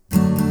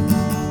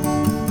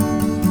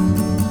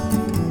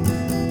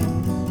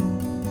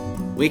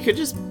We could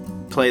just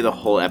play the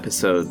whole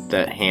episode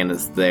that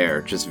Hannah's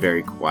there, just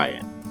very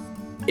quiet,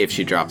 if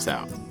she drops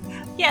out.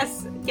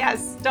 Yes.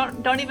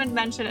 Don't even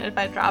mention it if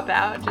I drop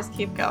out. Just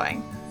keep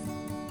going.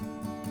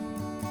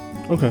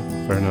 Okay,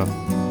 fair enough.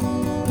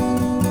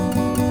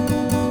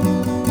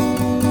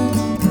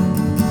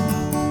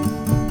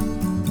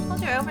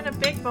 Told you I opened a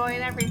big boy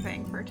and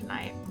everything for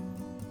tonight.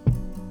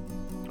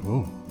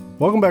 Ooh.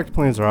 Welcome back to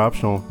Plans Are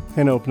Optional.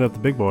 Hannah opened up the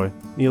big boy.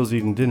 Neil's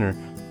eating dinner.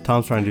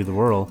 Tom's trying to do the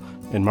whirl.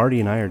 And Marty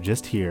and I are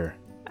just here.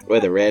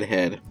 With a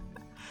redhead.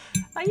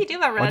 Oh, you do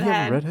have a Why do you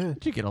have redhead. a redhead?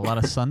 Did you get a lot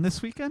of sun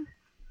this weekend?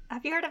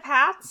 Have you heard of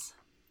hats?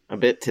 A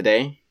bit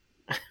today.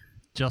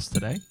 Just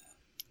today?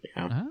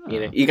 Yeah.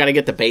 Oh. You got to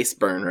get the base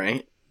burn,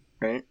 right?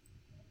 Right?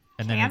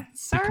 And then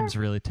Cancer? it becomes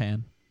really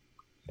tan.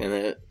 And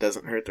then it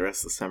doesn't hurt the rest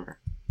of the summer.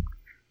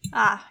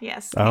 Ah,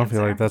 yes. I don't feel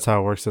cancer. like that's how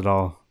it works at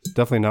all.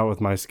 Definitely not with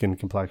my skin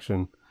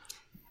complexion.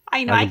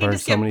 I know, I I can can burn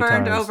just so get many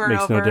burned times. over and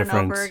Makes no over and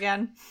difference. over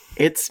again.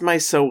 It's my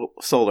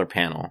solar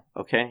panel,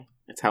 okay?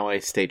 It's how I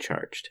stay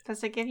charged.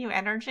 Does it give you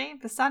energy?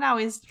 The sun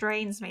always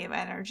drains me of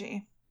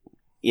energy.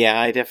 Yeah,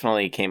 I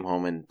definitely came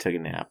home and took a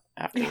nap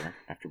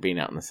after being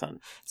out in the sun.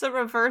 It's a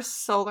reverse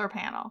solar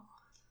panel.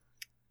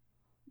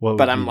 What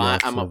But would I'm be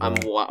less of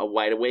that?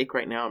 wide awake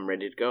right now. I'm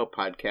ready to go.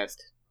 Podcast.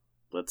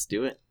 Let's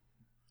do it.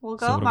 We'll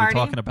go, So what are we Marty.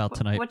 talking about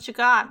tonight? What you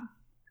got?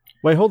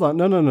 Wait, hold on.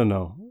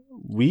 No.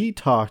 We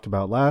talked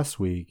about last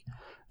week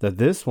that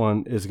this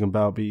one is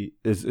about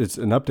it's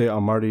an update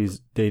on Marty's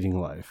dating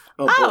life.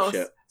 Oh,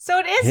 bullshit. So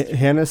it is.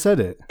 Hannah said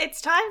it.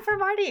 It's time for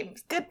Marty.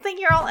 Good thing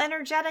you're all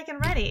energetic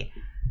and ready.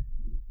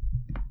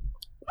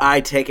 I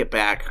take it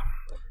back.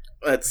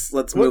 Let's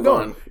move No.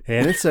 on.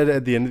 Hannah said it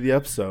at the end of the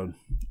episode.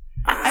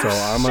 So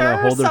I'm sure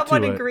gonna hold her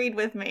someone to it. agreed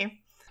with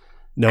me.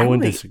 No I one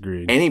don't think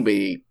disagreed.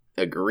 Anybody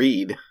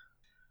agreed.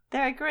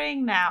 They're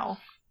agreeing now.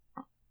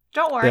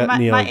 Don't worry, Yeah, my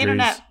Neil agrees.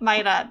 internet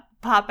might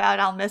pop out.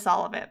 I'll miss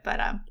all of it, but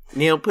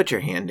Neil, put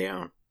your hand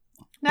down.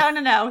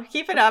 no,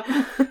 keep it up.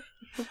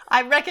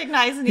 I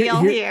recognize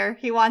Neil Here- here.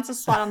 He wants a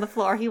spot on the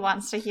floor. He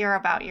wants to hear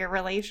about your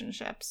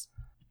relationships.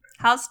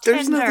 How's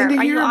There's Tinder? nothing to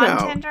Are you hear on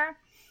about. Tinder?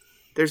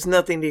 There's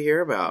nothing to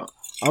hear about.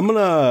 I'm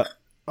gonna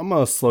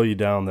slow you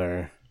down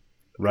there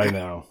right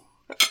now.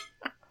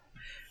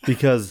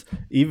 Because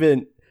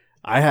even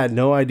I had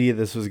no idea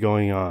this was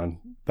going on.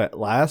 But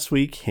last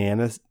week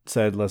Hannah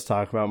said, let's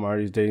talk about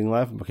Marty's dating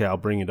life. Okay, I'll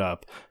bring it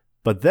up.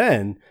 But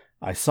then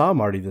I saw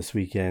Marty this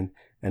weekend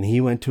and he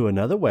went to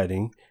another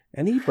wedding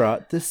and he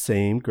brought the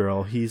same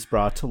girl he's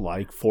brought to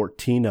like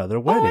 14 other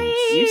weddings.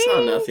 You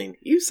saw nothing.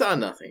 You saw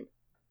nothing.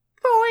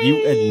 Boy.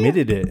 You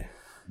admitted it.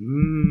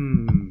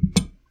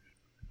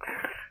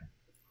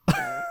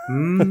 I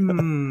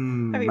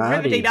mean,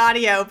 riveting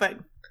Marty. audio, but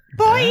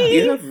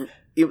boy.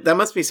 That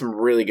must be some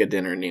really good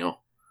dinner, Neil.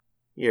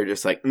 You're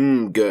just like,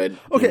 good.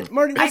 Okay,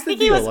 Marty, I what's the think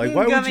he deal? was Like,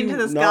 why would coming you to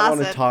this not want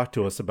to gossip. talk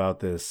to us about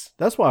this?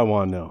 That's what I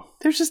want to know.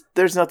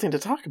 There's nothing to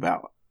talk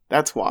about.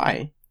 That's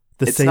why.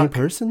 The It's same not-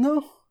 person,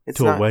 though? It's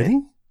To not- a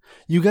wedding?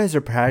 You guys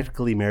are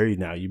practically married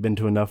now. You've been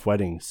to enough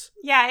weddings.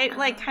 Yeah, it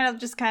like kind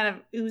of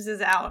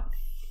oozes out.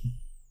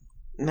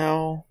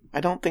 No, I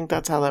don't think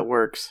that's how that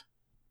works.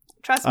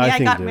 Trust me, I I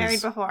think got it married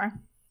is. before.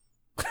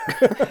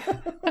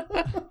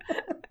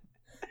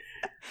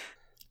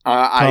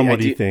 Tom, what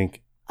do you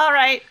think? All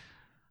right.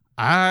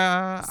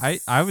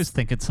 I was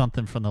thinking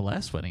something from the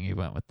last wedding you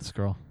went with this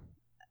girl.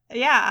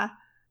 Yeah.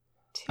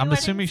 I'm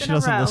assuming she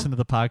doesn't listen to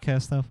the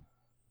podcast, though.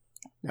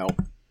 No.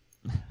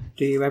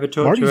 Do you ever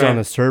talk Marty's to on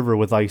her? a server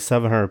with like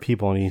 700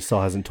 people and he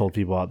still hasn't told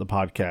people about the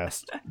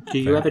podcast. Do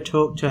you ever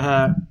talk to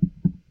her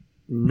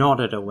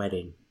not at a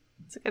wedding?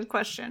 It's a good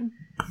question.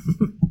 Keep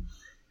in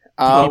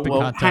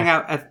Well, contact Hang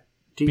out at,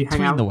 do you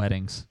between hang out, the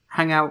weddings.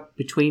 hang out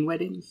between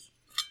weddings?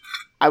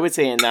 I would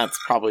say, and that's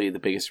probably the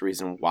biggest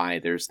reason why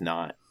there's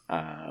not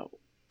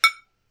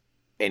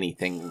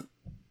anything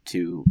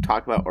to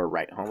talk about or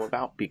write home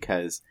about,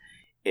 because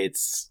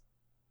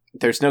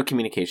there's no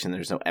communication,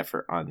 there's no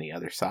effort on the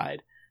other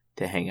side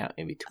to hang out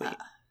in between.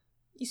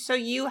 So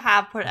you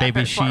have put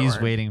Maybe effort she's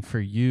forward. waiting for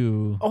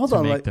you Hold to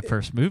on, make like- the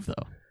first move,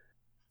 though.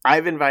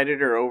 I've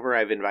invited her over,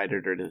 I've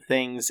invited her to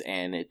things,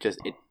 and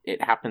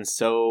it happens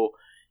so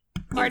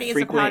Marty is a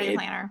infrequent, party it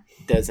planner.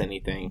 does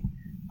anything.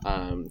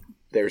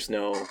 There's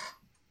no.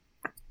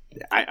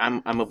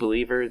 I'm a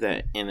believer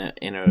that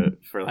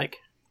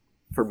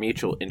for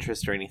mutual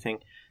interest or anything,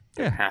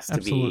 there has to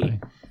absolutely. be.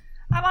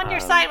 I'm on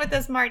your side with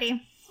this,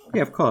 Marty.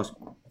 Yeah, of course.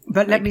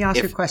 But let me ask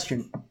you a if-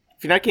 question.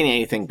 If you're not getting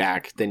anything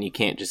back, then you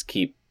can't just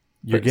keep.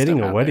 You're putting getting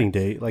stuff a out wedding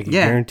there. date, like a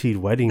Yeah, guaranteed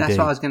wedding That's date.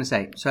 what I was going to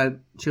say. So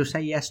she'll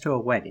say yes to a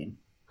wedding.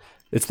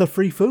 It's the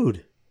free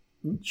food.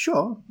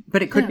 Sure.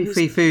 But it could be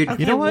free food.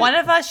 Okay, know what? one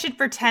of us should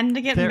pretend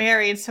to get There-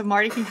 married so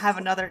Marty can have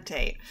another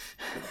date.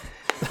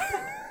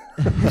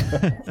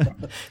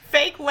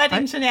 Fake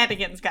wedding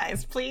shenanigans,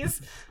 guys,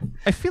 please.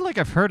 I feel like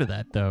I've heard of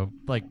that, though.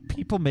 Like,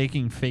 people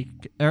making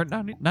fake, or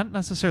not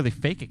necessarily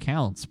fake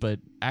accounts, but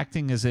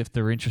acting as if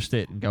they're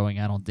interested in going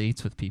out on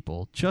dates with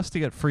people just to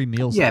get free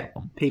meals Yeah, at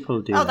them.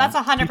 people do Oh, that. that's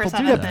 100%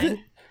 People a do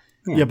thing.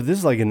 Yeah, but this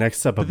is like a next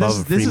step But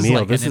above a free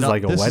meal. This is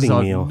like a wedding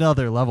meal.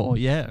 Another level.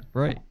 Yeah,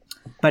 right.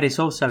 But it's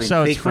also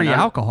So it's infrequent. free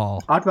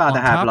alcohol. I'd rather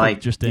on have top of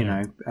like just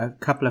dinner. a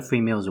couple of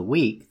free meals a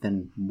week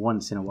than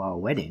once in a while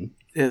wedding.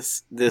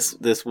 This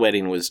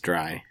wedding was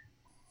dry.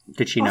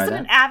 Did she Was know it that?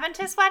 an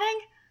Adventist wedding?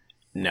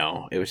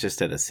 No, it was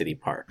just at a city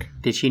park.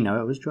 Did she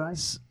know it was dry?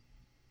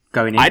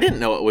 Going in? I didn't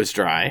know it was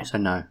dry. So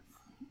no.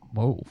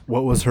 Whoa.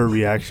 What was her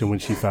reaction when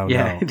she found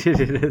Yeah.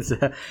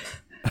 out?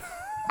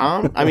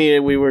 I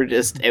mean, we were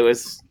just it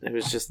was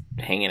just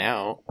hanging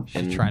out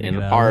She's trying to in get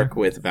the out park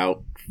with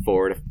about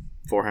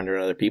 400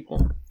 other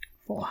people.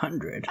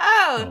 400.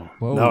 Oh,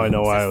 Whoa. Now I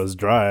know why it was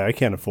dry. I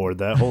can't afford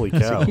that. Holy It's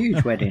cow. a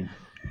huge wedding.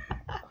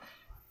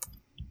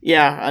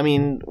 Yeah, I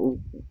mean,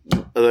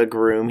 the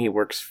groom, he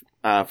works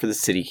for the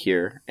city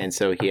here, and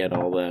so he had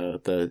all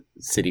the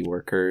city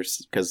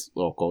workers, because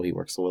local, he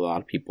works with a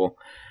lot of people.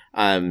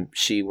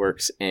 She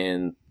works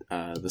in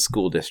the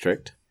school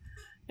district,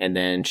 and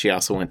then she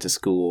also went to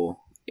school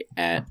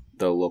at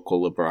the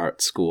local liberal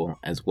arts school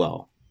as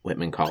well,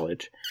 Whitman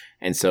College,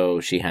 and so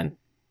she had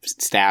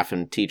staff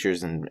and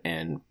teachers, and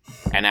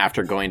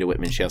after going to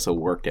Whitman, she also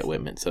worked at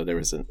Whitman, so there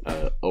was an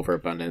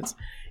overabundance.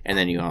 And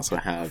then you also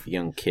have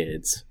young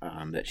kids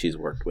that she's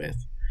worked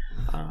with,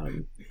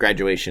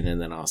 graduation,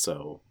 and then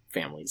also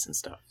families and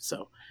stuff.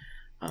 So,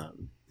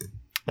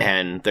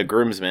 and the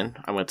groomsman,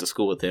 I went to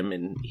school with him,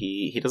 and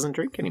he doesn't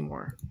drink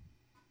anymore,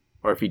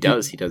 or if he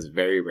does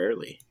very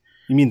rarely.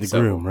 You mean the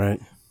So- groom,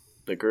 right?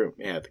 The groom,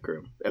 yeah, the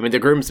groom. I mean, the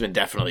groomsmen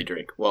definitely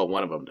drink. Well,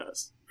 one of them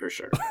does for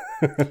sure.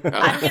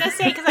 I'm gonna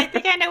say because I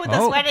think I know what this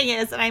Oh. wedding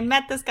is, and I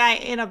met this guy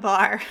in a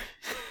bar,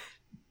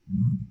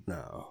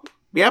 No.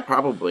 Yeah,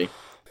 probably.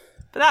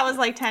 but that was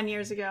like 10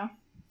 years ago.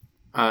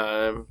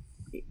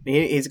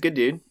 He's a good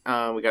dude.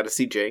 We got to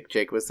see Jake.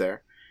 Jake was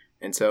there,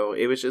 and so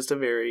it was just a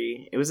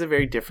very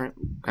different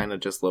kind of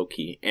just low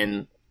key,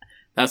 and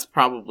that's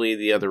probably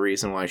the other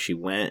reason why she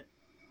went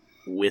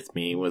with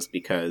me, was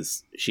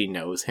because she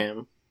knows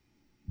him.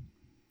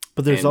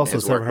 But there's And also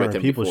has worked with 700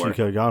 him people before. she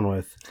could have gone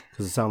with,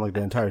 because it sounded like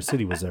the entire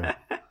city was there.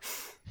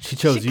 She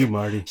chose you,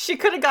 Marty. She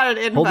could have got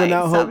an Holding invite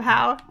out hope.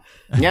 somehow.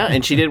 Yeah,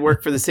 and she did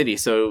work for the city,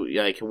 so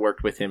like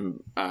worked with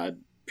him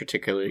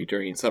particularly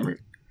during summer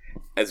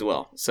as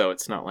well. So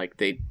it's not like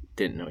they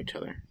didn't know each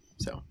other.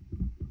 So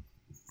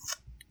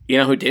you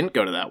know who didn't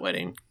go to that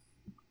wedding?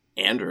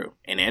 Andrew,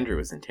 and Andrew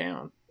was in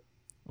town.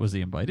 Was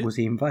he invited? Was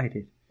he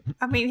invited?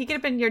 I mean, he could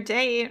have been your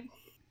date.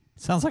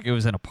 Sounds like it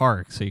was in a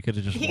park, so you could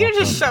have just. He could have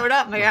walked just up. showed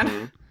up, man.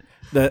 Mhm.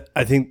 That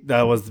I think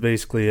that was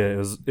basically it.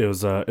 It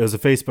was a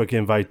Facebook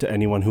invite to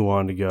anyone who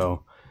wanted to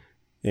go,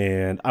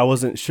 and I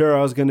wasn't sure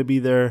I was going to be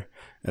there.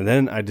 And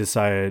then I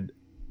decided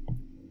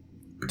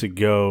to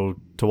go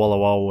to Walla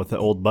Walla with an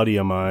old buddy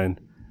of mine,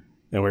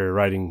 and we were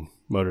riding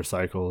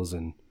motorcycles.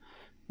 And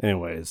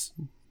anyways,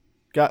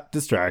 got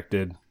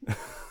distracted.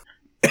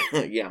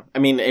 Yeah, I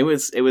mean,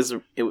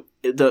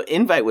 the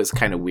invite was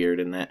kind of weird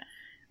in that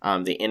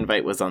the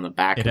invite was on the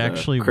back It of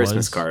actually the Christmas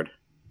was. card.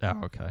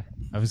 Oh, okay.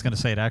 I was going to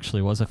say it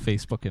actually was a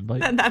Facebook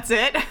invite. And that's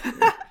it.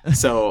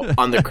 So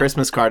on the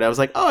Christmas card, I was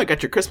like, "Oh, I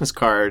got your Christmas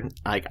card."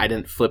 Like, I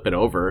didn't flip it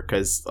over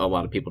because a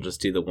lot of people just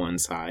do the one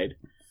side,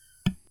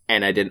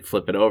 and I didn't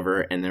flip it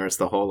over. And there was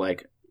the whole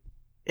like,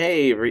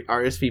 "Hey,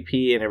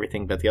 RSVP" and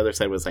everything, but the other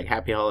side was like,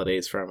 "Happy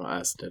holidays from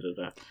us." Da,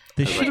 da, da.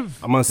 They I was should like,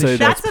 have. I'm gonna say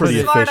That's that's pretty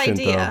a smart efficient,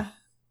 idea.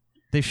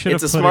 They should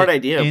have. It's a put smart it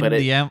idea, in but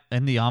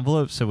in the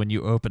envelope. So when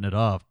you open it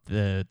up,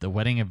 the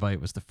wedding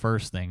invite was the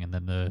first thing, and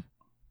then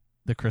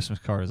the Christmas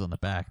card is on the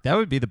back. That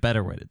would be the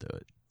better way to do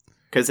it.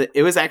 because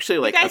it was actually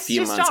like you a guys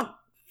few just months. don't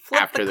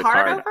flip after the the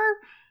card card. over?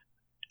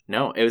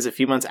 No, it was a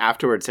few months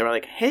afterwards. They were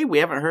like, "Hey, we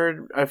haven't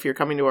heard if you're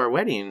coming to our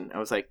wedding." I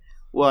was like,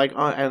 "Well,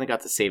 I only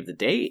got to save the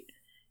date."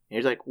 And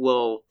he's like,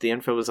 "Well, the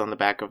info was on the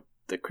back of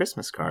the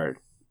Christmas card."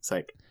 It's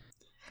like,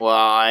 "Well,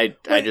 I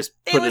Wait, just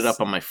it put was it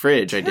up on my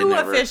fridge. I Too didn't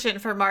ever."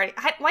 efficient for Marty.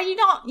 Why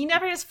you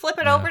never just flip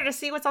it Yeah. over to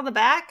see what's on the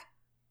back?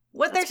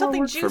 What there's That's more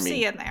something work for juicy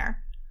me. in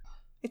there.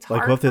 It's Like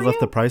hard what if they for left you?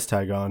 the price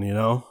tag on, you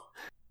know?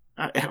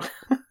 I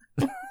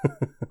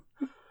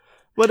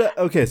But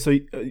okay, so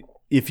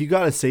if you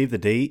gotta save the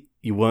date,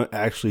 you won't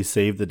actually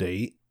save the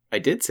date.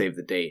 did save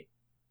the date.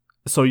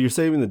 So you're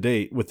saving the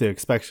date with the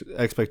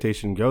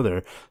expectation to go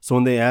there. So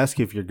when they ask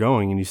you if you're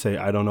going and you say,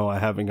 "I don't know, I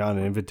haven't gotten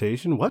an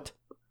invitation," what?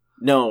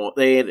 No,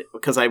 they had,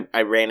 because I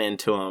ran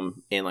into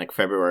them in like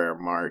February or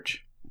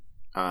March,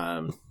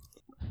 and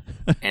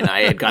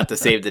I had got to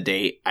save the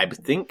date. I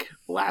think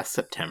last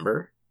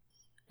September,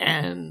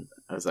 and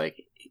I was like,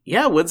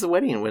 "Yeah, when's the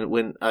wedding?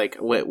 When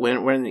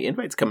the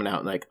invite's coming out?"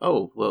 And like,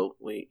 "Oh, well,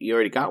 you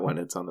already got one.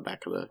 It's on the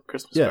back of the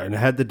Christmas Yeah, card." and it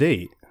had the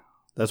date.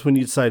 That's when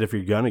you decide if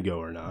you're gonna go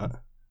or not.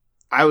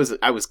 I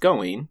was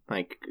going.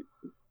 Like,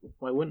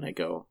 why wouldn't I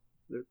go?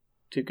 They're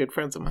two good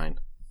friends of mine.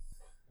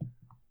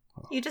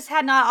 You just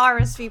had not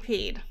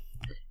RSVP'd.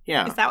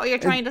 Yeah, Is that what you're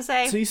trying to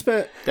say? So you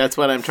spent that's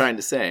what I'm trying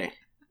to say.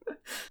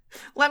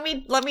 Let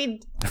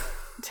me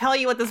tell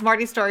you what this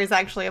Marty story is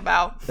actually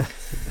about.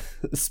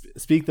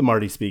 speak the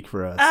Marty speak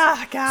for us. Oh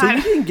So God.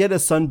 you didn't get a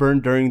sunburn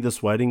during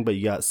this wedding, but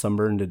you got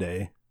sunburned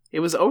today. It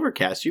was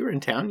overcast. You were in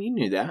town. You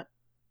knew that.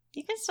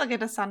 You can still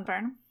get a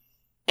sunburn.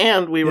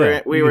 And we were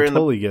in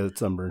totally get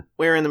sunburn.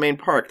 we were in the main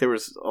park. There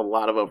was a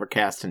lot of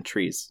overcast and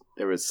trees.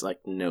 There was like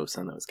no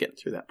sun that was getting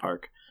through that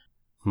park.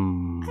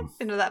 I've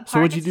been to that park. So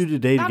what'd you do It's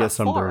today to not get a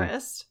sunburn?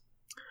 forest.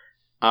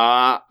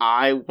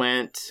 I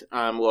went.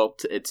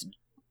 It's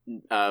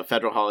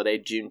federal holiday,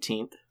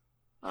 Juneteenth.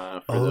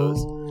 For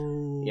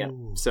those. Yeah.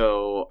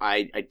 So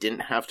I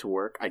didn't have to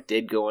work. I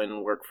did go in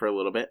and work for a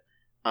little bit.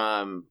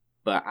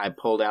 But I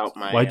pulled out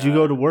my. Why'd you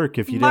go to work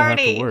if you didn't have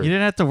Marty. to work? You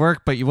didn't have to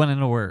work, but you went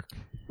into work.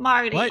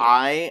 Marty. What?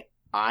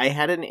 I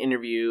had an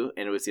interview,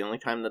 and it was the only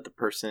time that the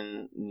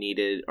person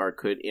needed or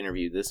could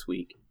interview this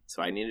week.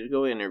 So I needed to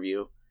go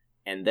interview,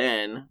 and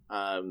then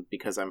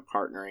because I'm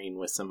partnering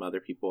with some other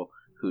people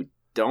who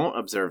don't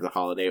observe the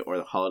holiday, or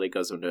the holiday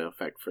goes into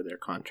effect for their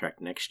contract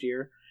next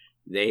year,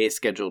 they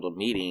scheduled a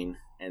meeting,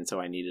 and so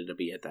I needed to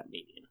be at that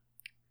meeting,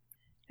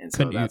 and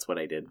so that's what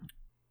I did.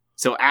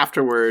 So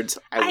afterwards,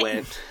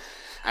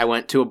 I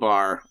went to a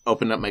bar,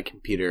 opened up my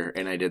computer,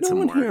 and I did some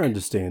work. No one here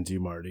understands you,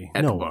 Marty.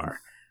 At the bar.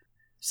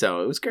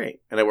 So it was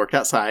great. And I worked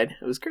outside.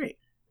 It was great.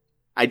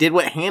 I did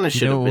what Hannah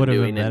should have been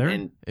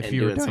doing. If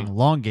you were doing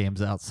long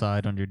games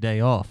outside on your day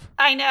off.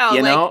 I know.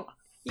 You know?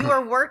 You were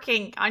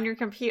working on your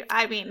computer.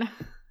 I mean...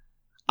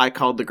 I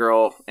called the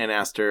girl and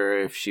asked her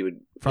if she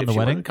would... From the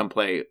wedding? Come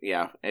play,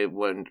 yeah, it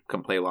wouldn't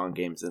come play long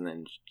games. And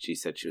then she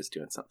said she was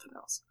doing something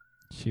else.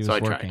 She was so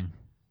working. I tried.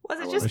 Was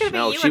it just going to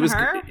be you she and was,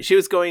 her?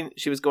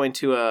 She was going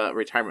to a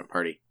retirement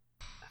party.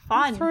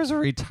 Fun. Who throws a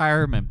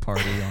retirement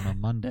party on a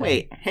Monday?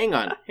 Wait, hang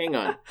on.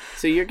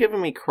 So you're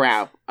giving me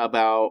crap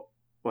about,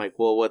 like,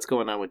 well, what's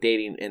going on with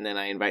dating, and then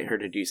I invite her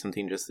to do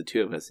something just the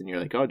two of us, and you're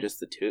like, oh, just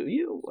the two of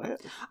you?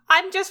 What?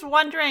 I'm just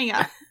wondering.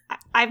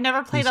 I've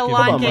never played a Just give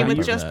long them game money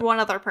with for just that. one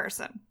other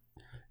person.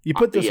 You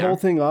put this Yeah. whole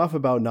thing off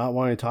about not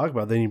wanting to talk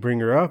about it, then you bring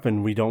her up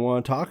and we don't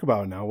want to talk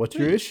about it now. What's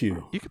your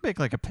issue? You could make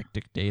like a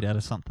picnic date out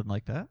of something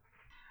like that.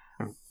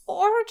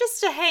 Or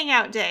just a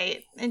hangout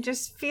date and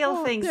just feel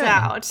Well, things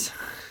yeah. out.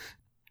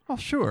 Oh,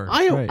 sure.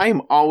 I right.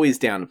 am always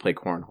down to play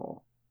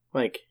cornhole.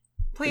 Like,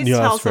 Please Yeah,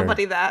 tell that's fair.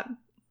 somebody that.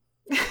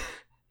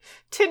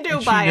 Tinder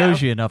And she bio.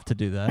 knows you enough to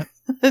do that.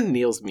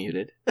 Neil's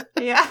muted.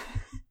 Yeah.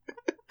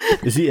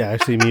 Is he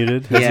actually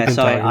muted? Has he Yeah, been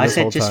sorry. talking I this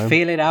said whole just time?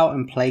 feel it out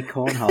and play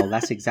cornhole.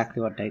 That's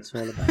exactly what dates are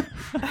all about.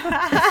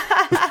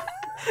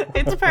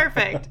 It's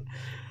perfect.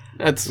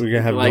 That's We're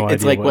gonna have like no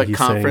it's idea like what what he's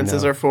saying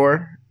conferences now. are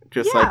for.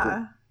 Just like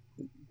Yeah.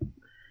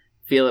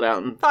 feel it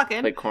out and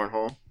Fucking. play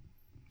cornhole.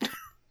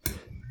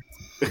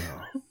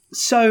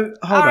 So,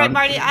 hold All right, on.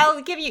 Marty,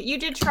 I'll give you. You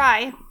did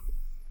try.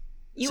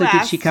 You So asked.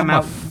 did she come I'm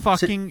out? a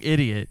fucking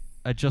idiot.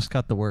 I just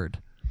got the word.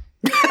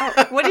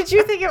 Oh, what did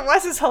you think it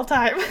was this whole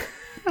time?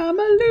 I'm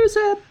a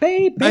loser,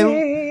 baby.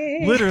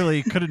 I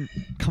literally couldn't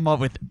come up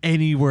with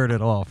any word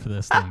at all for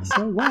this thing.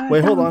 So why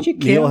Wait, hold don't on. you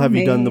Neil, kill have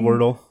you done the me?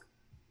 Wordle?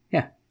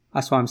 Yeah,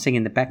 that's why I'm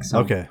singing the Beck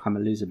song. Okay. I'm a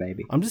loser,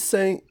 baby. I'm just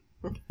saying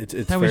it's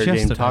That fair was game to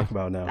yesterday. talk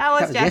about now. That was,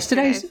 That was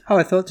yesterday's? Oh,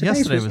 I thought today's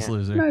Yesterday was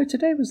loser. No,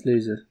 today was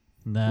loser.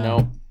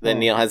 No, then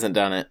Neil hasn't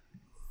done it.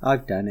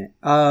 I've done it.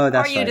 Oh, Or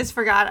that's you right. just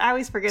forgot. I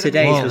always forget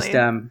Today's was immediately.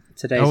 dumb.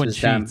 Today's Owen was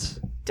dumb. cheats.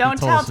 Don't He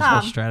told tell us his whole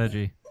Tom.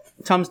 strategy.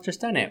 Tom's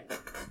just done it.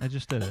 I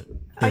just did it.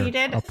 Oh, you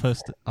did?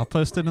 I'll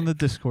post it in the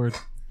Discord.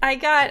 I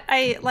got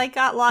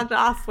logged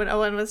off when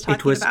Owen was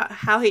talking was- about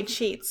how he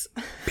cheats.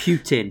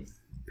 Putin.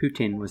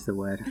 Putin was the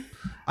word.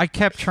 I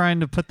kept trying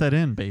to put that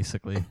in,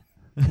 basically.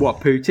 What,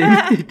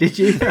 Putin? Did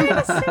you?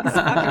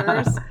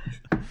 Fuckers.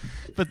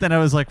 But then I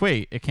was like,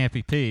 wait, it can't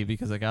be P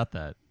because I got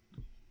that.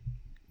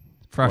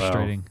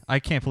 Frustrating. I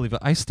can't believe it.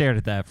 I stared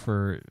at that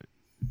for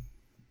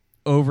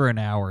over an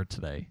hour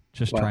today,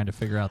 just Wow. trying to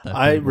figure out that.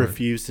 I third word.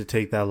 refuse to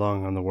take that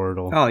long on the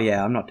Wordle. Oh,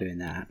 yeah, I'm not doing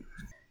that.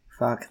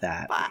 Fuck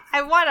that.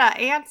 I want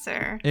to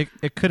answer.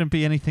 It couldn't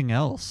be anything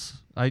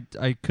else. I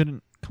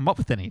couldn't come up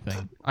with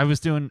anything. I was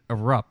doing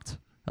erupt.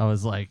 I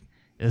was like,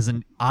 there's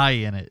an I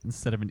in it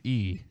instead of an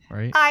E,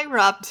 right? I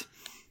rubbed.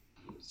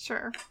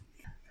 Sure.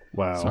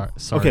 Wow.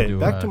 Sorry okay, to,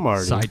 back to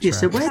Marty. sidetrack. Yeah,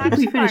 so where did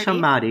we finish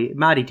on Marty. Marty?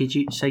 Marty, did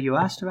you? So you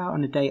asked her out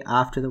on a date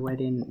after the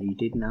wedding? You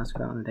didn't ask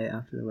her out on a date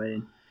after the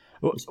wedding.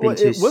 Well, It's been it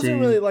too wasn't soon.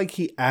 really like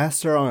he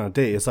asked her on a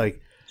date. It's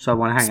like So I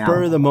want to hang spur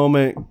out. of the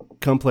moment,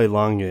 come play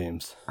long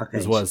games. Okay,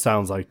 Is what it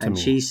sounds like to and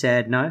me. she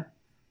said no.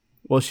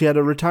 Well, she had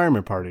a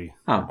retirement party.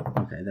 Oh,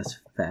 okay, that's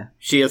fair.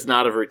 She is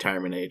not of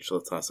retirement age.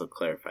 Let's also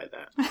clarify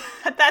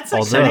that. That's like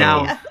Although- the now-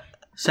 idea.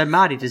 So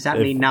Marty, does that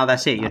If- mean now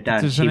that's it? You're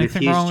done. there's She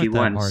anything wrong refused you with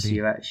that, once.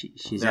 Marty.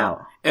 She's No.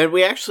 out. And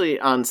we actually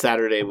on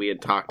Saturday we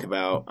had talked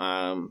about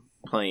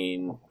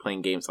playing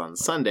games on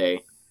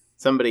Sunday.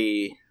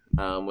 Somebody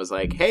was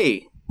like,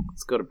 "Hey,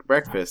 let's go to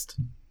breakfast,"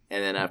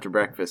 and then after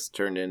breakfast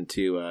turned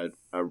into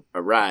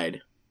a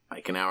ride,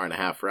 like an hour and a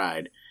half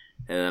ride,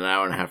 and then an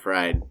hour and a half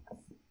ride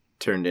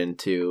turned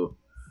into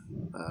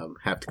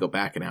have to go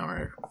back an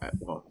hour,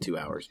 2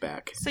 hours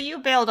back. So you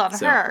bailed on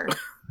So- her.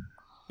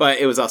 But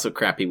it was also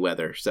crappy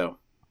weather, so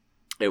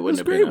it wouldn't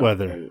have great been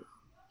weather.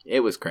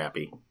 It was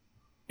crappy.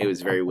 It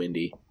was very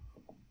windy.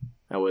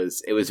 It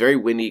was very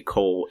windy,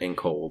 cold, and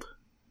cold.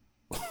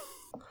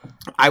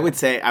 I would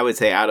say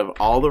out of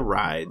all the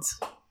rides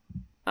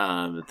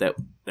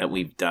that that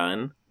we've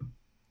done,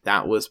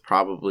 that was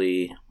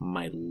probably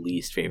my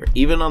least favorite.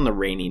 Even on the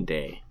raining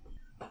day,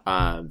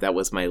 that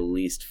was my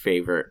least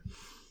favorite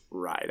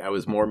ride. I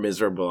was more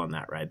miserable on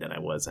that ride than I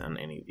was on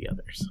any of the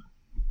others.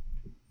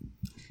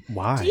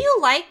 Why? Do you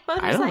like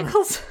I don't know.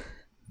 motorcycles?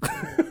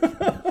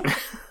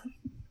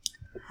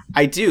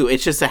 I do.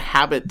 It's just a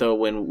habit, though.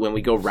 When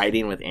we go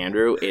riding with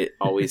Andrew, it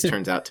always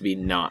turns out to be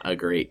not a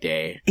great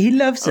day. He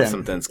loves Oh, them.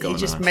 something's going he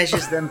just on.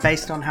 measures them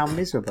based on how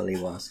miserable he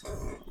was.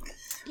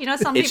 You know,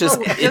 some It's people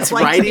just just it's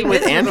like to be riding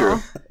with miserable.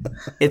 Andrew.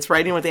 It's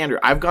riding with Andrew.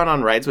 I've gone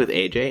on rides with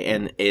AJ,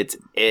 and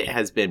it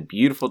has been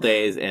beautiful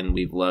days, and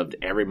we've loved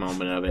every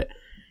moment of it.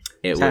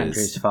 It It's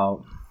Andrew's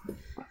fault.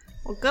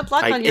 Well, good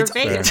luck on your it's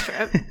Vegas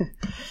trip.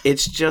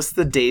 It's just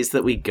the days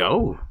that we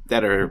go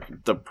that are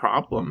the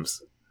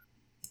problems.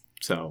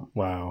 So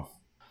Wow.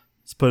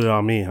 Let's put it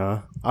on me,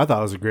 huh? I thought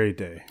it was a great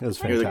day. It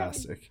was You're the-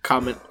 fantastic.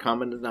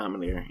 common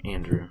denominator,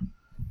 Andrew.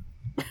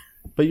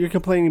 But you're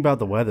complaining about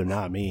the weather,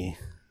 not me.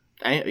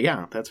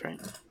 Yeah, that's right.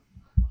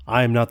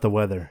 I am not the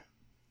weather.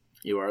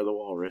 You are the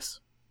walrus.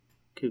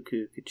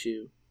 Cuckoo,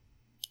 cuckoo.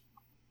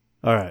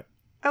 All right.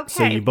 Okay.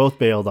 So you both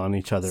bailed on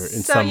each other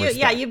in So some you, respect.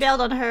 yeah, you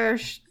bailed on her.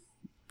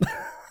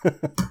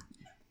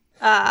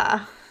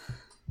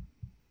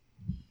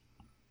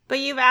 But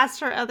you've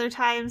asked her other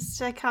times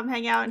to come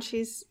hang out, and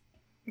she's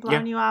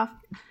blown you off.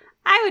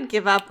 I would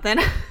give up then.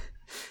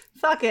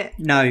 Fuck it.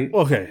 No,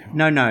 Okay.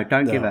 no,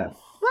 don't give No. up.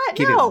 What?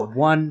 Give No. it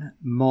one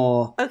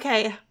more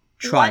Okay.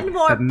 try. One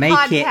more but make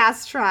it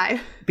podcast try.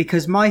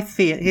 because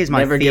here's my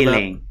Never give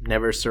feeling. up.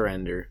 Never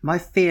surrender. My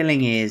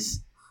feeling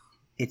is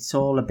it's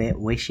all a bit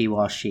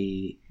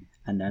wishy-washy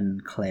and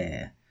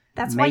unclear.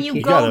 That's why Make you it-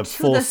 You go gotta to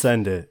full the.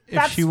 send it. If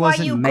That's she why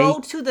wasn't you Make- go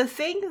to the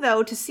thing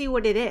though to see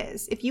what it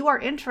is. If you are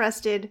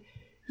interested,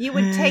 you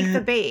would take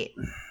the bait.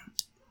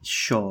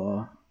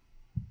 Sure.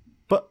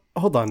 But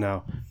hold on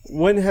now.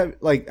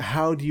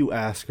 How do you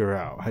ask her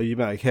out? How do you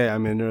be like, hey,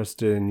 I'm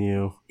interested in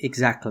you.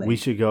 Exactly. We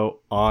should go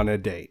on a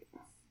date.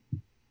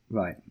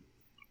 Right.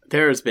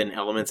 There's been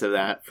elements of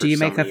that. For Do you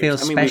make some her feel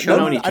years. I mean, special?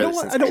 We've known each I other don't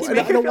want, since I don't, high You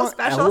make I her don't feel want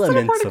special? That's an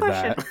elements important of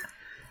that.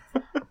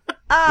 question.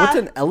 What's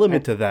an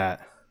element of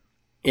that?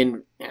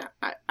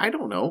 I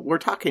don't know. We're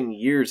talking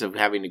years of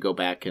having to go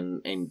back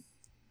and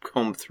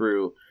comb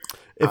through.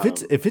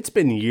 If it's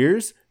been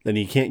years, then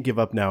you can't give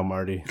up now,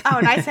 Marty. Oh,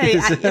 and I say,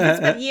 if it's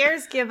been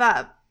years, give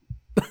up.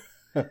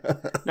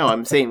 No,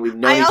 I'm saying we've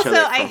known I each also-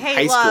 other I from hate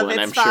high school, love, and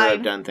I'm it's sure I've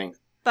fine. done things.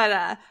 But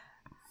I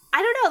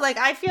don't know. Like,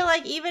 I feel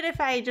like even if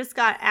I just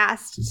got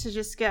asked to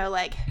just go,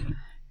 like,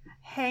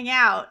 hang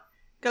out,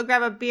 go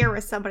grab a beer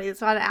with somebody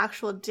that's not an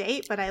actual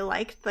date, but I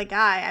liked the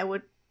guy, I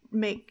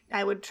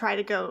would try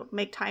to go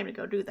make time to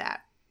go do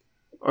that.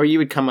 Or you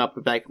would come up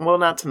with like, well,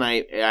 not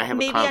tonight. I have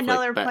Maybe a conflict,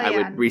 another but I would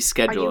plan. Are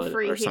reschedule you it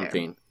free or here?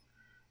 something.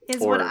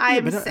 Is Or- what Yeah,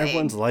 I'm but not saying.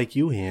 everyone's like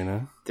you,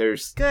 Hannah.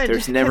 There's Good,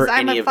 never because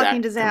I'm any a of that fucking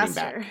coming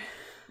disaster. back.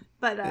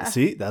 But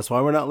See, that's why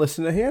we're not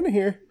listening to Hannah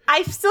here.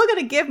 I'm still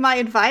gonna give my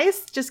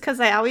advice just because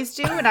I always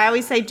do, and I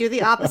always say do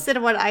the opposite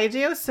of what I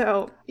do.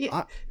 So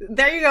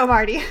there you go,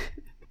 Marty.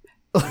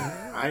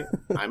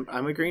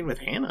 I'm agreeing with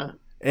Hannah.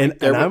 And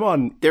There I'm would-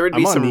 on there would be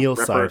I'm on some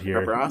Neil's side here.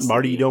 reciprocity.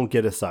 Marty, you don't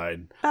get a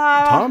side.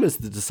 Tom is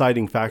the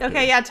deciding factor.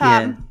 Okay, yeah,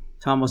 Tom. Yeah.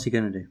 Tom, what's he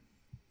going to do?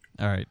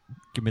 All right,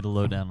 give me the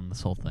lowdown on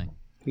this whole thing.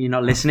 You're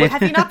not listening?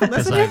 Have you not been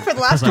listening for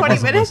the last 'Cause I 20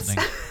 wasn't minutes?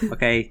 listening.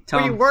 Okay,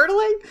 Were you Tom,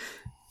 wordling?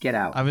 get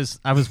out. I was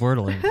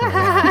wordling for a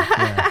while.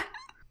 Yeah.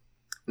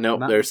 Nope,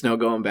 Ma- there's no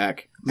going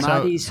back.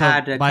 Marty's so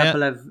had a my-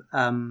 couple of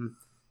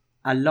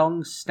a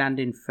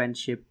long-standing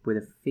friendship with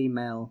a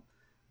female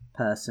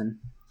person.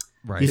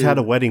 Right. He's had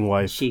a wedding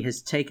wife. She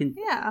has taken.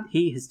 Yeah.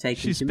 He has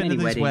taken She's to been many to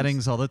these weddings.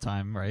 weddings all the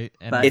time, right?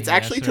 And But- It's he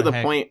actually asked to her, the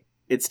 "Hey, point.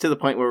 It's to the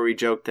point where we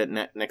joke that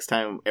next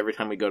time, every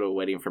time we go to a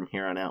wedding from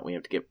here on out, we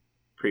have to get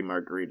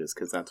pre-margaritas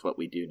because that's what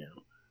we do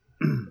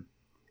now.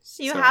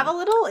 So you So- have a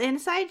little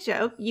inside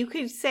joke. You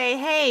could say,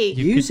 hey,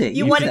 Use could- it.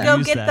 you use want to that. go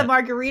use get the that.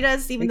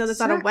 margaritas even though there's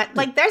not a wet...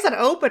 Exactly. Like, there's an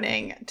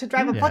opening to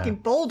drive a Yeah. fucking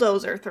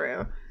bulldozer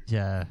through.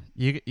 Yeah,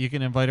 you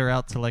can invite her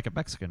out to like a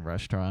Mexican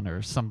restaurant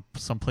or some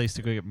place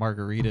to go get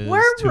margaritas.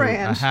 Worm to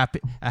Ranch.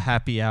 a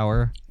happy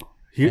hour.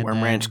 Here, And Worm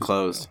then- Ranch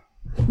closed.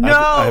 No!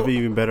 I have an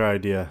even better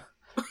idea.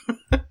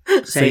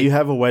 Say you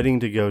have a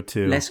wedding to go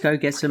to, Let's go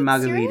get some Are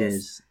you margaritas.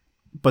 serious?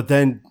 but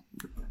then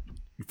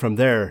from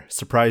there,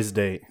 surprise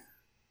date.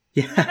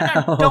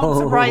 Yeah. Don't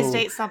surprise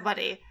date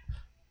somebody.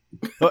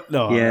 Oh,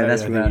 no, Yeah,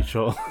 that's I think rough.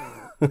 you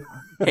should.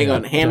 Hang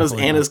on, Hannah's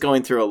definitely Hannah's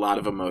going through a lot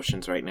of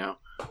emotions right now.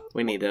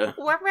 We need to.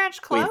 Worm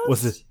Ranch closed?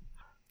 Was it?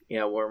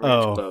 Yeah, Worm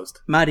Ranch Oh. closed.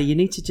 Marty, you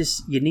need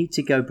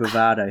to go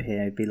bravado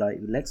here. Be like,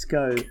 let's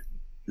go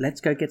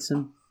get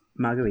some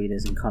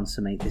margaritas and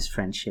consummate this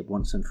friendship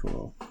once and for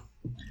all.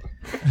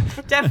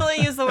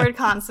 Definitely use the word That's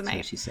what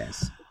consummate. she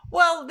says.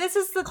 Well, this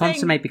is the thing.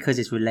 Consummate because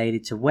it's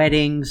related to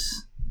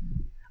weddings.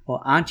 Or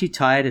aren't you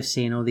tired of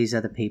seeing all these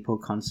other people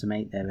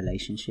consummate their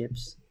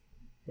relationships?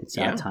 It's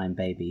Yeah. our time,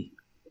 baby.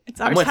 It's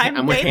our I'm with, time,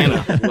 I'm with baby.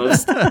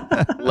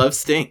 Hannah. Love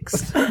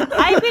stinks.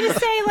 I'm gonna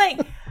say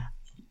like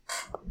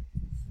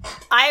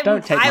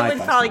Don't take I my would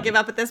advice, probably Marty. give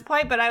up at this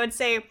point, but I would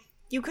say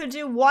you could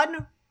do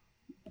one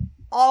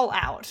all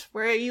out,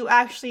 where you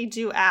actually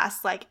do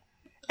ask, like,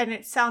 and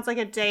it sounds like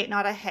a date,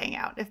 not a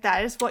hangout, if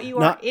that is what you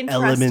are Not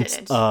interested elements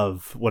in.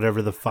 of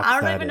whatever the fuck I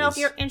that don't even know if is.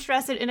 you're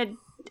interested in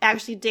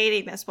actually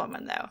dating this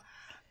woman, though.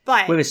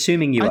 But We're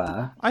assuming you I,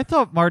 are. I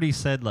thought Marty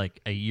said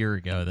like a year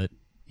ago that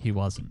he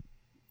wasn't.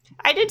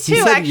 I did He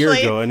too, said actually. a year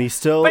ago, and he's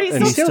still But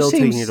he still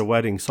taking seems- her to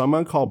weddings. So I'm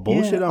gonna call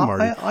bullshit Yeah, on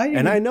Marty. I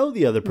and I know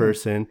the other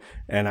person,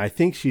 and I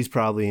think she's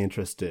probably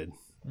interested.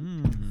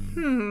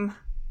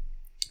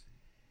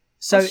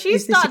 So Well,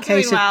 she's is this a not doing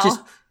case well. of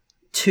just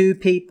two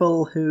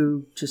people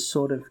who just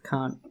sort of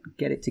can't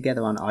get it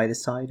together on either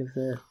side of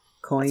the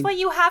coin? That's why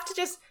you have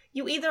to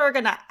you either are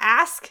going to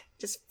ask,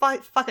 just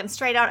fucking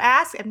straight out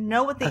ask and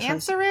know what the That's what I'm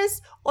answer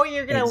is, or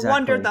you're going to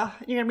wonder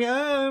Exactly. you're going to be,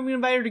 oh, I'm going to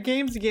invite her to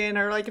games again,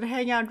 or like, going to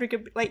hang out and drink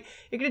like,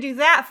 you're going to do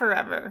that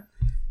forever.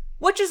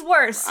 Which is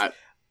worse?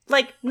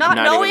 Like, not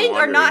not knowing even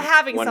or not wondering-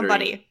 having wondering.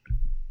 somebody.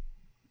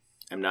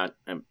 I'm not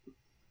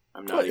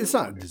Well, it's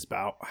even not just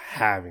about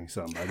having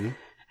somebody.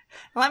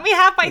 Let me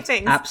have my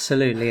things.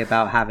 Absolutely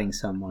about having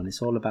someone.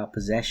 It's all about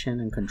possession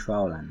and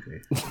control,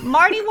 Andrew.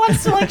 Marty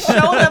wants to like show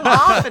them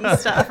off and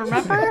stuff,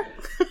 remember?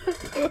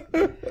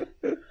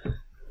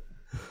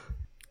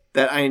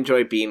 that I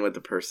enjoy being with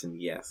the person.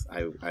 Yes,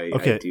 I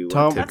Okay, do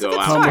Tom- want to That's a go good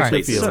out start. to Alright,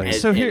 places. so- and-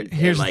 So and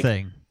here's like, the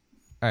thing.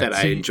 All right, that so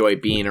I you- enjoy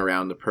being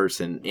around the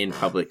person in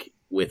public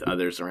with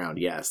others around.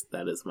 Yes,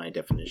 that is my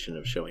definition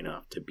of showing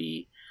off. To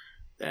be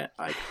that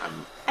I'm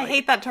I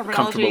hate that terminology.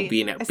 comfortable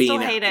being I still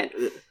hate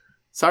it.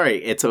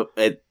 Sorry, it's a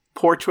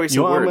poor choice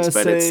You know of what I'm words,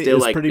 gonna but say it's still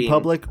is like pretty being,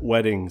 public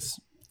weddings.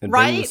 And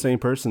bring the Right? same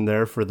person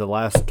there for the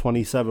last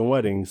 27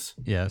 weddings.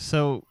 yeah.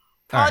 So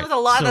Probably with a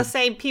lot of the so-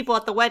 same people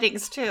at the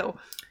weddings too.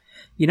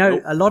 You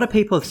know, a lot of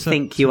people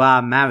think you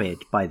are married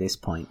by this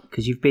point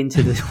because you've been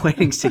to the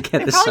weddings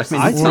together so probably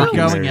many still we're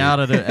times. going out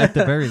at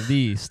the very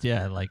least,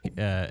 yeah, like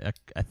a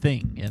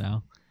thing, you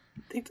know.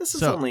 I think this is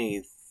So-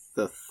 only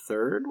the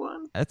third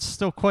one. That's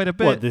still quite a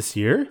bit. What, this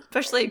year?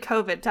 Especially in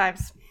COVID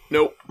times.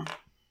 Nope.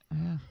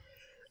 Yeah.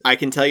 I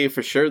can tell you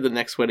for sure the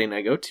next wedding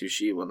I go to,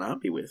 she will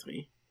not be with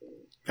me. In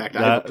fact,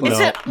 I have a Is plus,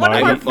 it one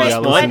of Marty, our you fake gotta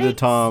listen to weddings?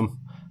 Tom.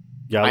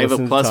 You gotta I have a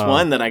listen to plus Tom.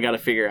 one that I got to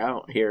figure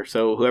out here.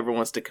 So whoever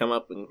wants to come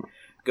up and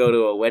go to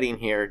a wedding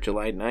here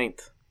July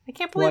 9th. I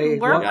can't believe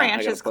Why- Worm why- I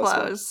Ranch got is a plus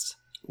one. closed.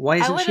 Why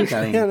isn't she would've-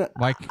 going? Yeah,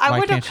 Why I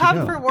would have can't she come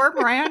go? for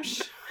Worm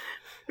Ranch.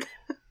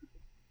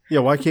 yeah,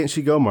 why can't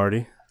she go,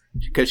 Marty?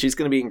 Because she's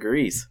going to be in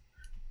Greece.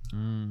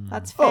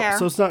 That's Oh, fair.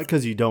 so it's not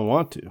because you don't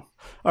want to.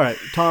 All right,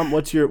 Tom,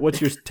 what's your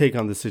take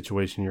on this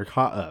situation? You're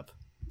caught up.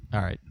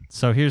 All right.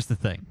 So here's the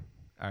thing.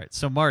 All right.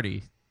 So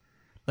Marty,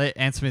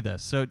 answer me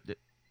this. So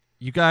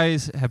you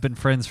guys have been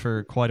friends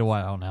for quite a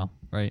while now,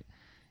 right?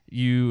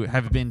 You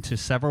have been to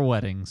several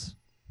weddings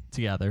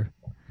together.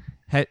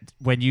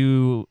 When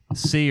you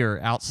see her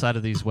outside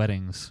of these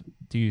weddings,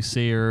 do you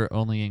see her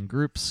only in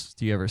groups?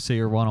 Do you ever see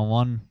her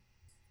one-on-one?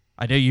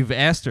 I know you've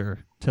asked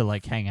her to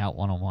like hang out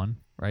one-on-one,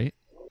 right?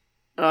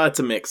 It's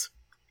a mix.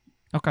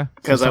 Okay.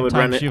 'Cause I would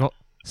run it-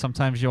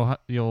 Sometimes you'll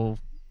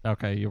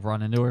okay, you'll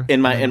run into her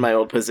In my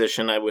old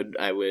position, I would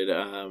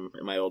in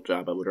my old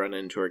job, I would run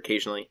into her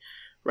occasionally.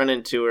 Run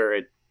into her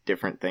at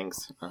different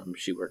things.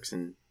 She works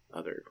in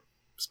other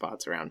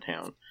spots around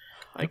town,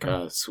 like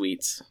Okay.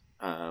 suites,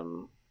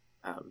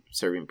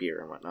 serving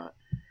beer and whatnot.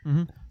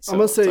 Mhm. So I'm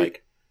gonna it's say,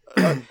 like,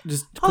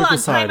 just Hold quick on,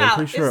 aside, time I'm out.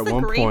 pretty sure Is at the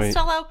one green point.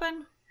 still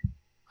open?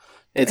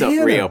 it's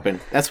Hannah. reopened.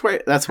 That's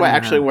why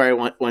actually where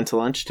I went to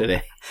lunch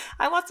today.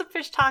 I want some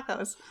fish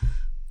tacos.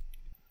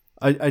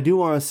 I do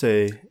want to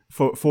say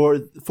for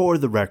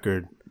the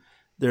record,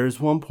 there's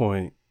one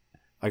point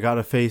I got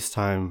a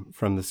FaceTime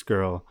from this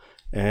girl,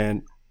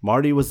 and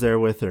Marty was there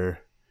with her,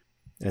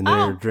 and they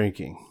were Oh.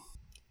 drinking.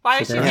 Why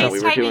is So she there- Yeah,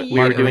 FaceTiming you? we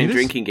were doing Margaritas?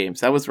 drinking games.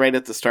 That was right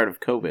at the start of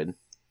COVID.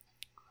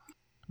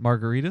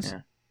 margaritas. Yeah.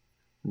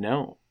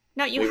 No.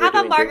 No, you We were have a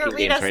doing drinking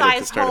games right at the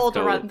margarita-sized start of hole to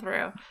COVID. run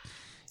through.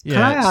 Yeah,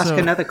 Can I ask so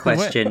another the way-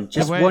 question? the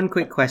Just way- one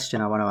quick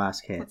question I want to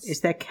ask here.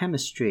 Is there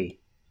chemistry?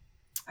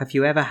 Have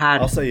you ever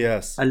had I'll say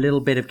yes. a little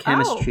bit of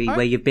chemistry I-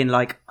 where you've been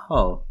like,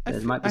 oh, I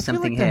there fe- might be I feel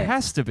something like there here?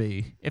 has to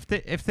be if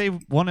they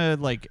want to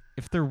like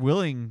if they're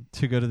willing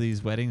to go to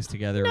these weddings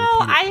together. No,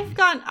 repeatedly. I've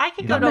gone. I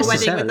can You go don't to a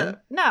wedding with necessarily.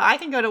 a. No, I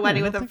can go to a wedding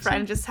you with don't a think so?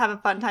 friend, just have a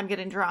fun time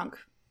getting drunk,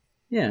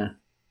 Yeah.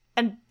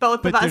 and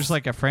both But of us. there's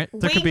like a friend.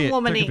 There could be a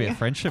wing-womaning.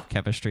 friendship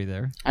chemistry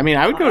there. I mean,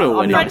 I would go to a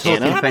wedding with friendship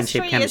Hannah.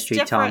 friendship chemistry,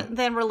 is different Tom.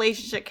 than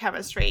relationship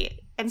chemistry,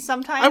 and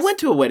sometimes I went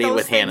to a wedding those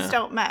with things Hannah.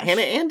 Don't mesh.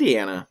 Hannah and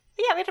Deanna.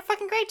 Yeah, we had a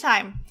fucking great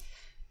time.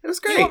 It was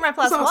great. You weren't my It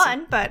was plus awesome.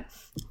 one, but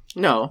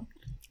No,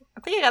 I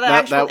think I got an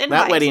that, actual that, invite.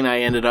 that wedding I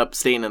ended up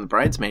staying in the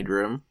bridesmaid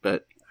room,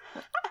 but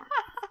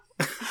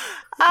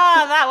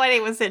That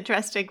wedding was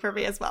interesting for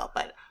me as well,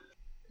 but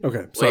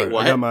Okay, sorry.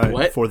 what? I got my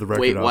What? for the record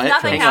Wait, off what?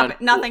 nothing Hang happened.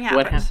 on. Nothing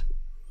What happened.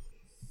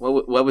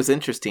 what was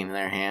interesting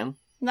there, Han?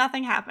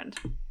 Nothing happened.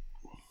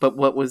 But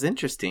what was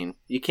interesting?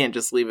 You can't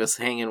just leave us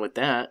hanging with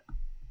that.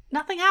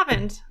 Nothing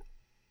happened.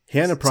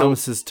 Hannah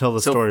promises to tell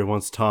the so- story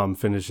once Tom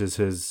finishes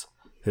his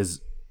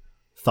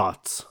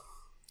thoughts.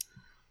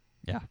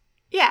 Yeah.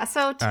 Yeah.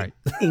 So All right.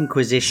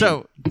 Inquisition.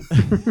 So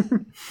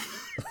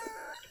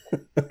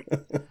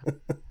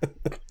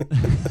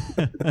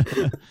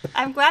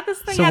I'm glad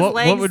this thing So has what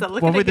legs. would So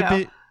look what at would it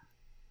go.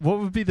 what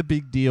would be the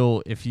big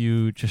deal if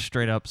you just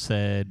straight up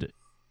said,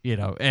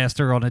 asked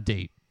her on a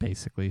date,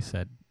 basically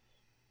said,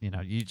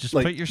 you just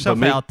Like, put yourself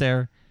but make- out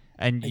there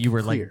and make you it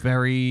were clear. like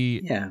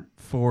very Yeah.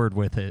 forward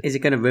with it. Is it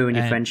going to ruin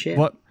your And friendship?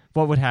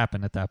 What would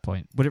happen at that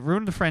point? Would it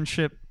ruin the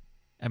friendship?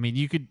 I mean,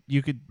 you could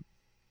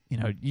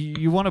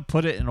you want to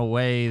put it in a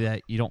way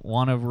that you don't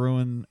want to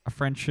ruin a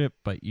friendship,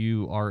 but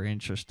you are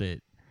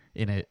interested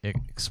in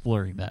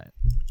exploring that.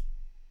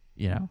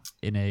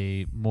 In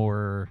a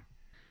more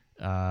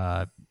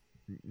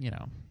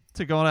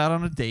to go out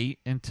on a date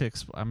and to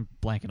I'm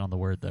blanking on the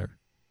word there,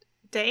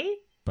 Date?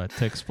 but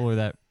to explore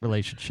that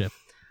relationship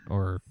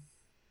or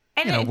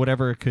And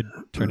whatever it could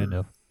turn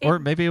into. Or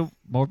maybe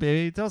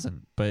it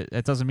doesn't, but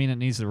it doesn't mean it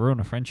needs to ruin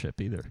a friendship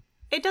either.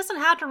 it doesn't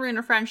have to ruin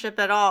a friendship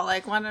at all.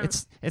 Like one of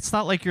It's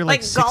not like you're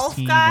like golf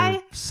 16 guy?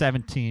 or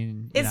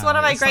 17. it's one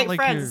of my it's not great like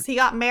friends. He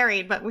got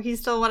married, but he's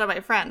still one of my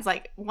friends.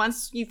 Like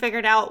once you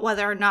figure out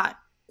whether or not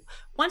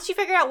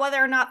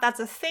that's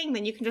a thing,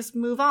 then you can just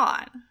move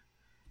on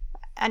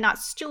and not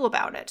stew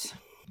about it.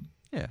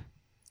 Yeah.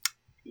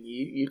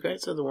 You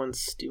guys are the ones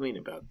stewing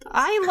about this.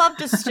 I love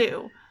to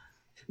stew.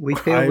 We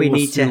feel I we will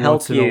need to stew help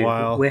once in a you.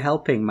 while. We're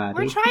helping, Maddie.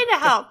 We're trying to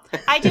help.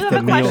 I do If have the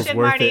a meal's question,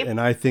 worth Marty. it, and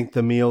I think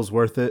the meal's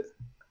worth it.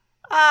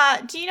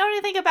 Do you know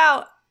anything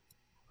about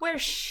where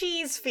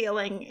she's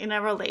feeling in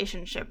a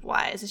relationship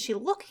wise? Is she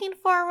looking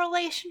for a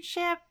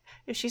relationship?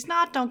 If she's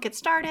not, don't get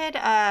started.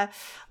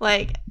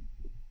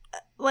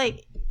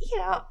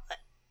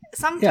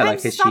 Sometimes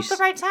if it's not she's- the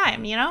right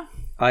time,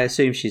 I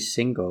assume she's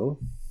single.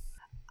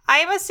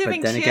 I'm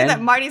assuming But too then again,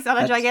 that Marty's not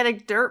a that's-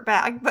 gigantic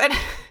dirtbag, but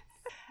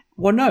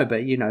Well, no,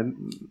 but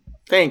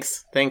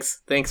Thanks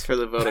for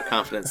the vote of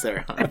confidence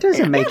there. it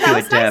doesn't make That you a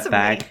was nice of me.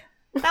 dirtbag.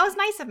 that was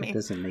nice of It me.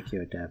 doesn't make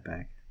you a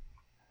dirtbag.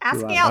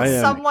 Asking Wow. out I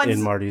am someone's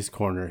in Marty's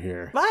corner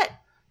here. what?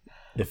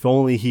 If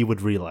only he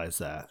would realize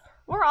that.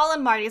 We're all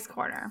in Marty's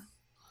corner.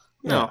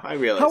 No, I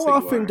realize. How that you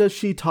often are. does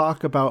she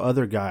talk about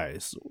other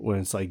guys when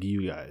it's like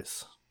you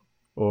guys?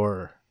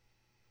 Or,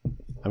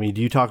 I mean,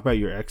 do you talk about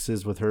your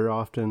exes with her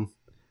often?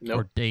 Nope.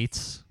 Or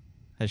dates?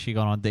 Has she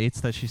gone on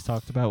dates that she's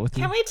talked about with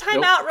you? Can we time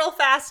Nope. out real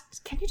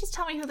fast? Can you just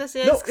tell me who this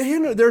is?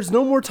 No, there's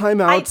no more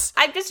timeouts.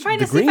 I'm just trying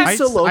The to see if green's I'm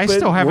still I open.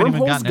 still haven't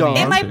even Wormhole's gotten any gone.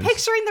 Am I answers.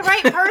 picturing the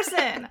right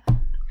person?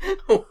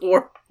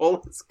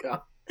 Warhol is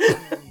gone.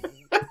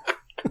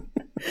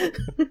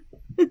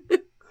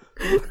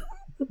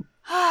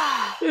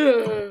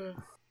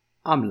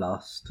 I'm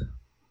lost.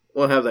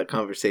 We'll have that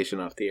conversation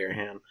off the air,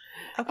 Han.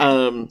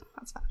 Okay,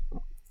 that's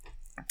fine.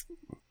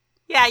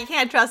 Yeah, you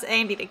can't trust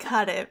Andy to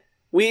cut it.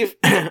 We've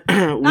Not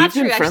we've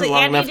true, been friends actually.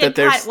 long Andy enough did that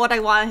there's cut what I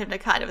wanted him to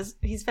cut.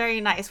 He's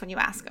very nice when you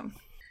ask him.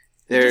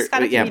 there. just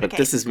gotta Yeah, but communicate.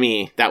 this is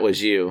me. That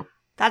was you.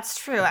 That's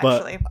true,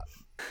 But- actually.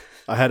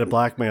 I had to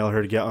blackmail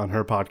her to get on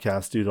her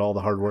podcast due to all the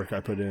hard work I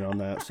put in on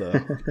that. So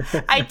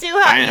I do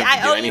I didn't have I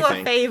to do owe you a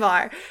anything.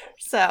 favor,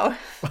 so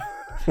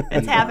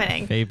it's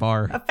happening.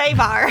 Fabar. A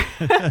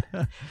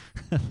favor.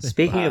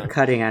 Speaking of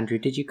cutting, Andrew,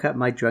 did you cut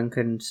my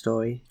drunken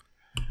story?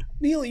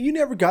 Neil, you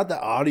never got the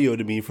audio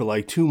to me for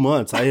like 2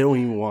 months. I don't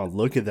even want to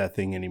look at that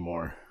thing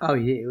anymore. Oh,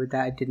 yeah,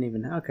 that I didn't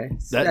even. Okay,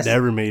 so That that's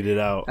never made it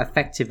out.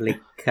 effectively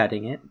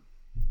cutting it.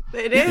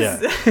 It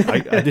is. Yeah,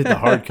 I did the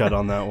hard cut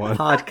on that one.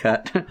 Hard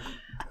cut.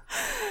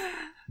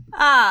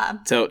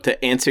 So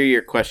to answer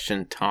your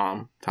question,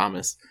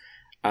 Thomas,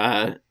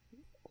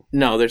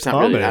 no, there's not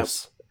really that.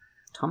 Thomas.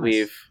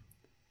 Thomas.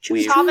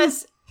 We've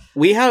Thomas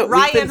we've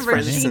Ryan been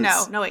friends Virgino.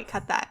 since No, wait,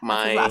 cut that. That's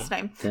my- his last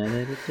name.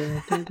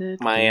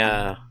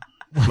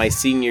 my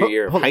senior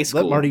year of Hold on, high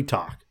school. Let Marty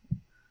talk.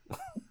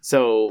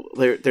 So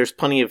there's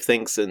plenty of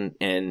things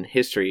in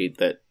history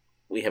that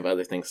we have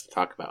other things to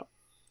talk about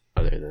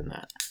other than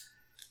that.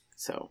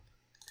 So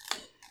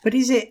But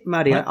is it,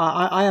 Maddie?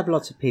 I have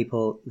lots of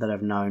people that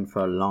I've known for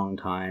a long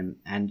time,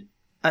 and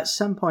at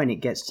some point it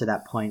gets to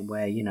that point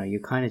where you're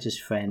kind of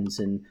just friends,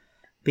 and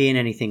being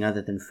anything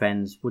other than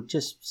friends would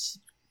just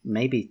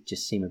maybe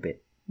just seem a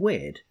bit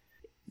weird.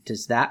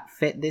 Does that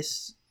fit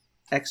this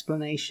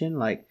explanation?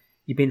 Like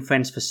you've been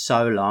friends for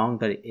so long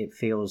that it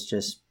feels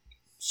just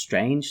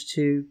strange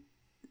to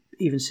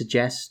even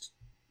suggest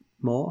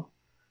more,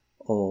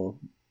 or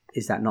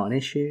is that not an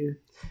issue?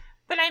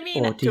 But I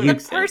mean, Or do the you-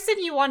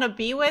 person you want to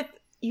be with,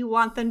 you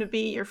want them to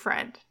be your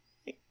friend.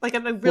 Like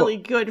a really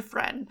good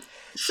friend.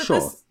 So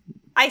Sure.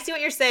 I see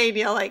what you're saying,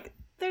 Neil. Like,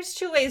 there's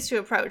two ways to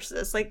approach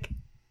this. Like,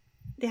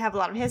 they have a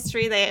lot of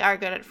history. They are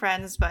good at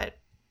friends, but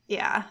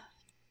yeah.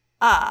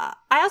 I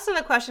also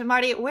have a question,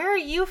 Marty. Where are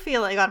you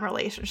feeling on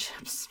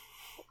relationships?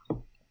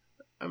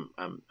 I'm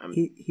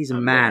He's a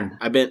I'm man. there.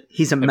 I've been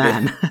He's a been-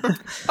 man.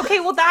 Okay,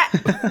 well,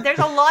 there's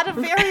a lot of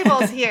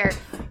variables here.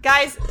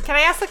 Guys, can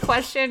I ask a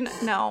question?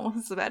 No,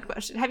 this is a bad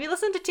question. Have you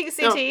listened to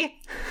TCT?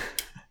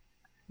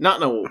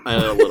 not in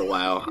a little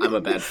while. I'm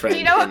a bad friend. Do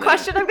you know what in that.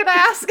 question I'm going to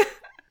ask?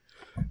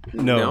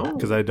 No, No.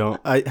 because I don't.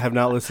 I have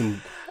not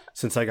listened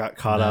since I got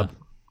caught No. up.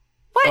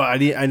 What? Oh,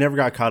 I never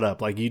got caught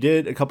up. Like you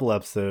did a couple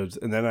episodes,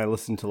 and then I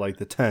listened to like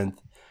the 10th,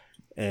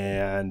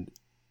 and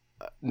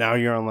now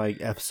you're on like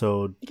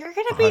episode. You're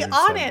gonna be on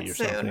 170 it or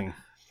soon. something.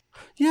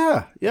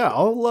 Yeah.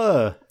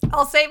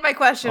 I'll save my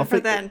question I'll for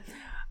fit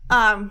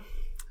then.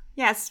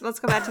 Yes, let's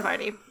go back to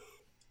Marty.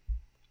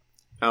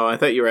 Oh, I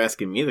thought you were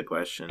asking me the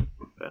question,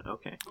 but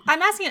okay.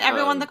 I'm asking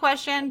everyone Um, the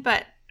question,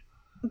 but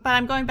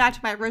I'm going back to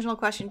my original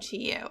question to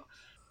you.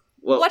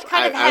 Well, What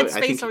kind of I headspace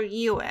think, are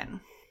you in?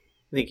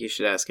 I think you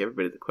should ask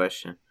everybody the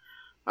question.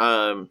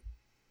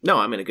 No,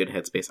 I'm in a good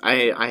headspace.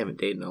 I haven't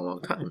dated in a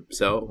long time,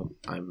 so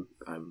I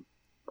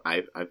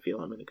feel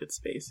I'm in a good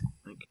space.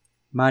 Like,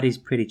 Marty's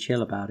pretty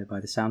chill about it by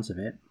the sounds of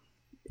it.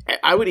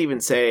 I would even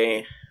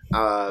say,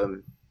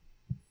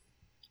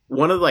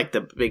 one of like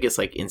the biggest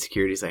like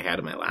insecurities I had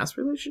in my last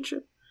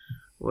relationship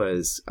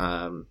was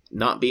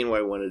not being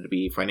where I wanted to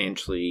be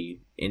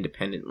financially,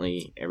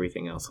 independently,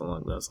 everything else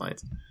along those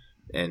lines.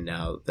 And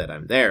now that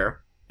I'm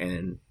there,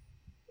 and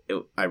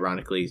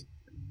ironically,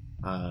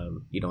 I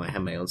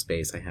have my own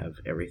space, I have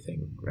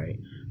everything, right?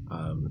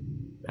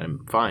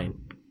 I'm fine,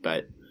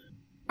 but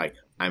like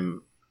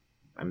I'm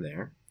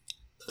there.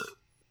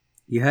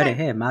 You heard it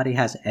here. Marty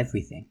has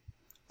everything.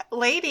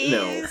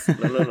 Ladies.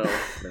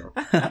 No.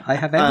 I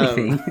have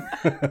everything.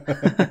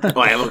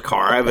 I have a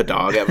car, I have a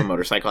dog, I have a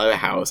motorcycle, I have a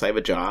house, I have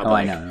a job. Oh,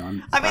 I like,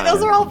 know. I mean,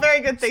 those are all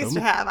very good things So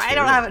to have. I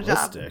don't have a job.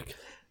 materialistic.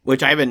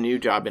 Which I have a new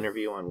job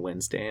interview on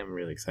Wednesday. I'm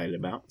really excited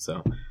about.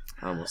 So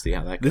we'll see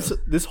how that goes.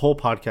 This whole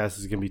podcast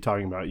is going to be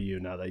talking about you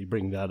now that you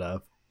bring that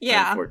up.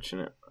 Yeah.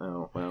 Unfortunate.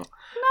 Oh well.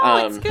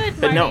 No, it's good,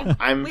 But Marty.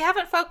 no, We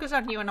haven't focused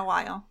on you in a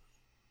while.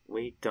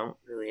 We don't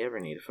really ever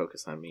need to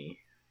focus on me.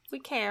 We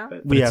care.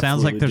 But But We it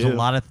sounds like absolutely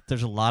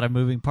there's a lot of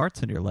moving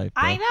parts in your life.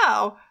 Bro. I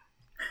know.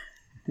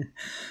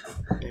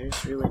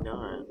 there's really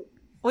not.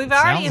 We've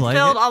already Sounds like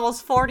filled it.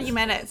 almost 40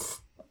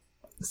 minutes.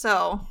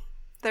 So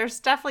there's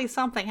definitely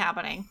something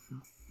happening.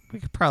 We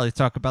could probably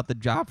talk about the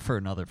job for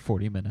another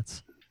 40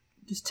 minutes.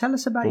 Just tell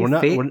us about But your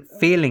we're not-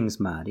 feelings,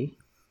 Marty.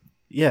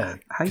 Yeah,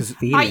 How you because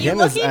feeling? Are you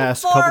Hannah's looking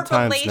asked a for couple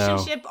times now.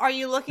 relationship? Are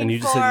you looking and you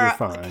for just said you're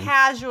fine.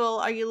 casual?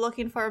 Are you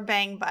looking for a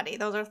bang buddy?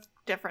 Those are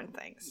different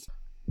things.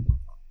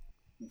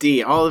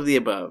 D, all of the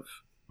above.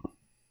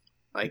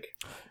 Like,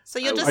 So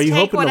you'll just Are you take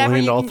hoping to whatever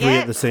land you all can three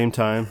get. at the same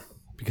time?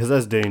 Because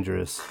that's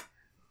dangerous.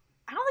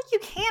 I don't think you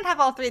can have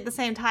all three at the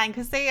same time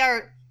because they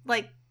are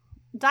like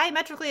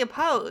diametrically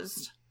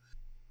opposed.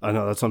 I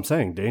know, that's what I'm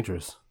saying.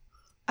 Dangerous.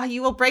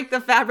 You will break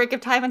the fabric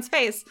of time and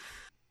space.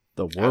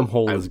 The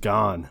wormhole is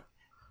gone.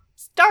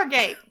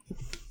 Stargate.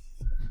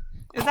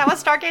 Is that what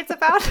Stargate's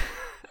about?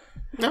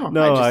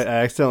 No, I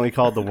accidentally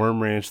called the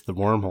Worm Ranch the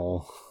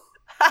wormhole.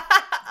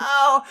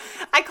 Oh,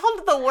 I called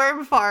it the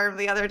Worm Farm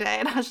the other day,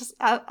 and I was just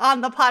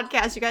on the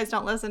podcast you guys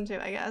don't listen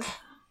to, I guess.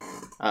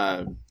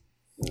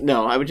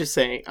 No, I would just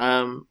say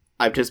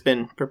I've just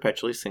been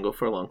perpetually single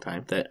for a long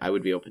time, that I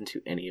would be open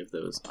to any of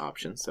those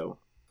options. So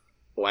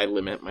why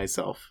limit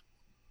myself?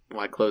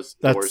 Why close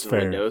That's doors and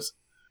fair. windows?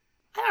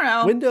 I don't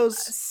know.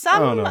 Windows. I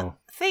don't Some know.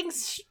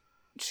 things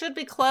should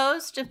be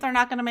closed if they're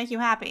not going to make you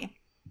happy.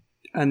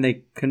 And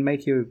they can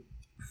make you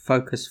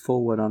focus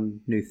forward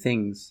on new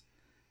things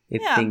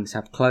if Yeah. things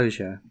have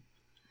closure.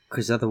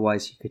 Because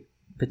otherwise you could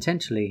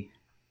potentially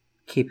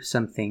keep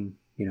something,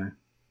 You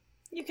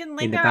can In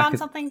linger the back on of-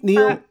 something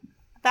Neil, for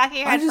back of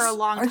your head for a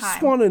long I just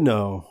time. want to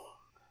know,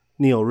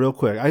 Neil, real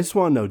quick. I just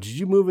want to know, did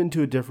you move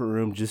into a different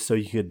room just so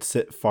you could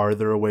sit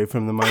farther away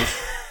from the mic?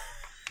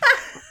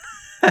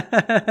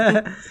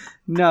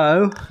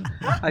 No,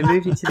 I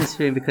moved into this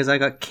room because I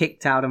got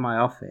kicked out of my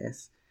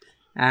office,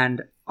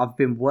 and I've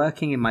been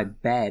working in my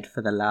bed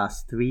for the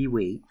last 3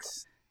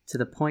 weeks to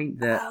the point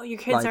that Oh, your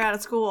kids are out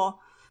of school.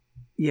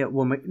 yeah,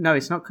 well, no,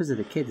 it's not because of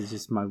the kids. It's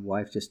just my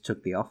wife just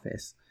took the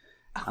office,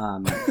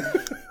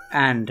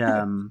 and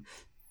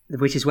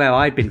which is where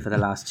I'd been for the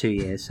last 2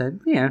 years. So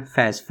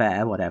fair's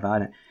fair,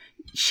 whatever.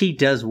 She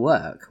does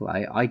work,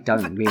 right? I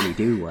don't really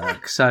do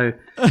work, so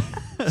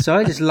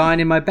I just lie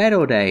in my bed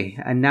all day.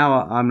 And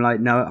now I'm like,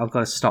 no, I've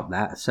got to stop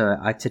that. So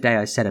today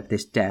I set up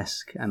this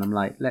desk, and I'm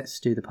like, let's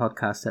do the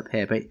podcast up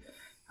here. But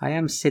I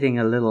am sitting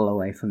a little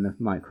away from the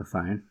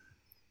microphone.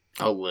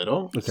 A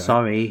little? Okay.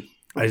 Sorry.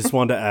 I just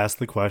wanted to ask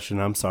the question.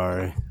 I'm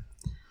sorry.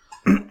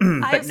 I've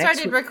next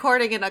started week-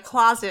 recording in a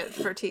closet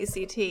for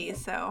TCT,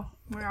 so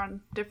we're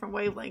on different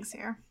wavelengths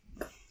here.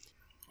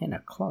 In a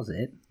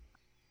closet?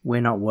 We're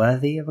not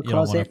worthy of a You don't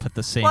want to closet? put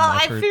the same Well,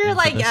 I effort feel into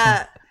like this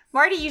one?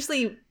 Marty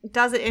usually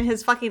does it in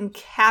his fucking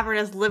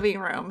cavernous living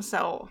room,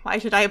 so why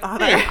should I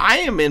bother? Hey, I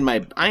am in my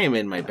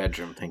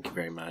bedroom. Thank you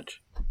very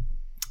much.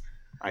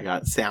 I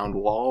got sound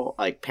wall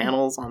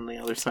panels on the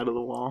other side of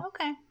the wall.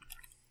 Okay.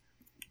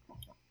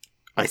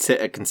 I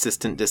sit a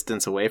consistent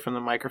distance away from the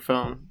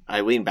microphone.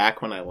 I lean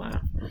back when I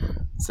laugh.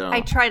 So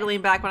I try to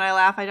lean back when I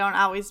laugh. I don't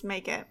always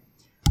make it.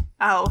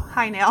 Oh,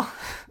 hi, Neil.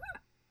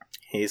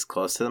 he's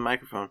close to the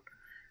microphone.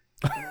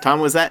 Tom,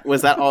 was that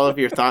all of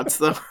your thoughts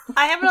though?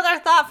 I have another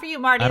thought for you,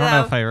 Marty, I don't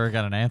though. know if I ever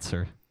got an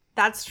answer.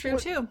 That's true,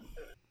 too.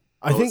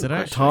 I think Did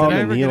I, Tom did I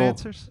and ever get Neil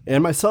answers?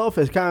 and myself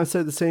has kind of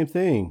said the same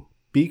thing.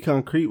 Be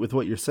concrete with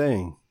what you're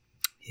saying.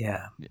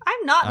 Yeah.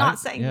 I'm not I-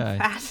 saying yeah, I-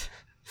 that.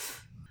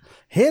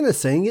 Hannah's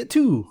saying it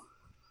too.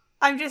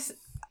 I'm just...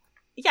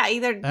 Yeah,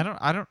 either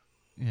I don't.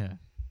 Yeah.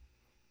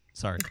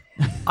 Sorry.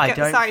 I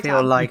don't Sorry, feel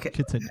Tom. like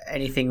Continue.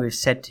 anything we've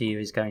said to you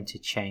is going to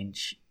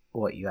change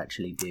what you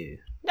actually do.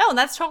 no,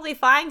 that's totally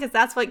fine because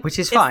that's what Which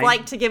is it's fine.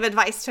 like to give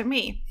advice to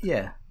me.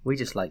 Yeah, we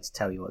just like to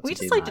tell you what We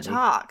to just do. like to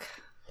Marty. talk.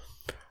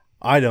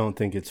 I don't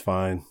think it's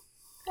fine.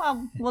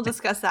 Well, we'll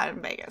discuss that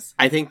in Vegas.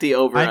 I think the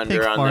over I think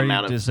under on the Marty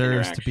amount of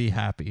deserves to interaction. be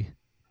happy.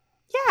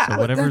 Yeah. So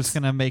whatever's that's-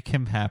 gonna make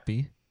him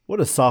happy. What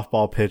a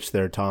softball pitch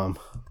there, Tom.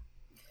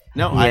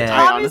 No, Yeah. I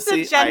Tom is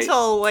honestly, the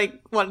gentle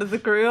like one of the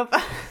group.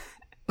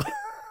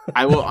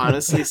 I will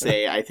honestly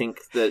say, I think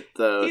that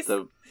He's-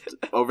 the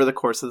over the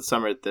course of the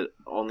summer, the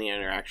only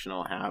interaction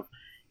I'll have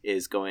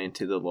is going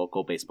to the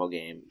local baseball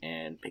game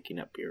and picking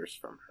up beers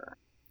from her.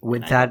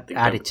 With I don't that think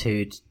that-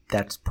 attitude,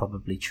 that's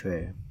probably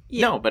true.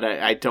 Yeah. No, but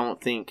I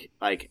don't think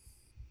like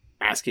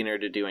asking her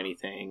to do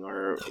anything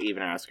or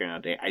even asking her on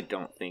a date. I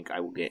don't think I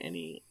will get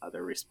any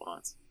other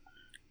response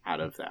out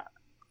of that,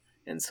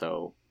 and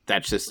so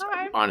that's just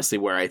Alright. honestly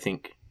where I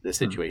think the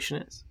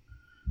situation is.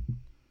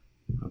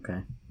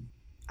 Okay.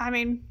 I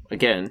mean,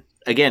 Again,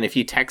 if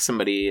you text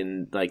somebody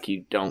and like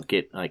you don't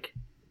get like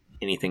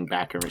anything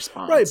back in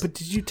response, Right, but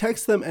did you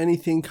text them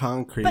anything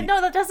concrete? but no,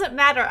 that doesn't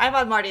matter. I'm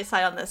on Marty's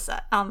side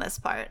on this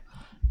part.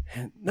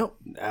 No,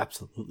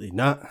 absolutely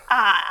not.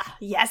 Ah,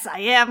 yes, I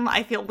am.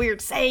 I feel weird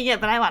saying it,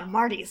 but I'm on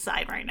Marty's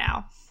side right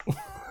now.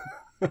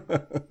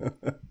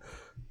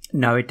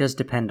 No, it does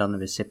depend on the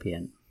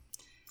recipient.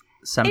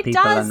 Some It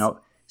people does. are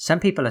not. Some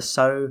people are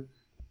so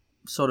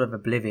sort of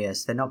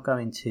oblivious; they're not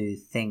going to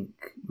think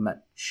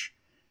much.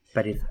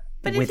 But if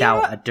But if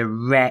without you're- a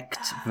direct,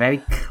 very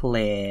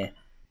clear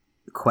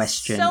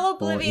question So or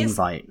oblivious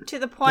invite, to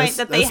the point That's-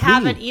 that they that's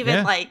haven't me. even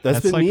Yeah. like. That's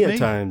That's been like me me. at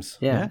times.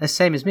 yeah, Yeah. the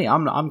same as me.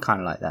 I'm kind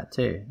of like that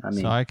too. I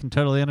mean, So I can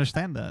totally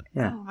understand that.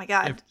 yeah. Oh my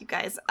god, you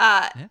guys.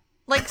 Yeah.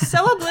 Like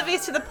so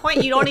oblivious to the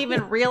point you don't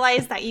even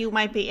realize that you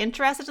might be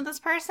interested in this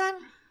person.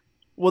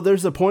 Well,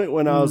 there's a point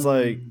when I was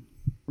like,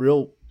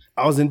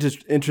 I was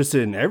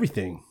interested in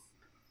everything.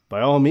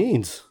 By all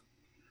means.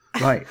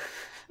 Right.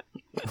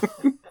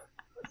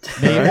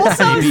 Maybe,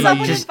 Also, if maybe-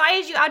 someone just-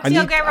 invited you out I to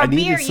go need, grab I a beer,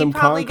 needed some you'd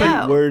probably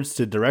concrete go. words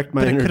to direct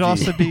my but it energy. could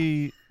also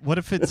be, what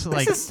if it's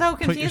like, is so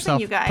confusing, put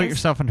yourself, you guys. Put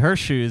yourself in her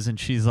shoes, and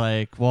she's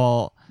like,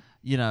 well,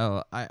 you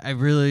know, I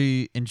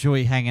really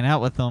enjoy hanging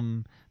out with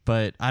him,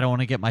 but I don't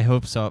want to get my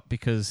hopes up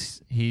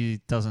because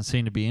he doesn't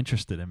seem to be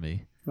interested in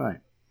me. Right.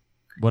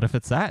 What if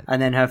it's that? And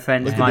then her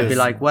friends Look at might be this.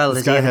 like, "Well, this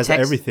has he guy ever has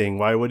text-" everything.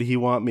 Why would he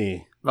want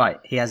me? Right.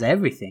 He has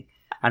everything.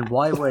 And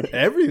why would?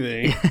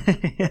 Everything?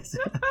 Yes.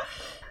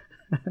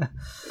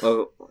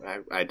 well,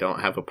 I don't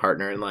have a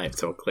partner in life,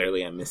 so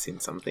clearly I'm missing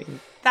something.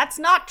 That's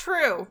not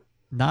true.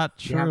 Not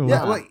Yeah, true.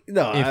 Yeah, like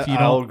no, If you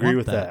I'll don't agree want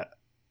with that.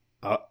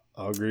 that.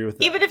 I'll agree with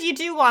that. Even if you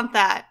do want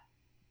that.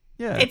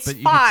 Yeah, It's but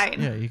you fine.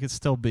 Could, yeah, you could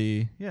still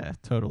be. Yeah,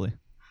 totally.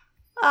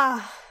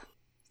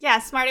 Yeah,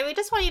 Smarty, we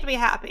just want you to be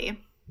happy.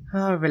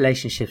 Oh,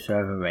 relationships are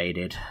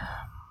overrated.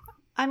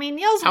 I mean,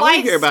 Neil's I wanna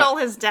wife hear about- stole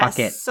his desk. Fuck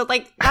it. So,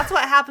 like, that's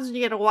what happens when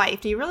you get a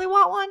wife. Do you really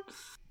want one?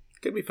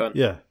 Could be fun.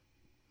 yeah,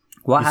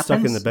 What he's happens?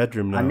 stuck in the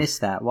bedroom now. I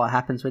missed that. What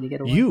happens when you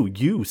get a wife?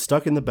 You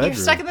stuck in the bedroom.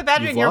 You're stuck in the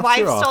bedroom. You've Your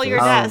lost wife stole your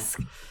office.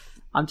 desk.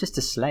 I'm just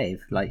a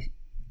slave. Like,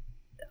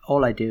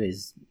 all I do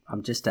is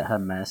I'm just at her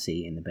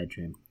mercy in the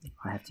bedroom.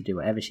 I have to do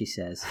whatever she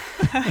says.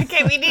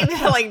 Okay, we need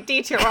to, like,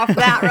 detour off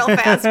that real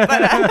fast.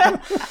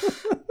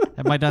 But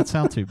That might not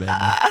sound too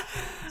bad.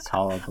 It's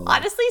horrible.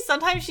 honestly,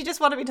 sometimes you just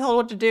want to be told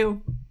what to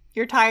do.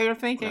 You're tired of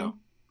thinking. No.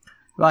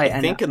 Right, I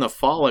and think in the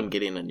fall I'm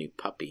getting a new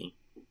puppy.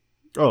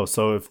 Oh,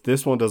 so if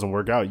this one doesn't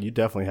work out, you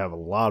definitely have a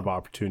lot of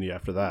opportunity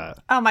after that.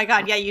 Oh my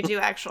god, yeah, you do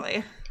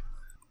actually.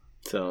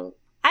 So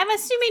I'm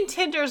assuming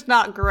Tinder's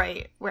not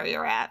great where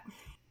you're at.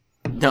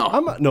 no,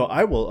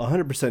 I will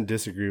 100%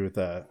 disagree with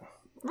that.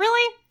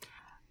 Really?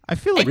 I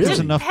feel like It there's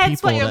enough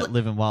depends what people you're- that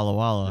live in Walla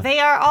Walla. They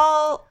are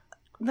all.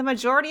 The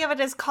majority of it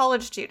is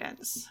college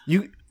students.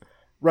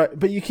 Right,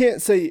 but you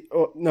can't say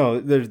no.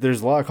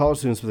 There's a lot of college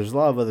students, but there's a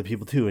lot of other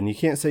people too, and you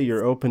can't say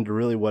you're open to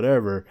really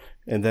whatever,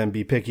 and then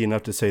be picky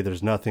enough to say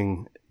there's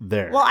nothing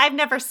there. Well, I've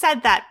never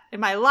said that in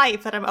my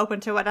life that I'm open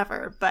to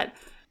whatever, but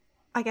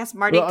I guess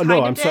Marty Well, kind no,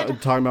 of I'm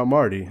did. talking about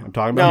Marty. I'm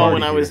talking about no.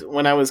 Marty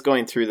When I was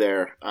going through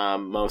there,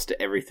 most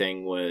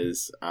everything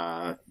was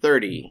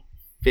 30,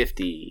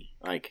 50,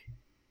 like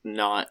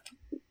not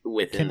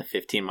within the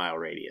 15-mile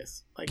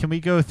radius. Like, Can we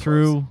go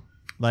through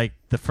like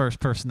the first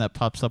person that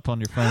pops up on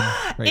your phone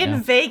right in now?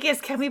 Vegas,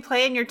 can we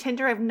play in your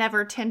Tinder? I've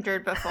never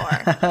Tindered before.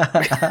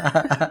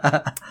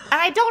 And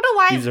I don't know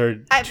why. These are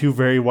two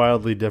very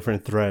wildly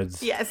different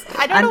threads. Yes,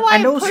 I don't know why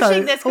and I'm also-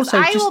 pushing this because also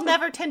I just- will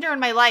never Tinder in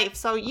my life.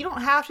 So you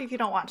don't have to if you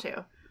don't want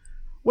to.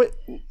 Wait,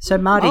 So, I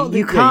Marty, don't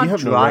you think- yeah, you can't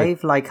have no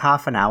drive like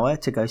half an hour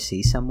to go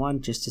see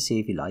someone just to see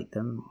if you like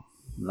them?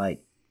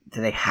 Like,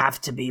 do they have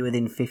to be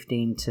within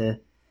 15 to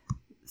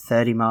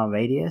 30-mile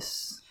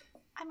radius?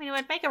 I mean, it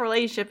would make a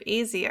relationship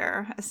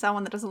easier as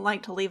someone that doesn't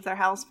like to leave their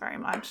house very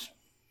much.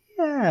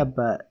 Yeah,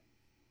 but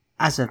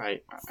as a I'm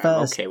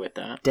first okay with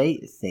that.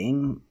 date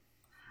thing,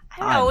 I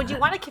don't know. Would you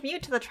want to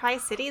commute to the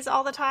Tri-Cities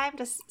all the time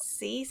to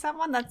see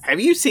someone? Have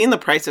you seen the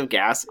price of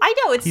gas? I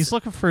know He's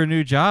looking for a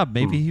new job.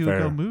 Maybe he would fair.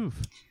 go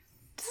move.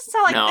 doesn't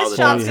sound like No, this the-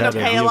 job's You going had to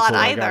a pay a lot vehicle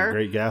that got either.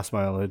 Great gas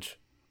mileage.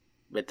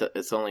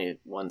 It's only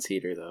one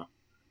seater though.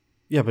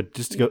 Yeah, but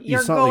just to go. You're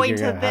it's not like going you're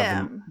to gonna have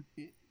them.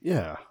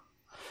 Yeah.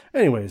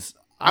 Anyways,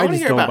 I I wanna just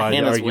hear don't about buy the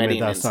Hannah's argument wedding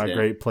that's not a incident.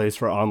 great place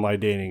for online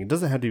dating. It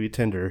doesn't have to be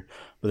Tinder,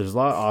 but there's a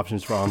lot of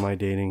options for online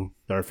dating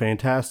that are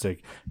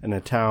fantastic in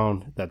a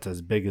town that's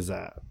as big as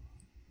that.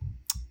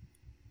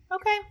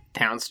 Okay.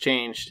 Town's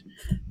changed.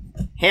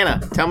 Hannah,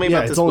 tell me Yeah,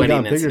 about it's this only wedding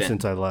gotten bigger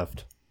incident. since I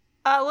left.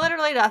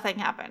 Literally nothing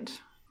happened.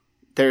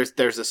 There's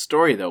a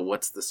story though.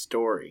 What's the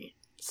story?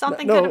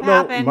 Something No, could have no,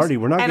 happened. Marty,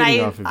 we're not and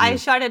getting I, off of I you.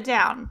 shut it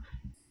down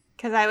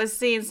because I was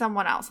seeing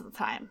someone else at the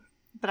time.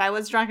 But I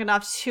was drunk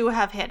enough to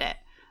have hit it.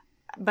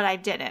 But I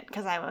didn't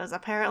because I was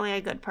apparently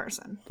a good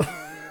person.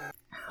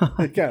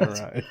 It kind of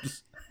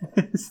rhymes.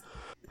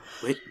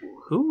 Wait,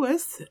 who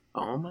was it?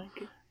 Oh my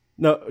god.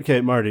 No,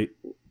 okay, Marty.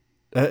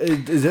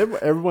 Is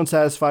everyone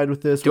satisfied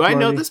with this? Do with I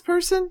know Marty? this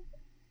person?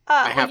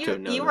 Well, have to have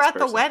known you this were at the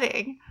person.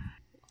 wedding.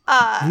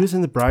 He was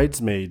in the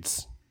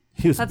bridesmaids.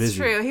 He was That's busy.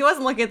 true. He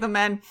wasn't looking at the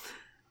men.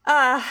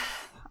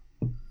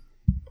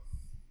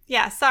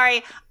 Yeah,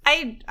 sorry.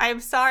 I'm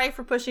sorry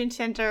for pushing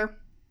Tinder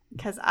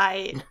because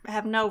I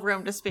have no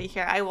room to speak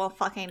here. I will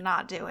fucking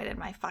not do it in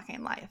my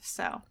fucking life.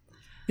 So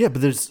Yeah,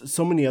 but there's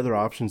so many other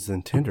options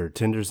than Tinder.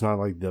 Tinder's not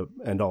like the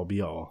end all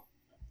be all.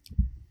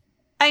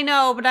 I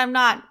know, but I'm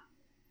not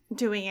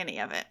doing any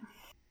of it.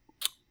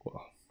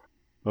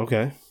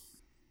 Okay.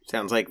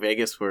 Sounds like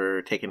Vegas.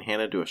 We're taking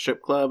Hannah to a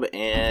strip club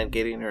and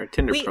getting her a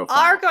Tinder We profile.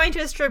 are going to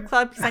a strip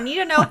club because I need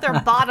to know if they're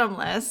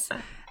bottomless.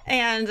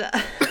 And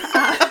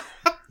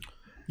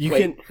You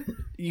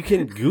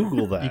can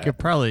Google that. You could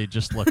probably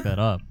just look that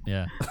up.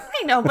 Yeah.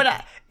 I know,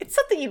 but it's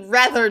something you'd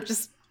rather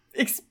just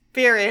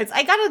experience.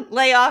 I gotta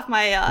lay off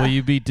my. Will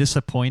you be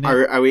disappointed?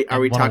 Are we and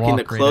wanna talking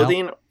the walk right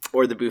clothing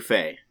or the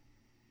buffet?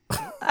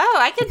 Oh,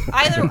 I could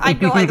either. I'd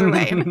go either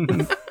way.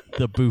 out?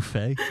 The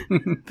buffet.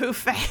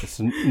 Buffet. It's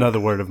another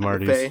word of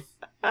Marty's.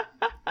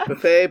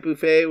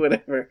 buffet,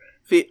 whatever.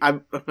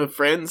 I'm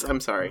friends. I'm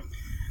sorry.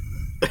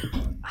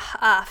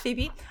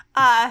 Phoebe.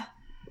 I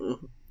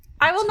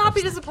will not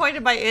be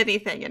disappointed by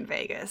anything in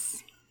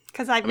Vegas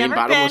because I've I mean, never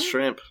bottomless been,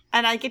 shrimp.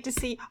 and I get to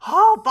see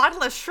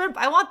bottomless shrimp.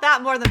 I want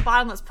that more than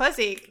bottomless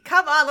pussy.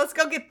 Come on, let's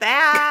go get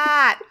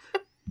that.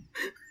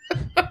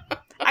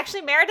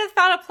 Actually, Meredith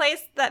found a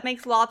place that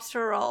makes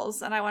lobster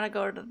rolls, and I want to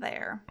go to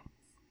there.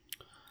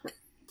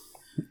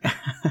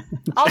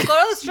 I'll go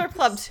to the strip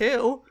club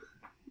too,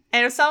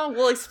 and if someone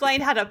will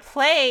explain how to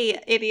play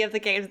any of the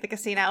games at the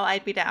casino,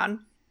 I'd be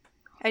down.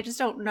 I just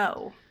don't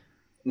know.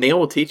 Neil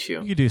will teach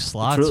you. You could do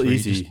slots real where you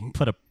easy. just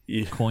put a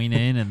Yeah. coin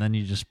in and then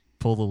you just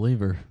pull the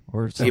lever.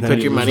 Or You And put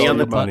then your lose money all on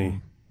the your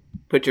money.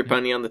 Put your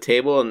money on the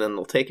table, and then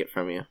they'll take it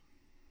from you.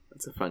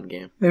 That's a fun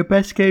game. The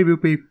best game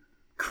would be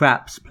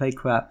craps. Play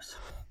craps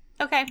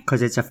Okay.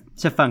 because it's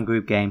a fun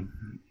group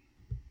game.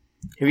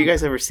 Have you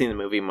guys ever seen the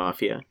movie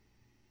Mafia?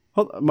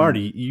 Hold on,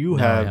 Marty, you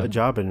No, I have a haven't.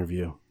 job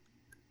interview.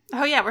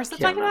 Oh yeah, we're still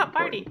Yeah, talking not about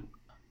Marty.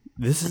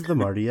 This is the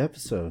Marty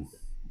episode.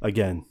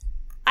 Again.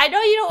 I know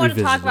you don't want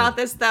to talk Revisited. about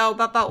this though,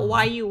 but about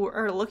why you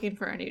are looking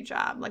for a new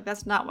job. Like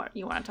that's not what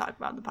you want to talk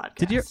about in the podcast.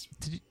 Did you?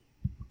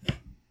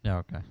 Yeah.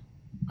 Okay.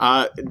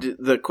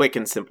 The quick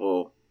and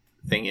simple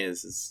thing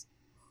is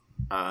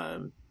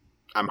I'm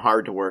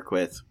hard to work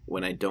with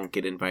when I don't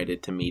get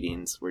invited to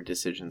meetings where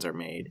decisions are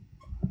made.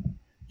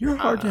 You're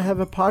hard to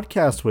have a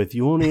podcast with.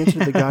 You won't answer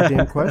the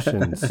goddamn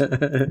questions.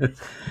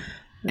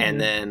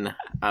 And then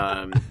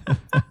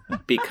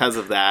because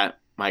of that,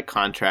 my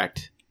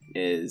contract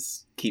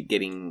is keep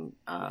getting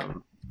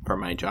for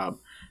my job.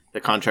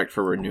 The contract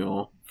for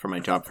renewal for my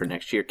job for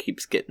next year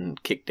keeps getting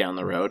kicked down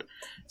the road.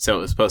 So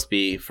it was supposed to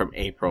be from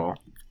April,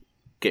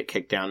 get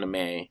kicked down to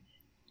May,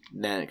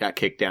 then it got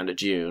kicked down to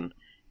June,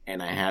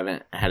 and I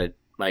haven't had a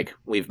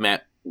we've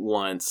met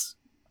once.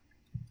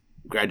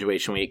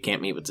 Graduation week,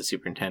 can't meet with the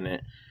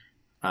superintendent.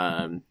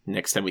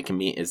 Next time we can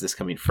meet is this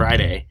coming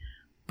Friday,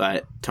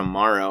 but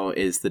tomorrow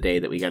is the day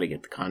that we got to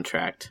get the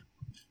contract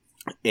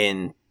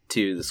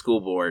into the school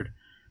board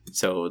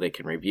so they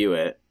can review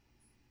it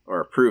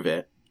or approve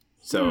it.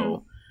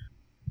 So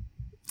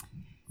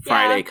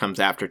Friday comes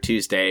after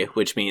Tuesday,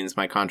 which means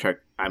my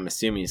contract, I'm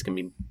assuming, is going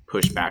to be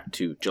pushed back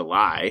to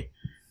July,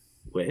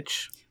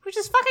 which Which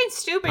is fucking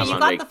stupid. I'm You on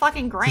got the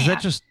fucking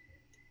grant.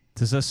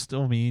 Does that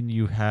still mean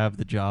you have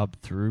the job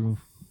through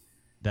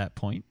that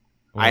point?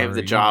 I have Or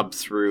the you- job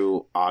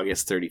through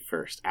August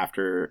 31st.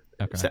 After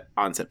Okay.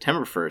 on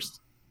September 1st,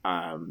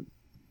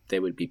 they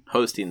would be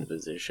posting the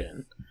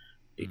position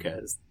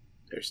because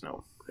there's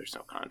no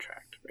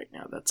contract right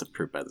now that's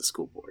approved by the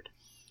school board.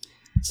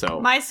 So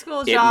My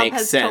school it job makes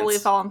has sense. totally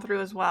fallen through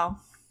as well.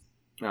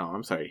 No,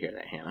 I'm sorry to hear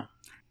that, Hannah.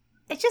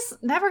 It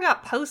just never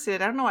got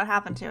posted. I don't know what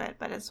happened to it,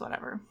 but it's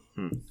whatever.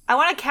 Hmm. I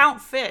want to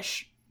count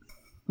fish.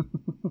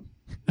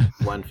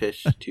 One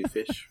fish, two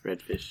fish,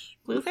 red fish,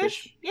 Blue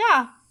fish?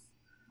 Yeah.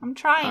 I'm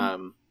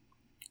trying.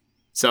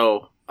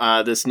 So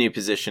This new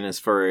position is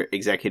for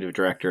executive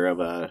director of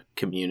a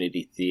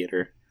community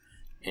theater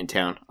in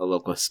town, a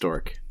local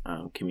historic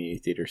community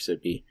theater. So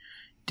it'd be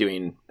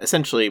doing,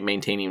 essentially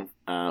maintaining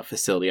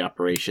facility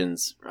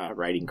operations,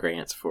 writing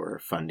grants for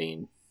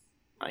funding,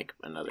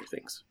 and other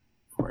things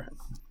for it.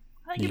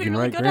 I think You you'd be can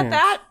really write good grants. at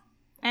that.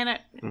 And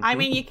I Mhm.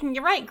 mean, you can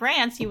write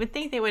grants. You would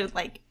think they would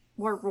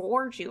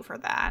reward you for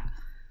that.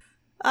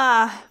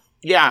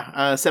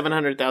 Yeah,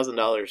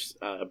 $700,000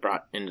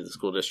 brought into the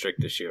school district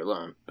this year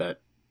alone.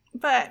 But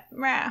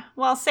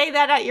well, say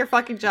that at your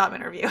fucking job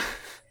interview.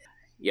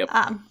 yep,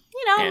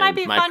 It And might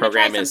be my fun to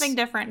try program is- something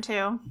different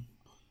too.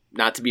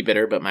 not to be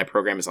bitter, but my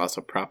program is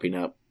also propping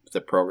up the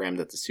program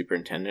that the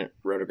superintendent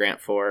wrote a grant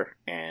for,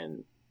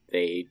 and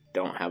they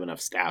don't have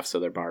enough staff, so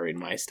they're borrowing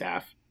my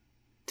staff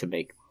to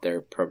make their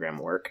program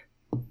work.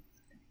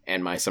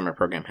 And my summer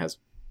program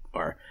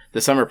the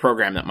summer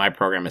program that my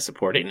program is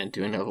supporting and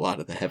doing a lot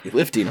of the heavy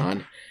lifting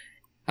on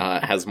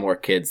has more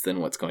kids than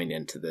what's going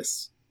into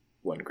this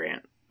one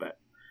grant. But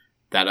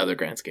that other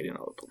grant's getting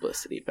all the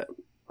publicity. But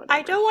whatever.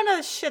 I don't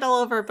want to shit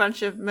all over a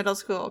bunch of middle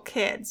school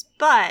kids,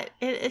 but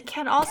it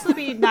can also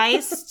be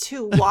nice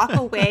to walk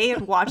away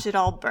and watch it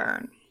all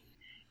burn.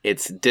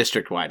 It's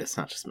district wide. It's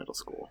not just middle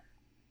school,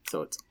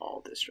 so it's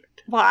all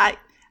district. Well,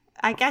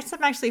 I guess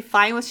I'm actually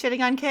fine with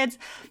shitting on kids,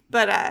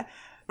 but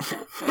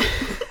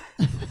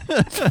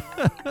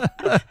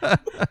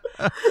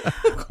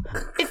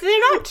if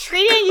they're not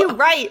treating you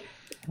right,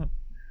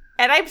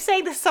 and I'm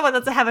saying this to someone that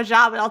doesn't have a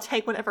job, and I'll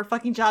take whatever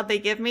fucking job they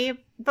give me.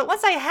 But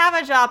once I have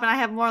a job and I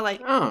have more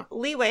Oh,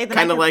 leeway, then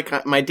kind I of can,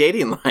 like my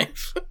dating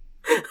life.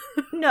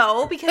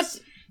 no,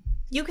 because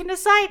you can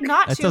decide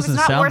not That to. If it's doesn't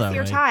not sound worth that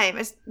your way. time.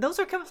 Those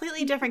are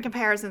completely different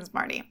comparisons,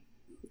 Marty.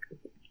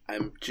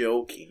 I'm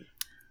joking.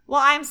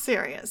 Well, I'm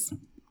serious.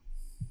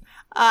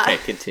 Okay,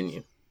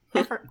 continue.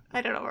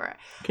 I don't know where.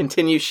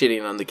 Continue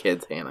shitting on the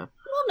kids, Hannah.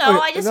 Well, no,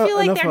 Okay, I just enough- feel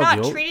like enough they're about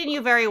not the old- treating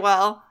you very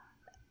well.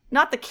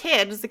 Not the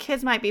kids. The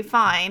kids might be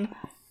fine,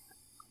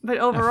 but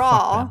them.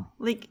 overall,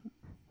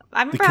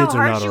 I remember how kids are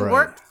hard not you alright.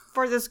 worked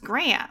for this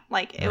grant.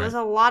 It was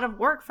a lot of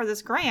work for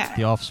this grant.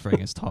 The offspring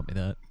has taught me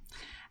that.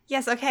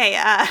 Yes, okay,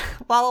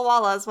 Walla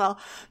Walla as well,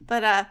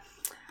 but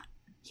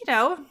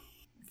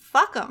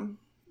fuck them.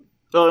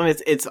 Well,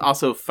 and it's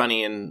also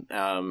funny and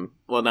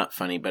not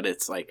funny, but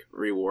it's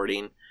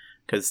rewarding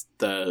because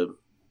the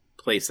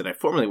place that I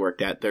formerly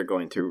worked at, they're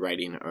going through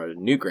writing a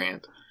new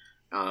grant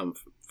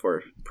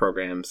for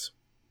programs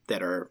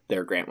that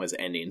their grant was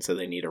ending, so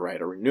they need to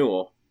write a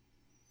renewal.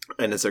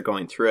 And as they're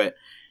going through it,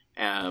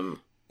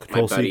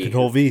 Control C, buddy-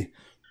 Control V.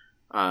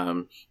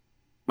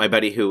 my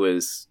buddy who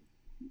was,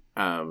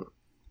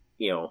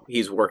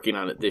 he's working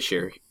on it this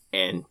year,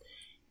 and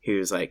he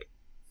was like,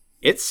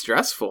 "It's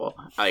stressful."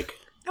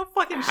 No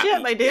fucking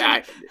shit, my dude.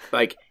 Yeah,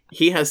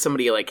 he has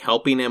somebody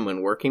helping him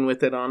and working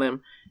with it, and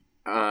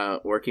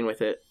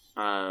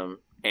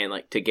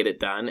to get it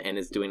done, and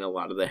is doing a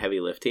lot of the heavy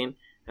lifting. And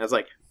I was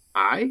like,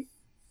 I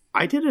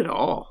did it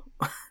all.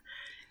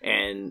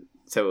 And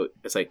so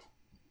it's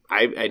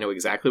I know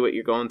exactly what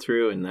you're going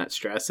through and that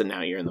stress, and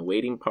now you're in the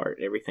waiting part,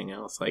 everything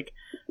else.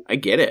 I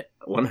get it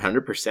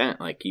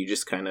 100%. You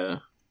just kind of,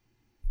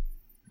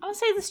 I want to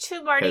say this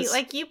too, Marty.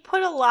 'Cause- You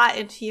put a lot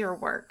into your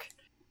work.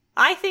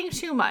 I think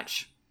too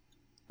much.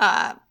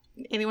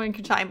 Anyone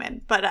can chime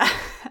in, but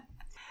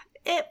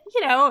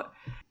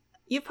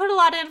you put a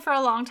lot in for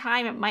a long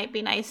time. It might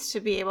be nice to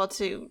be able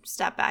to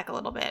step back a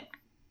little bit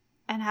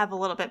and have a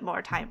little bit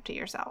more time to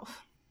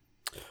yourself.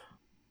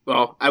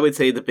 well, I would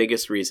say the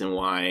biggest reason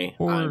why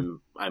Or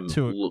I'm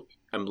to-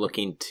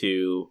 looking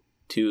to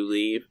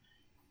leave,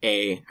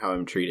 how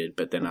I'm treated,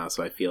 but then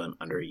also I feel I'm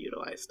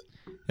underutilized.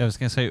 I was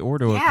gonna say, or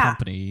to a Yeah.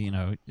 company.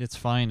 It's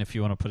fine if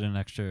you want to put in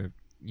extra,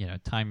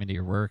 time into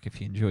your work if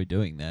you enjoy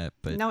doing that.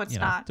 But No, it's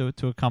not.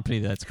 To a company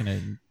that's gonna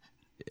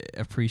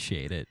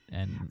appreciate it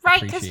and Right,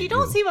 because appreciate you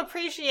don't seem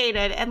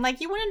appreciated. And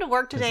you went into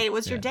work today, it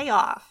was your day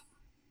off.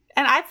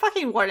 And I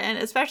fucking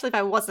wouldn't, especially if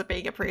I wasn't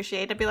being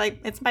appreciated. I'd be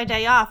like, it's my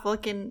day off.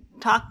 Look and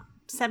talk,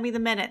 send me the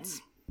minutes.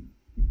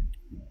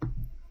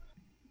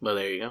 Well,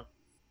 there you go.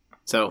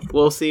 So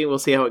we'll see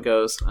how it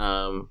goes.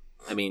 The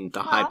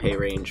high pay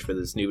range for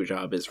this new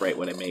job is right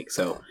what I make,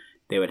 so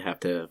they would have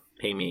to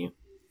pay me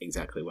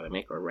exactly what I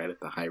make, or right at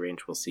the high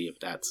range. We'll see if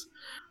that's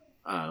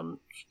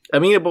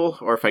amenable,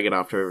 or if I get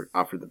offered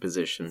the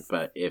position.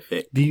 But if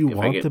Do you I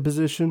want get- the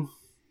position?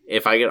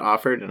 if I get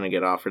offered and I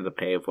get offered the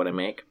pay of what I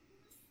make,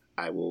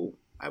 I will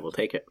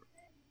take it.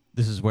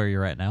 This is where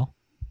you're at now.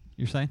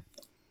 You're saying?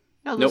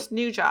 No, this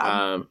new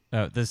job.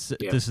 Oh, this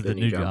Yeah, this is the the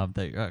new new job. job.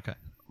 Okay.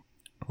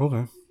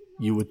 Okay.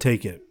 You would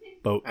take it,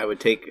 but I would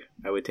take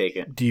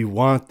it. do you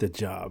want the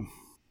job?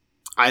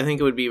 I think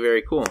it would be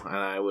very cool, and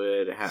I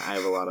would. I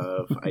have a lot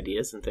of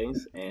ideas and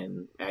things,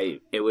 and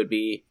it would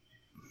be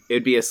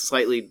a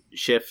slightly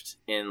shift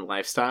in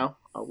lifestyle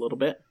a little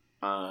bit,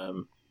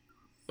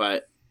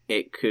 but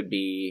it could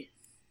be.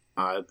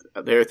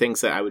 There are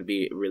things that I would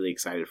be really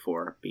excited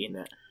for, being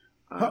that.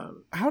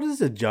 How does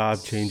a job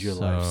change your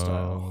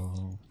lifestyle?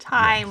 So-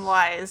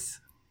 Time-wise.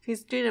 If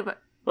he's doing it, but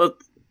Well,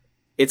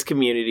 it's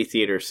community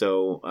theater,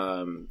 so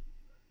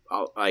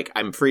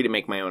I'm free to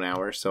make my own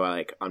hours. So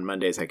on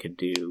Mondays I could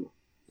do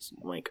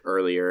like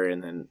earlier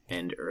and then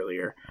end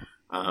earlier.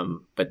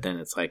 But then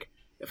it's like,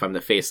 if I'm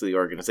the face of the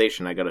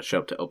organization, I got to show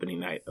up to opening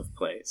night of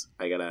plays.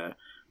 I got to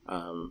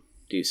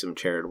do some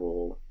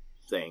charitable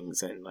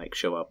things and like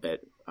show up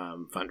at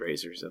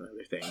fundraisers and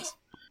other things.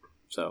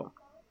 So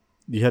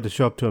you had to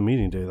show up to a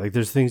meeting day. Like,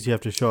 there's things you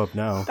have to show up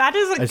now. That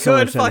is a I still good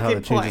understand how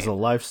fucking that changes point.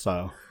 a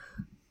lifestyle.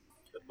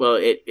 Well,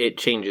 it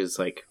changes,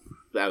 like,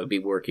 that would be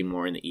working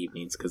more in the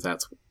evenings because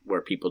that's where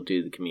people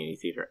do the community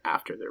theater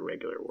after their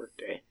regular work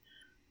day.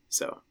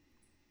 So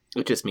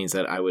it just means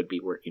that I would be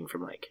working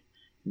from like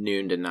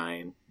noon to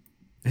 9.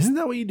 Isn't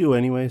that what you do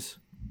anyways?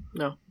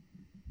 No.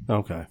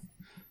 Okay.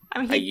 I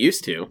mean, I he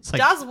used to. It's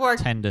like does work.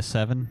 10 to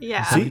 7.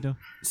 Yeah. Is that what See? you do?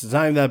 So it's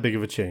not even that big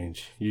of a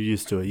change. You're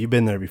used to it. You've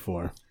been there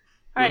before.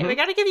 All right, we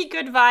got to give you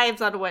good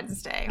vibes on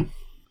Wednesday.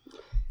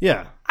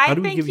 Yeah. I How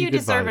do we think give you good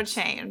deserve a vibes?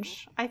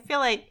 change. I feel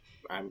like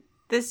I'm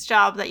this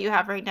job that you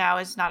have right now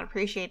is not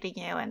appreciating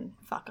you, and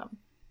fuck them.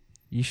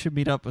 You should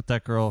meet up with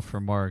that girl for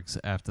Margs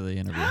after the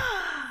interview.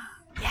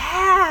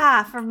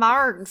 Yeah, for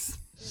Margs.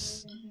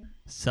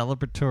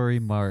 Celebratory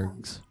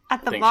Margs.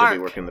 At I the think she'll be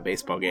Marg. working the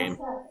baseball game.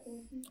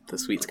 The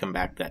Sweets come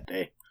back that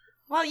day.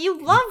 Well,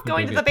 you love You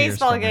going go to the get beers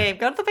baseball from her. game.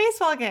 Go to the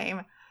baseball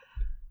game.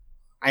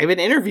 I have an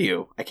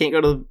interview. I can't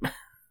go to the...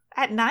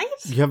 At night?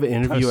 You have an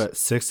interview Close. at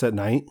 6 at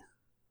night?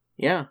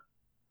 Yeah.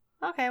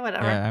 Okay,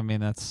 whatever. Yeah, I mean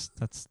that's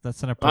an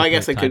appropriate. Well, I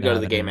guess I time could go to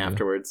have the an game interview.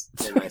 afterwards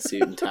in my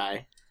suit and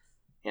tie.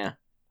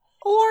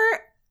 Or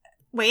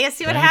wait and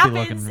see what Then you'd be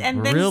happens, looking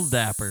and then real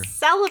dapper.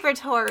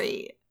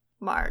 celebratory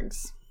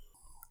Margs.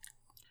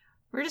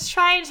 We're just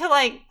trying to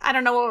like I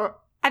don't know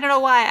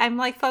why I'm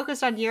like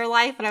focused on your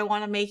life, and I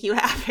want to make you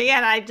happy,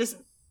 and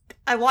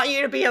I want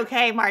you to be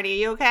okay, Marty. Are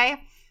you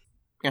okay?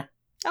 Yeah.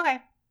 Okay,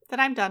 then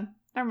I'm done.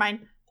 Never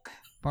mind.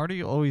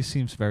 Marty always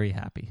seems very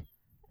happy.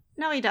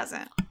 No, he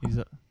doesn't.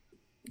 I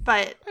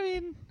But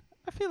mean,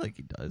 I feel like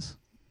he does.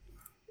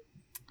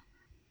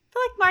 I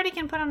feel like Marty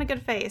can put on a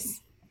good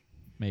face,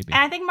 Maybe.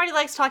 and I think Marty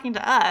likes talking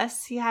to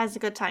us. He has a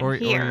good time Or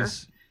here.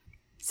 he's-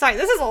 Sorry,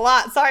 this is a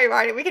lot. Sorry,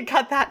 Marty. We could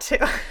cut that too.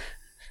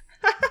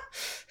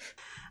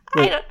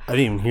 Wait, I didn't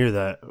even hear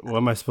that. What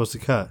am I supposed to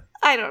cut?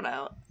 I don't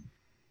know.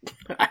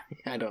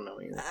 I don't know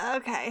either.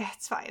 Okay,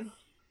 it's fine.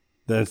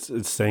 Then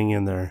it's staying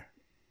in there.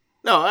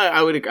 No,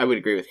 I would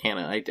agree with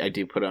Hannah. I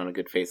do put on a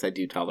good face. I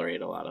do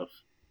tolerate a lot of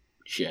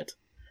shit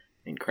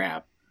and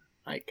crap.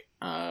 Like,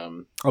 I'll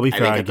be I fair,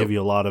 think I at give the-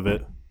 you a lot of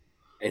it.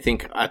 I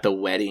think at the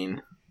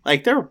wedding,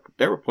 like there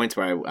were points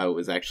where I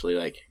was actually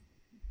like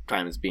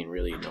times being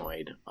really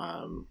annoyed.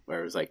 Where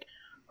I was like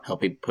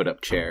helping pick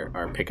up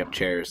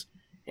chairs,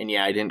 and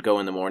yeah, I didn't go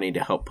in the morning to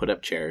help put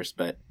up chairs,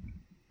 but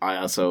I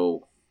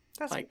also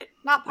That's like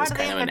not was part of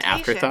the kind of an invitation.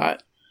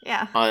 afterthought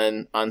Yeah.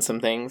 on some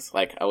things.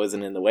 Like I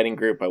wasn't in the wedding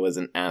group. I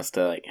wasn't asked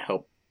to like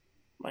help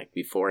like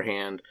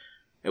beforehand.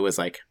 It was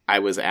like I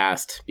was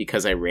asked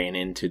because I ran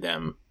into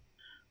them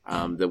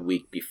the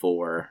week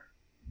before.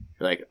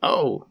 They're like,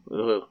 oh,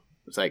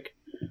 it's like,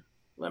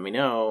 let me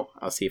know.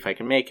 I'll see if I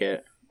can make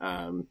it.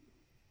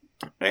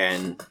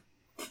 And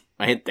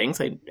I had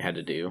things I had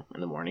to do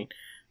in the morning.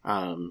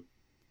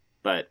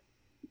 But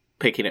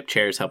picking up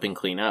chairs, helping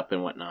clean up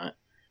and whatnot,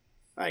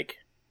 like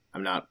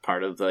I'm not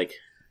part of like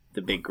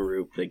the big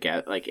group that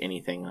get like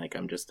anything. Like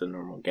I'm just a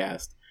normal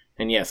guest.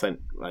 And yes, I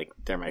like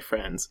they're my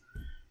friends,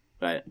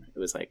 but it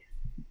was like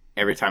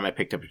every time I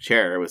picked up a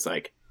chair, it was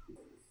like,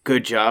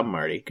 good job,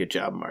 Marty. Good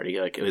job, Marty.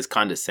 Like it was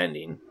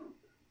condescending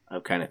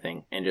of kind of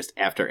thing. And just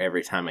after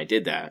every time I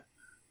did that,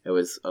 it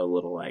was a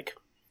little like,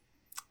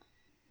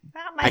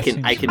 That I can-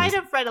 you might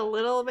have read a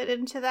little bit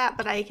into that,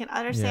 but I can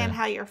understand Yeah.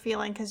 how you're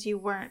feeling because they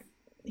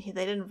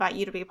didn't invite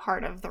you to be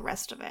part of the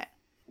rest of it.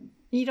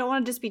 You don't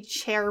want to just be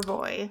chair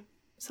boy.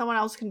 Someone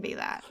else can be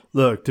that.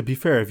 Look, to be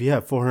fair, if you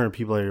have 400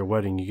 people at your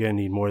wedding, you're going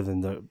to need more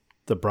than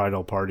the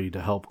bridal party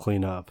to help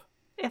clean up.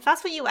 If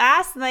that's what you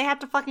asked, then they have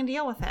to fucking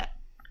deal with it.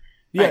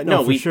 Yeah, Right, no,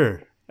 no, for we-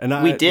 sure. And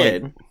we I,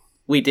 did. like,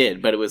 We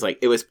did, but it was like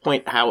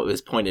how it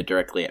was pointed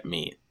directly at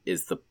me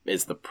is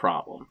the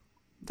problem.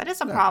 That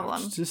is a no,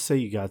 problem. Just say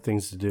you got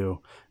things to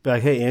do. Be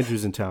like, hey,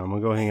 Andrew's in town. I'm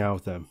going to go hang out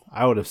with them.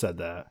 I would have said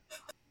that.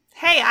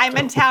 Hey, I'm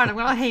in town. I'm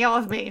gonna hang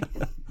out with me.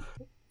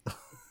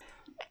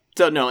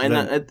 So no, and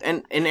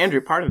Then- and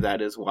Andrew, part of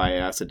that is why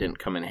I also didn't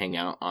come and hang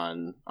out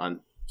on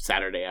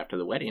Saturday after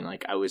the wedding.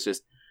 Like I was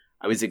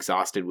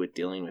exhausted with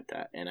dealing with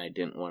that, and I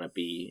didn't want to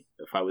be.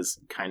 If I was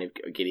kind of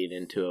getting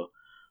into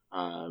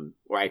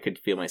where I could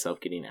feel myself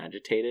getting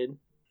agitated,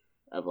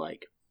 of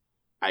like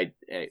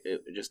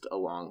just a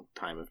long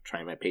time of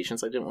trying my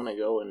patience. I didn't want to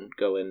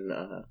go and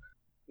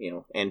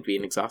and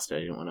being exhausted. I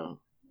didn't want to.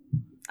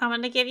 I'm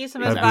gonna give you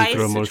some I'd be I'd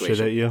throw advice. more shit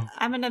Situation. at you.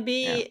 I'm gonna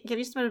give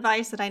you some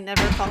advice that I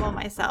never follow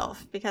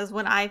myself because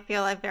when I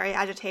feel I'm very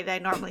agitated, I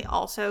normally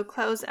also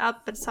close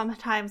up. But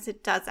sometimes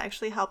it does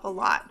actually help a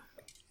lot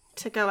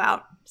to go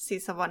out, see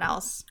someone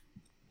else,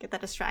 get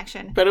that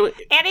distraction. But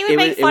And he would it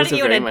make was- it fun was of a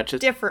you in very a much a-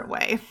 different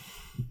way.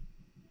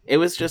 it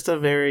was just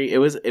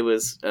it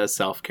was a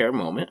self-care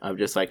moment of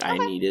just like I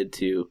needed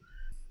to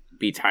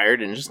be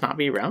tired and just not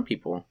be around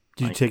people.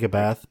 Do you Like, take a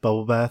bath,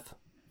 bubble bath?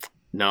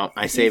 No,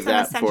 I Use save some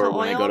that for essential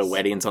when I go to oils?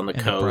 weddings on the In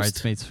the coast.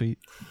 bridesmaid suite.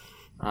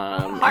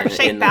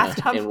 Heart-shaped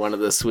bathtub. In one of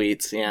the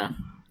suites, yeah,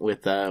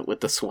 with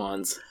the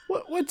swans.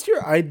 What's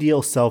your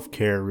ideal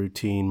self-care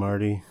routine,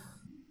 Marty?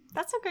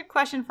 That's a good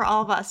question for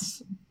all of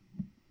us.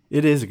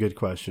 It is a good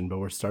question, but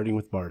we're starting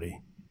with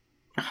Marty.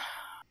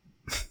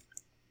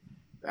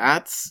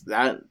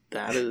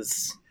 That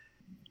is.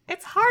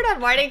 It's hard on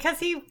Marty because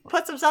he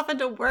puts himself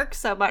into work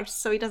so much,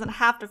 so he doesn't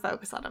have to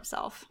focus on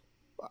himself.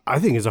 I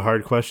think it's a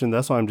hard question.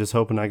 That's why I'm just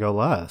hoping I go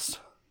last.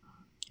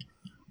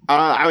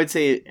 I would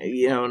say,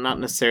 not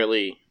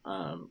necessarily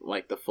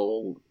like the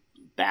full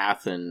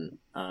bath and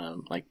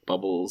like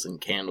bubbles and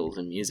candles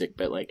and music,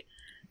 but like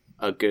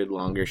a good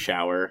longer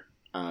shower.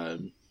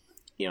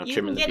 You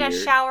Trimming can get the a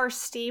beard. shower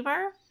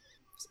steamer,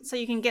 so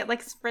you can get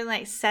like really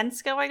nice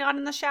scents going on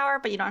in the shower,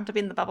 but you don't have to be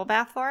in the bubble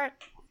bath for it.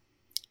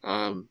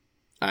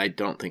 I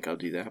don't think I'll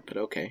do that, but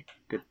okay,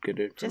 good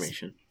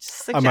information.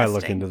 Just I suggesting. might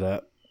look into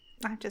that.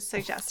 I'm just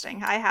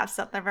suggesting. I have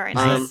something very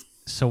Um, nice.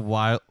 So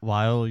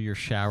while you're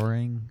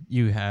showering,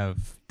 you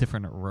have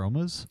different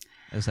aromas?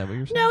 Is that what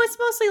you're saying? No, it's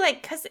mostly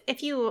like because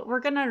if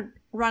we're gonna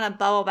run a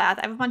bubble bath,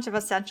 I have a bunch of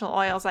essential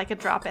oils I could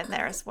drop in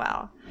there as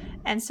well,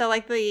 and so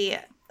like the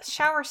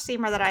shower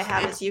steamer that I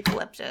have is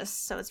eucalyptus,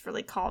 so it's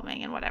really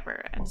calming and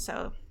whatever, and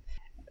so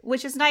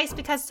which is nice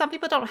because some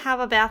people don't have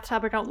a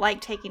bathtub or don't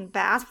like taking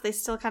baths, but they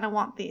still kind of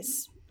want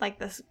these like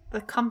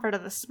the comfort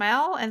of the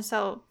smell, and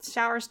so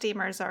shower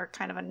steamers are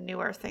kind of a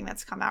newer thing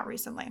that's come out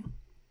recently.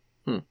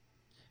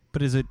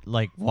 But is it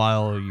like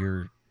while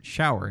you're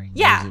showering?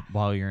 Yeah. Or is it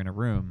while you're in a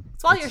room?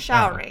 It's while you're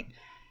showering.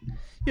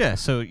 Yeah,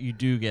 so you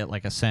do get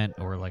like a scent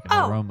or like an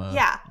Oh, aroma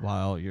yeah.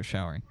 while you're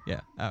showering. Yeah.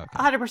 Oh, okay.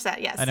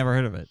 100%, yes. I never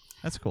heard of it.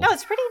 That's cool. No,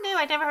 it's pretty new.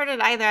 I never heard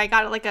it either. I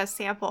got like a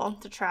sample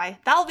to try.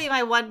 That'll be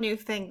my one new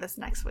thing this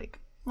next week.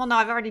 Well, no,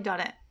 I've already done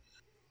it.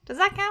 Does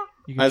that count?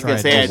 You can I was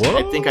gonna try say,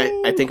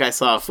 it. I think I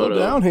saw a photo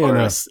down, or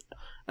Hannah.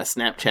 a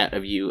Snapchat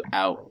of you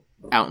out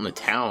in the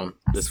town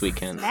this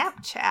weekend.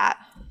 Snapchat.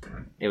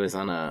 It was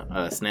on a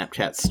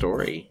Snapchat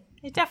story,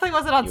 It definitely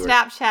wasn't on You were-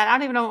 Snapchat. I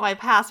don't even know what my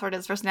password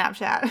is for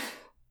Snapchat.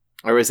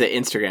 or was it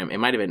Instagram? It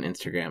might have been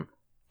Instagram.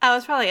 Oh,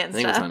 it's probably Insta.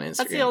 think it was on That's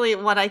the Instagram. only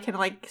one I can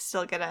like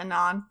still get in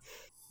on.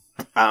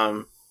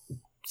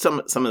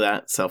 Some of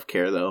that self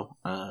care though,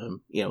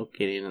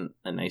 getting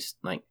a nice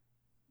like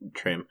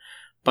trim,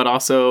 but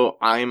also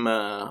I'm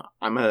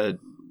a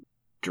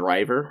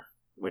driver,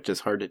 which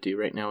is hard to do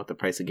right now with the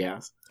price of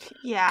gas.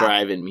 Yeah.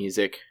 Drive and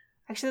music,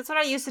 Actually, that's what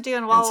I used to do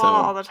in Walla so-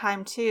 Walla all the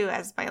time too,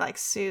 as my like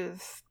soothe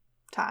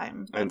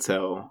time. and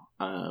so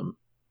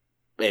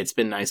it's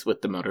been nice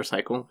with the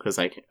motorcycle because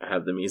I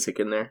have the music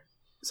in there,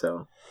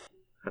 so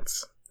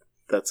that's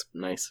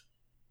nice.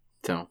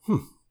 So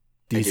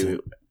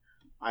Decent.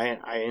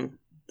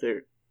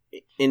 they're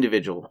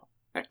individual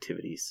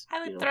activities. I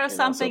would and throw also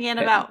something in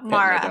pet about my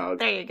Mara. dog.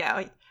 There you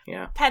go.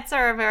 Yeah. Pets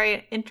are a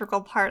very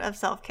integral part of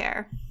self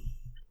care.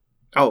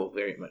 Oh,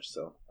 very much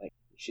so. Like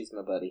she's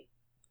my buddy.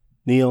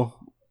 Neil,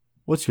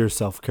 what's your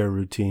self-care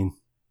routine?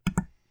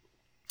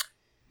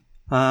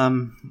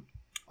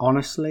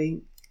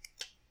 Honestly,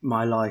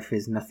 my life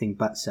is nothing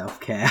but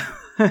self-care.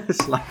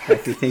 It's like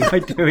everything I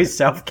do is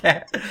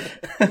self-care.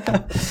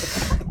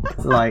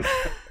 Like,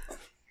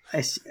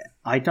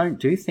 I don't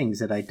do things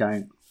that I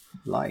don't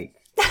like,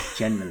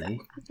 generally.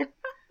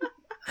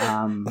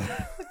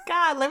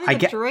 God, living I the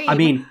get. dream. I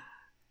mean,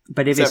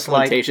 but if Is it's that what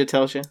like Tasha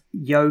tells you?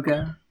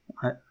 yoga,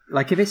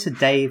 like if it's a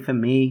day for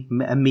me,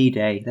 a me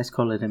day, let's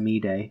call it a me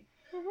day,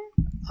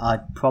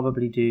 I'd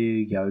probably do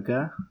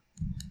yoga,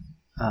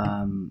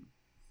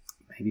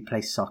 maybe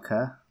play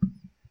soccer,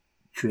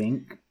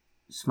 drink,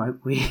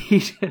 smoke weed.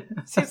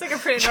 seems like a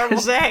pretty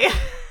normal day.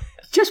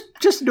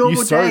 just normal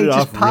You started day,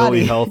 off just party.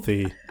 really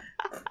healthy.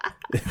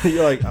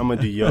 You're like, I'm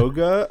gonna do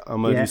yoga,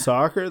 I'm gonna Yeah. do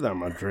soccer, then I'm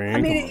gonna drink. I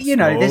I'm mean,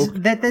 gonna there's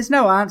smoke. there's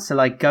no answer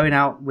like going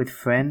out with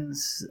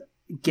friends,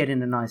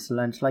 getting a nice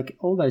lunch, like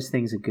all those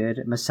things are good.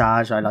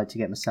 Massage, I like to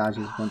get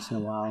massages once in a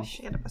I while.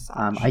 should get a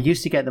massage. I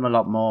used to get them a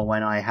lot more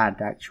when I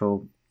had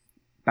actual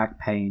back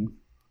pain,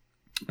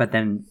 but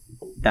then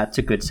that's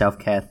a good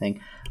self-care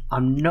thing.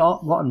 I'm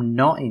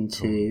not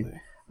into.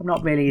 I'm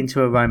not really into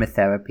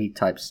aromatherapy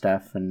type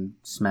stuff and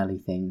smelly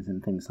things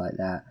and things like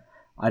that.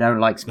 I don't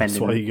like That's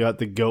spending. why you got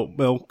the goat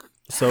milk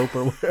soap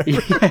or whatever.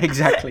 Yeah,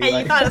 exactly. Hey, you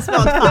like- thought it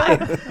smelled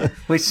fine.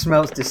 which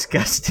smells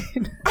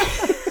disgusting.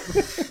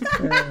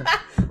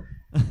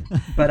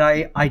 But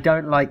I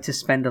don't like to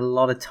spend a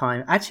lot of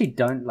time. Actually,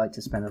 don't like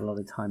to spend a lot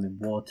of time in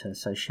water.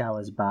 So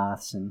showers,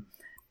 baths, and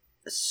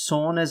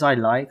saunas. I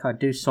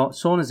do.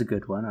 Sauna's a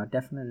good one. I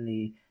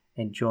definitely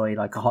enjoy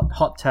like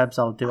hot tubs.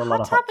 I'll do a lot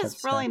Hot of tub hot tub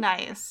is really stuff.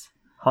 nice.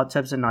 Hot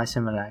tubs are nice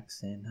and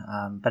relaxing.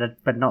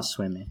 But not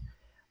swimming.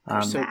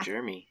 They're so Yeah.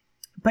 germy.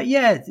 But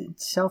yeah,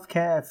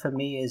 self-care for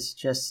me is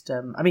just,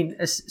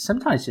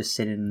 sometimes just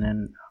sitting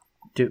and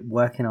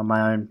working on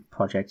my own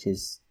project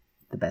is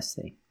the best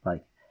thing.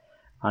 Like,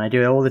 and I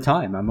do it all the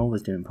time. I'm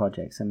always doing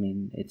projects. I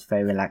mean, it's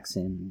very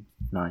relaxing,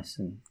 nice,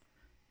 and,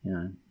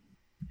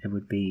 it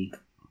would be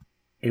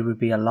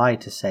a lie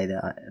to say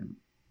that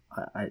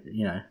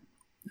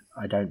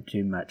I don't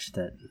do much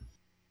that...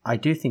 I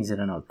do things that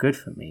are not good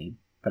for me,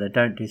 but I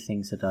don't do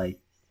things that I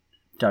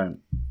don't...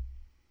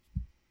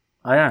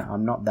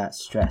 I'm not that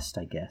stressed,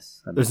 I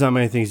guess. There's not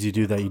many things you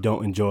do that you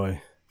don't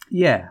enjoy.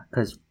 Yeah,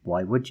 because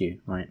why would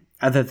you, right?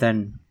 Other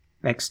than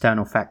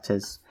external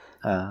factors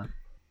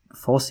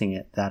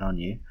forcing that on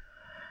you,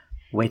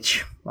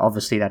 which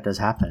obviously that does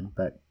happen,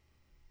 but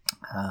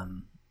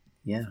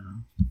yeah,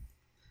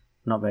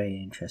 not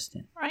very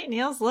interesting. Right,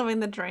 Neil's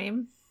living the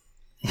dream.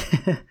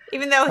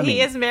 Even though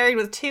he is married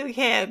with 2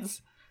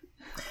 kids,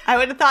 I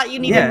would have thought you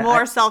needed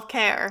more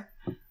self-care.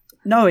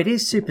 No, it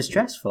is super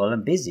stressful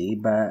and busy,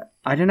 but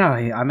I don't know.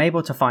 I'm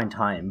able to find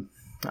time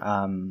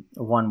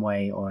one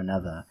way or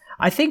another.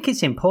 I think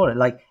it's important.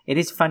 Like, it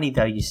is funny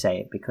though you say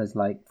it, because,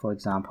 like, for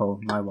example,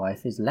 my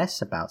wife is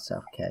less about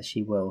self-care.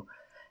 She will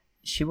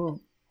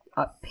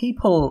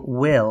people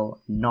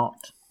will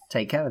not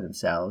take care of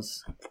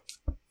themselves,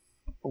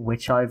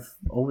 which I've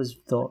always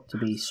thought to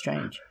be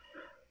strange.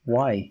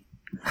 Why?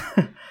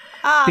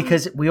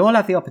 Because we all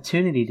have the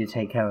opportunity to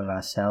take care of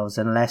ourselves,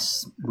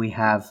 unless we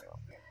have...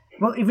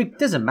 Well, if it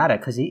doesn't matter,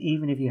 because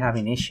even if you're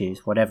having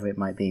issues, whatever it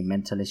might be,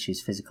 mental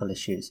issues, physical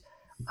issues,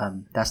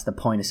 that's the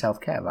point of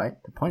self-care, right?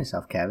 The point of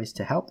self-care is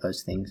to help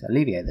those things,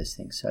 alleviate those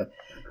things. So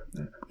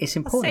it's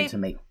important to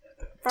make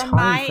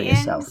time for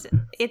yourself.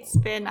 It's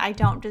been, I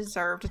don't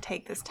deserve to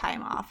take this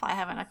time off. I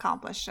haven't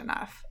accomplished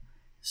enough.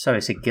 So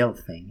it's a guilt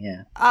thing,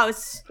 yeah. Oh,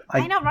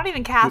 I know, I'm not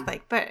even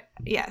Catholic, but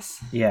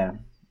yes. Yeah.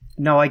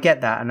 No, I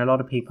get that, and a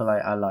lot of people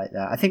are like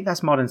that. I think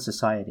that's modern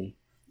society.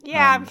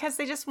 Yeah, because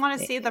they just want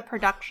to see the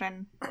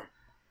production.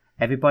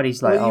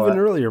 Everybody's like, even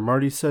earlier,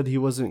 Marty said he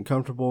wasn't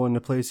comfortable in the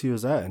place he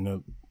was at in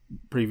a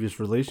previous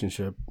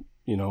relationship,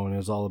 and it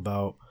was all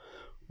about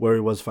where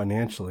he was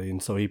financially.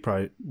 And so he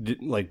probably,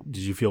 did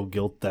you feel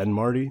guilt then,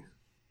 Marty?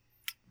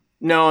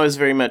 No, it was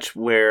very much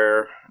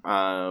where,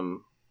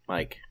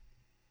 it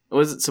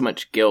wasn't so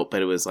much guilt,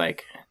 but it was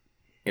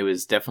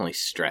definitely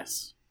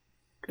stress.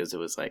 Because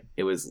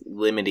it was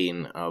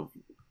limiting of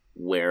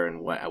where and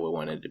what I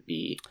wanted to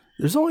be.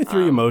 There's only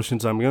 3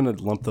 emotions. I'm going to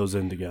lump those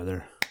in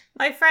together.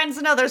 My friends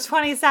know there's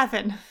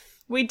 27.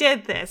 We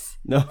did this.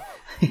 No.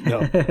 You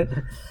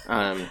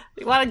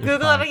want to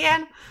Google it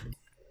again?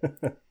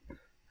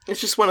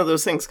 It's just one of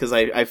those things, because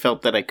I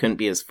felt that I couldn't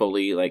be as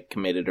fully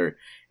committed or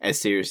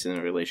as serious in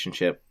a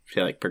relationship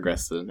to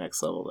progress to the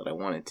next level that I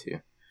wanted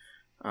to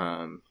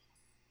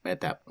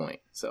at that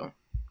point. So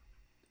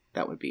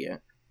that would be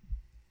it.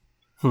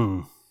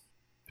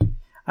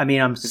 I mean,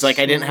 it's I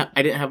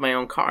didn't have my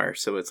own car,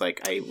 so it's I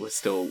was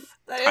still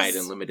tied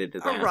and limited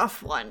to that a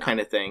rough one kind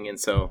of thing. And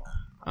so,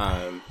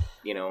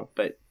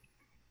 but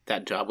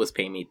that job was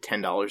paying me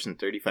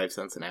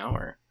 $10.35 an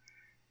hour,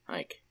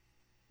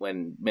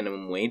 when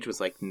minimum wage was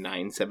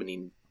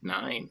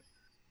 $9.79.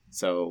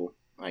 So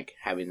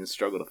having to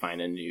struggle to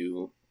find a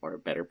new or a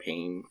better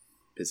paying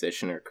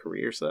position or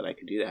career so that I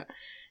could do that.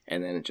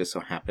 And then it just so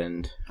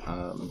happened,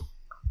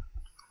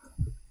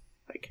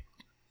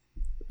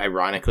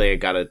 ironically, I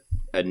got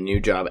a new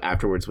job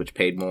afterwards, which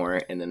paid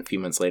more. And then a few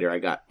months later, I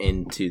got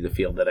into the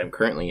field that I'm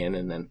currently in,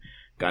 and then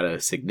got a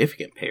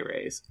significant pay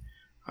raise.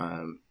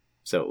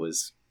 So it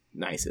was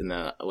nice. And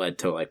that led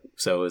to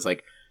so it was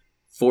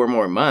 4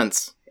 more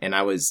months, and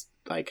I was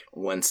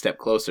one step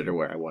closer to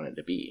where I wanted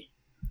to be.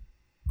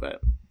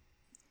 But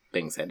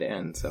things had to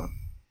end, so.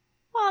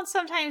 Well,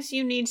 sometimes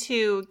you need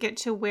to get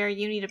to where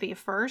you need to be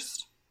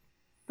first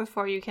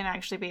before you can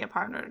actually be a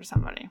partner to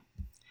somebody.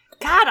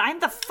 God, I'm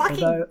the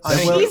fucking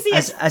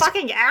cheesiest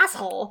fucking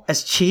asshole.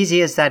 As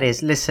cheesy as that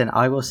is, listen,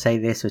 I will say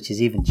this, which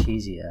is even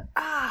cheesier.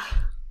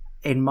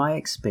 In my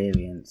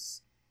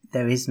experience,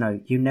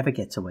 you never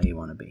get to where you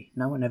want to be.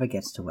 No one ever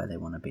gets to where they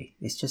want to be.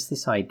 It's just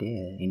this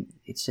idea.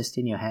 It's just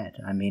in your head.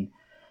 I mean,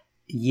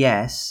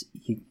 yes,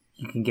 you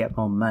can get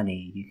more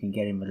money. You can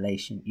get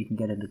you can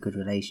get in a good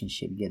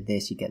relationship. You get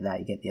this, you get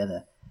that, you get the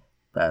other.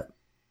 But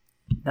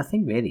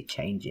nothing really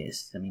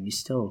changes. I mean,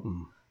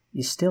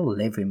 you're still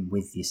living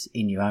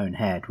in your own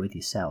head with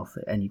yourself,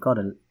 and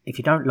if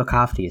you don't look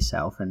after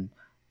yourself, and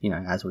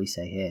as we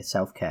say here,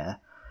 self-care,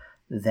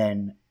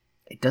 then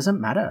it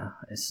doesn't matter.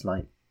 It's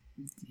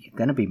you're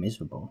going to be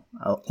miserable,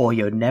 or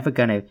you're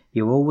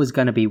always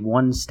going to be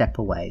one step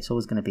away. It's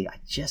always going to be, I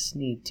just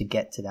need to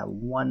get to that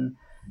one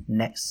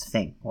next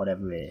thing,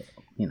 whatever it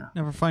is,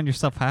 Never find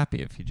yourself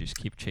happy if you just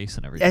keep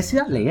chasing everything.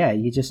 Exactly, yeah.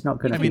 You're just not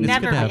going to be... it's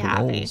never good to have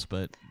happy. Goals,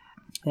 but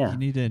you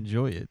need to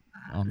enjoy it.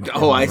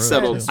 I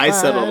settled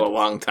a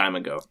long time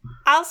ago.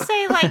 I'll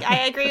say,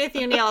 I agree with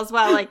you, Neil, as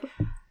well.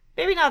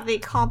 Maybe not the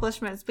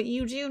accomplishments, but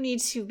you do need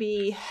to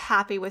be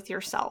happy with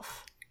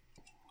yourself.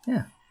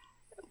 Yeah.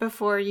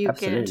 Before you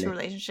get into a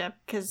relationship,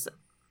 because,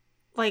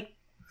 and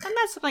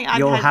that's something I've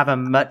you'll have a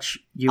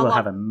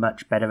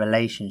much better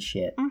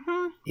relationship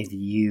if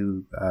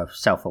you are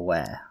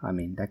self-aware. I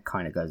mean, that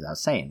kind of goes without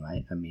saying,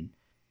 right? I mean,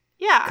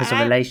 yeah, because a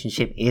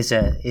relationship is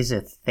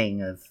a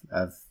thing of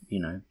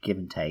give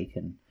and take,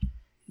 and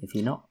if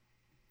you're not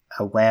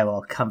aware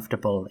or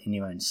comfortable in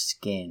your own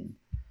skin,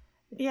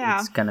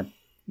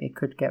 it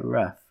could get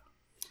rough.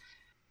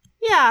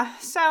 Yeah,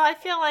 so I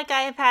feel like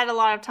I have had a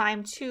lot of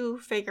time to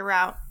figure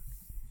out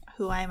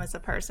who I am as a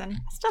person.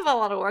 I still have a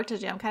lot of work to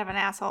do. I'm kind of an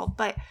asshole,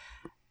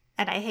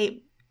 and I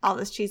hate all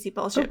this cheesy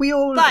bullshit.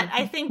 But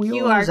I think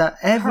you are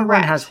everyone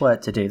correct. has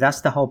work to do.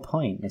 That's the whole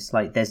point. It's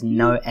like there's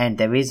no end.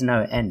 There is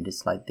no end.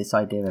 It's like this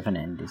idea of an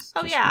end is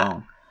just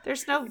wrong.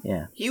 There's no.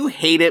 Yeah. You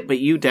hate it, but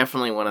you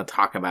definitely want to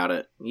talk about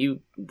it. You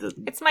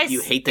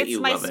hate that you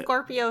love it. It's my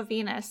Scorpio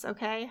Venus,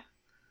 okay?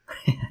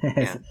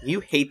 Yeah.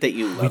 You hate that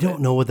you love it. We don't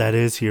know what that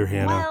is here,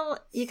 Hannah. Well,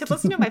 you could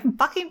listen to my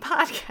fucking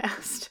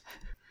podcast.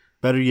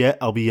 Better yet,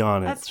 I'll be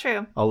on it. That's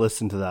true. I'll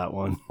listen to that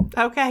one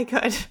Okay,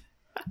 good.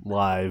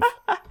 live.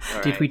 All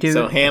Did right. we do?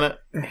 So Hannah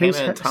Whose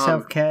and Tom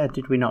self-care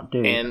did we not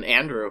do? and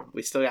Andrew,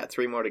 we still got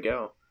 3 more to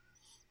go.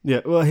 Yeah,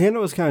 well, Hannah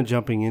was kind of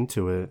jumping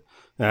into it.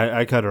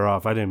 I cut her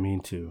off. I didn't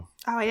mean to.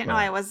 Oh, I didn't know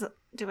I was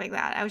doing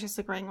that. I was just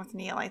agreeing with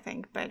Neil, I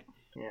think. But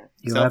Yeah.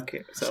 You're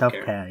Self-care. up.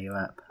 Self-care. You're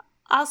up.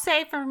 I'll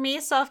say for me,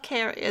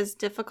 self-care is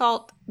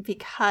difficult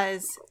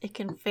because it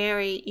can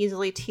very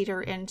easily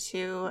teeter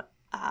into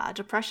a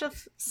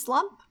depressive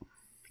slump.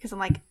 Because I'm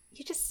like,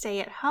 you just stay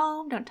at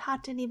home, don't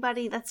talk to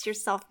anybody. That's your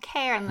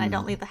self-care. And then I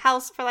don't leave the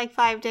house for like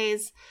 5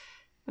 days,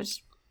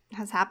 which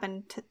has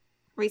happened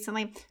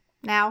recently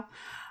now.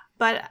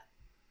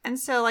 And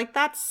so like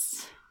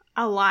that's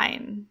a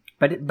line.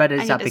 But is I that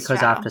need to because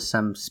straddle. after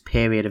some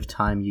period of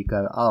time you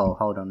go, oh,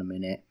 hold on a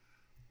minute,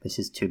 this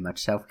is too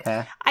much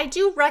self-care? I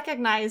do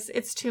recognize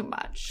it's too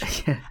much.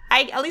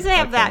 At least I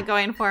have that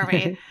going for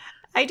me.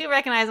 I do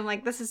recognize I'm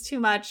like, this is too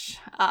much.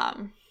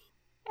 And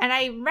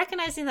I'm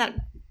recognizing that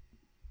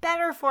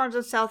better forms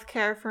of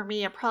self-care for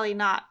me are probably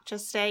not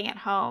just staying at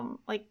home,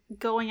 like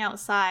going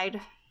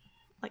outside,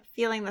 like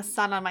feeling the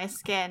sun on my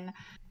skin.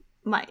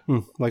 Like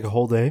a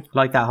whole day?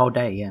 Like that whole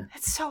day, yeah.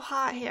 It's so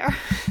hot here.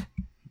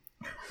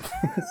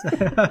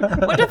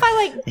 What if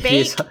I like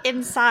bake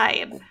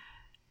inside?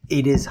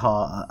 It is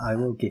hot. I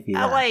will give you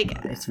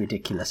that. It's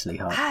ridiculously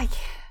hot.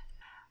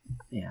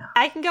 Yeah.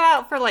 I can go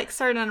out for like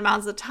certain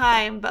amounts of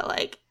time, but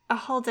like a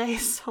whole day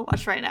is so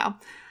much right now.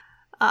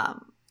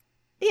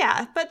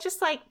 Yeah, but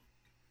just like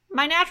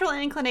my natural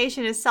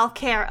inclination is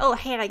self-care. Oh,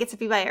 Hannah gets to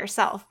be by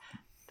herself.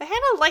 But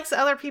Hannah likes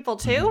other people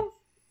too.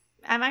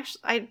 I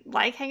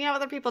like hanging out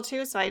with other people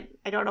too, so I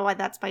don't know why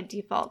that's my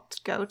default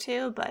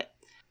go-to, but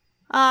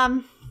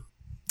I'll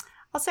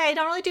say I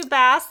don't really do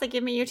baths. They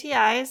give me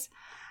UTIs,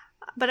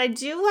 but I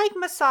do like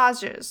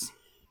massages.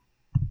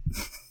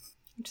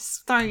 I'm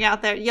just throwing it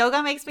out there.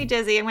 Yoga makes me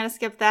dizzy. I'm going to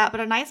skip that, but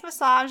a nice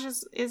massage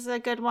is a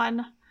good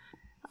one.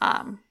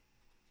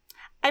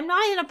 I'm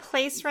not in a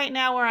place right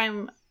now where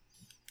I'm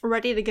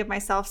ready to give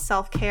myself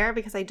self-care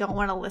because I don't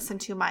want to listen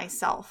to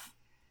myself,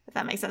 if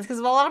that makes sense. Because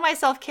a lot of my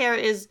self-care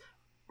is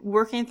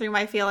working through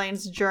my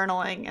feelings,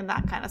 journaling, and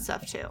that kind of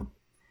stuff too.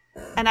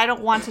 And I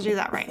don't want to do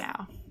that right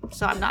now,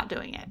 so I'm not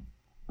doing it.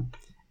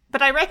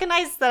 But I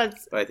recognize that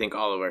But I think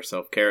all of our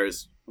self-care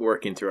is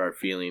working through our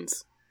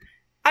feelings.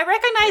 I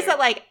recognize that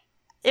like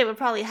it would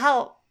probably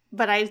help,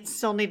 but I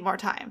still need more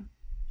time.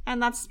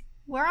 And that's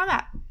where I'm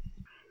at.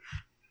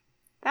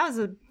 That was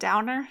a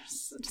downer.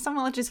 Does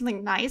someone let you do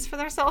something nice for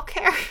their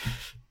self-care?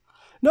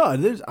 No, I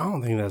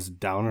don't think that's a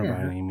downer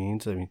by Yeah. any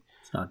means. I mean,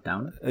 It's not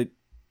down.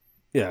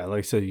 yeah, like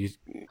I said,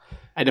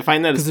 I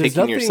define that as 'Cause there's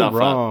picking nothing yourself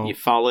wrong. up. You've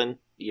fallen,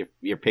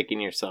 you're picking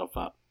yourself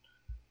up.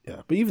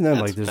 yeah, but even then,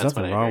 That's- like, there's that's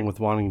nothing what I wrong heard. with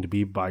wanting to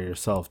be by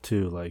yourself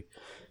too. Like,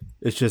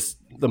 it's just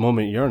the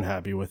moment you're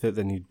unhappy with it,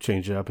 then you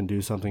change it up and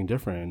do something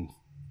different.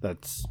 And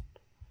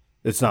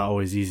it's not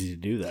always easy to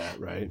do that,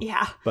 right?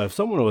 Yeah. But if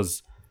someone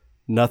was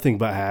nothing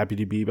but happy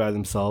to be by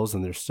themselves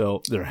and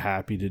they're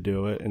happy to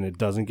do it and it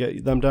doesn't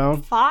get them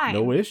down, Fine.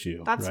 no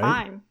issue. That's right?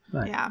 fine.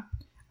 Right. Yeah.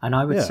 And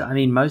I would Yeah. say, I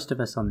mean, most of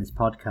us on this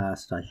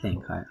podcast, I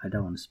think, I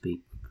don't want to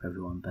speak for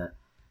everyone, but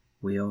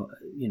we all,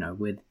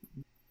 we're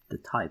the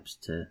types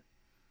to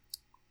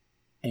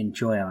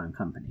enjoy our own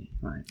company,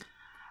 right?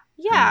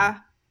 Yeah.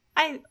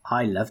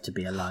 I love to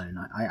be alone.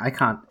 I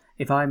can't,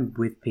 if I'm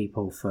with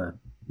people for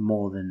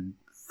more than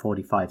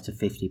 45 to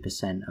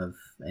 50% of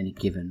any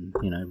given,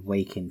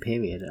 waking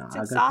period, It's I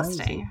go crazy.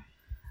 exhausting.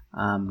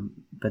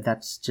 But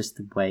that's just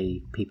the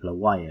way people are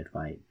wired,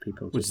 right?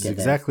 People just Which is get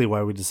exactly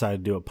why we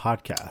decided to do a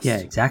podcast. Yeah,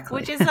 exactly.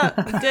 Which is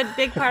a good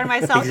big part of my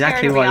self-care,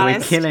 exactly to be why we're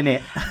honest. killing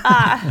it.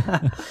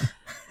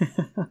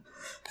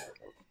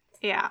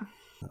 Yeah.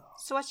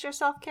 So what's your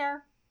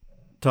self-care?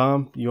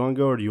 Tom, you want to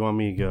go or do you want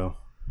me to go?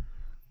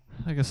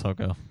 I guess I'll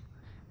go.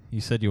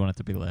 You said you wanted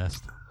to be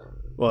last.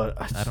 Well,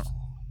 I don't.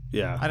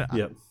 Yeah. I don't-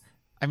 Yep.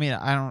 I mean,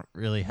 I don't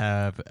really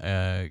have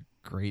a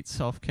great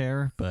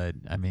self-care, but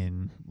I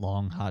mean,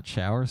 long hot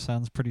shower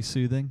sounds pretty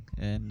soothing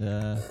and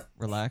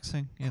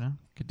relaxing.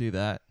 Could do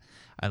that.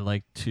 I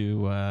like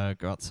to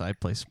go outside,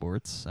 play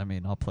sports. I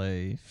mean, I'll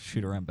play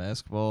shoot around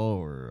basketball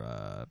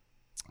or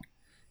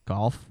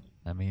golf.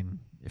 I mean,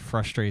 it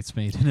frustrates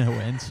me to no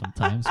end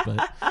sometimes,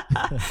 but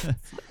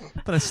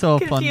but I still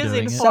have fun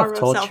Confusing doing it. form of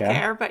Self-torture.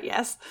 self-care, but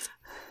yes.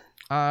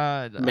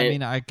 I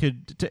mean, I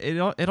could.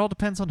 It all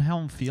depends on how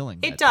I'm feeling.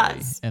 It that day.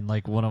 does. And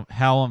like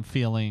how I'm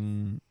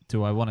feeling.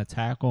 Do I want to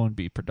tackle and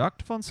be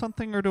productive on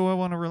something, or do I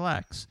want to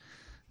relax?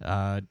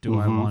 Do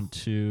I Mhm. want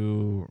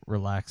to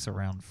relax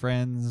around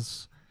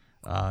friends?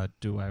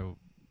 Do I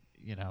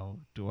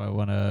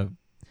want to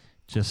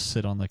just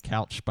sit on the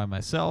couch by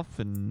myself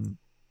and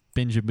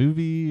binge a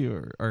movie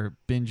or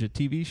binge a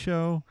TV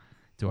show?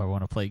 Do I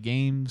want to play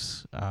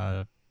games?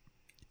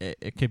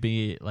 It could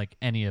be like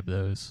any of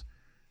those.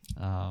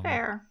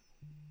 Fair.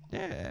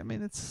 Yeah, I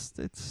mean it's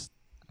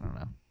I don't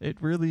know.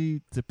 It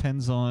really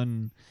depends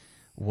on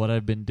what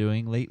I've been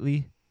doing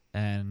lately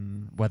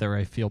and whether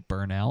I feel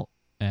burnout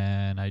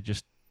and I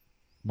just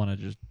want to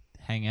just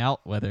hang out,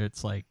 whether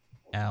it's like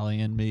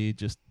Allie and me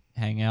just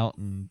hang out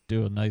and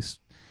do a nice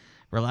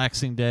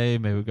relaxing day,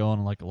 maybe go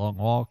on like a long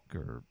walk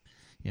or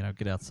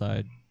get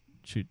outside,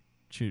 shoot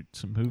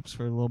some hoops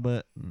for a little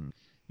bit, and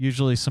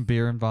usually some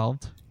beer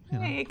involved.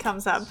 It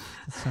comes up.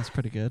 That sounds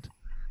pretty good.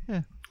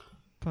 Yeah.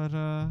 But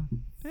yeah,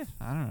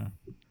 I don't know.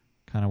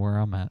 Kind of where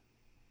I'm at.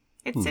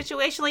 It's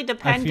situationally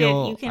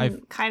dependent. You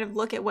can kind of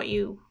look at what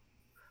you've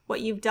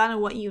done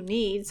and what you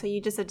need, so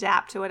you just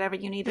adapt to whatever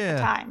you need at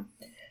the time.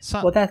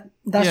 Well, that's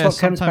what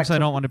comes back sometimes I to...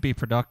 don't want to be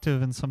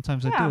productive, and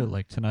sometimes I Yeah. do.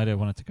 Like tonight, I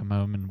wanted to come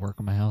home and work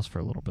on my house for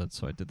a little bit,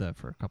 so I did that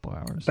for a couple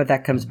hours. But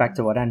that comes back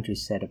to what Andrew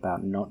said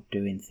about not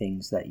doing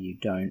things that you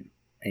don't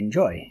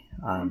enjoy.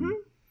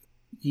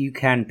 You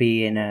can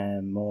be in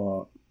a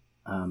more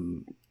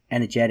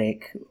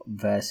energetic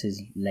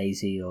versus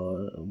lazy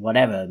or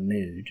whatever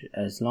mood,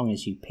 as long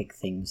as you pick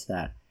things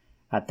that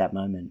at that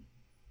moment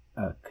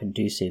are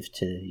conducive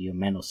to your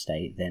mental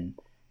state, then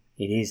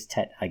it is,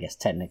 I guess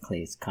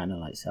technically it's kind of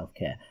like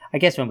self-care. I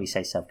guess when we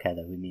say self-care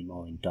though, we mean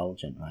more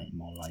indulgent, right?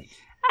 More like...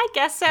 I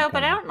guess so,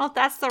 but I don't know if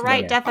that's the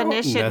right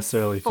definition I don't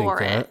necessarily for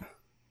think it. that.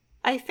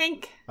 I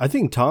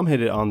think Tom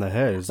hit it on the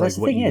head. It's That's like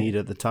the what thing, you yeah. need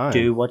at the time.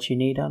 Do what you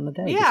need on the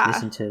day. Yeah.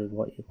 Just listen to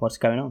what's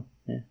going on.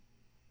 Yeah.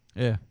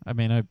 Yeah, I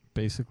mean, I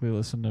basically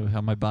listen to how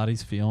my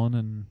body's feeling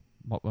and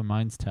what my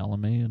mind's telling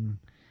me, and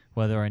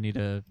whether I need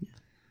a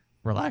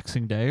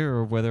relaxing day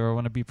or whether I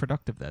want to be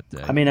productive that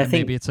day. I mean, I And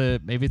think-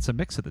 maybe it's a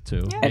mix of the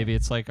two. Yeah. Maybe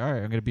it's like, all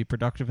right, I'm going to be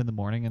productive in the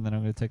morning, and then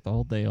I'm going to take the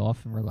whole day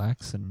off and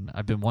relax. And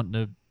I've been wanting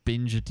to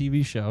binge a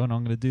TV show, and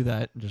I'm going to do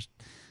that and just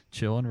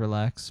chill and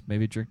relax.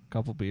 Maybe drink a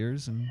couple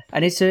beers and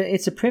And it's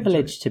a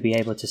privilege to be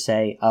able to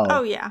say,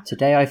 oh yeah.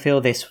 today I feel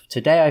this.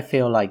 Today I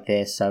feel like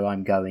this, so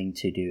I'm going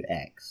to do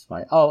X.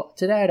 Like, oh,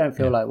 today I don't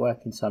feel like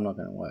working, so I'm not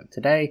going to work.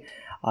 Today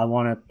I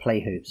want to play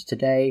hoops.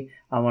 Today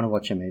I want to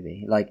watch a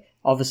movie. Like,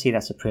 obviously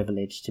that's a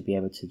privilege to be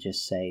able to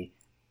just say,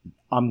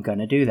 I'm going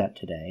to do that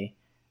today.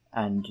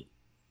 And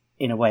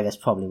in a way, that's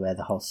probably where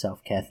the whole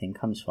self-care thing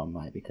comes from,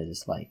 right? Because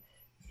it's like,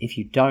 if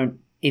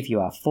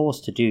you are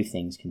forced to do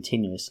things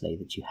continuously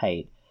that you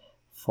hate,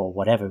 for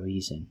whatever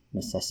reason,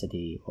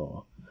 necessity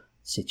or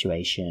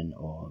situation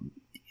or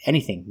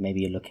anything,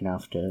 maybe you're looking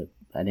after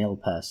an ill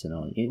person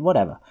or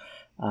whatever,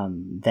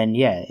 then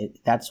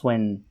that's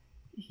when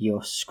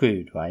you're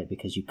screwed, right?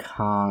 Because you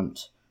can't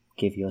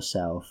give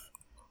yourself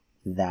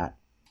that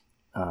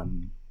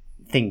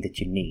thing that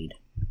you need.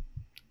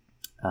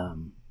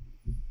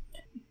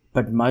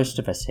 But most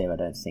of us here, I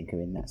don't think,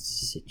 are in that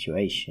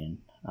situation.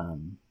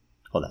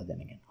 Although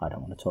then again, I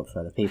don't want to talk for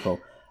other people,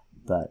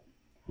 but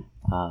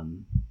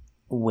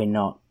we're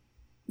not.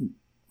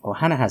 Well,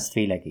 Hannah has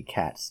 3-legged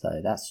cats, though.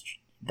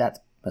 That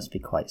must be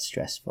quite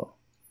stressful.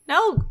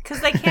 No, because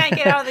they can't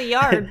get out of the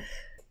yard.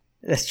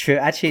 That's true.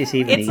 Actually, it's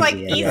even It's easier. like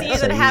easier yeah.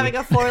 than having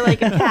a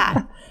 4-legged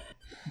cat.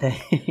 There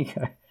you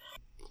go.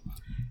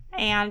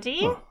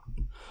 Andy?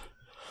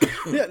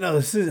 Yeah, no,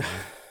 this is.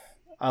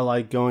 I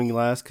like going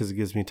last because it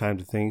gives me time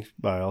to think,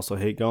 but I also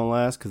hate going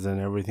last because then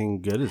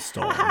everything good is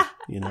stolen.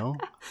 You know.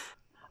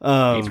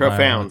 Be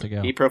profound. to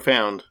go. Be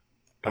profound.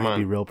 Come I can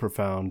be on. real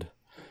profound.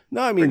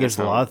 No, I mean, Bring there's us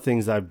a home. lot of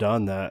things I've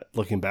done that,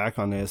 looking back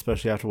on it,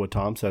 especially after what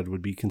Tom said,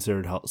 would be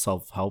considered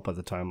self-help at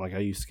the time. Like, I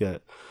used to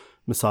get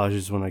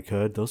massages when I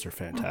could. Those are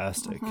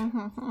fantastic.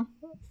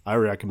 I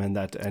recommend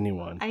that to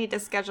anyone. I need to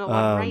schedule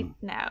one right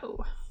now.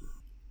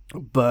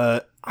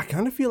 But I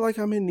kind of feel like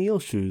I'm in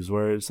Neil's shoes,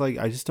 where it's like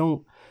I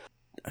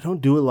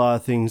don't do a lot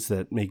of things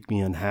that make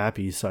me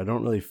unhappy, so I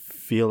don't really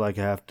feel like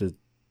I have to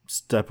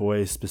step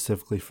away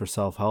specifically for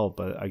self-help.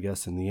 But I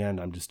guess in the end,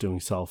 I'm just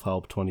doing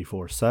self-help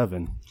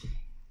 24/7.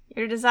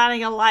 You're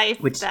designing a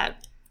life Which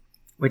that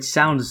Which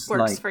sounds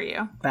works like for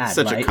you. bad,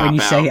 Such a right? When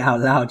you cop-out. say it out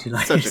loud, you're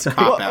like, Such a it's like-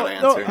 cop-out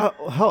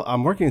answer. Hell,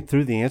 I'm working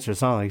through the answer.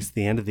 It's not like it's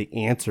the end of the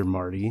answer,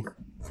 Marty.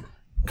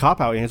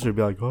 Cop-out answer would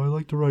be like, oh, I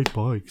like to ride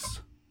bikes.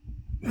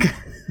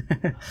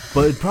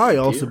 But it'd probably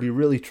also be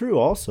really true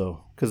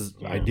also, because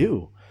I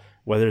do.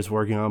 Whether it's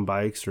working on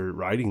bikes or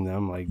riding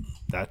them, like,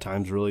 that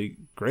time's really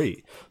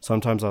great.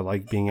 Sometimes I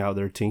like being out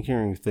there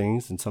tinkering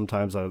things, and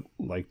sometimes I,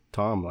 like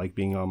Tom, like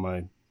being on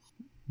my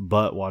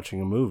butt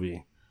watching a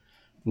movie.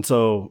 And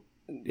so,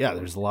 yeah,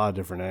 there's a lot of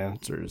different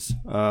answers.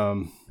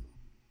 And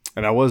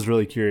I was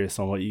really curious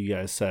on what you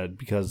guys said,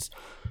 because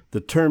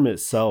the term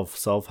itself,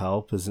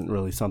 self-help, isn't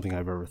really something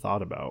I've ever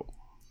thought about.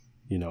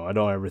 You know, I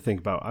don't ever think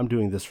about, I'm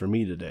doing this for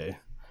me today,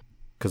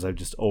 because I've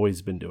just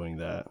always been doing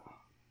that.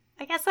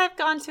 I guess I've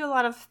gone to a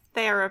lot of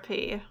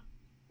therapy,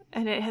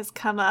 and it has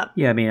come up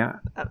yeah, I mean,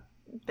 a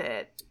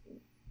bit.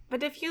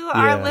 But if you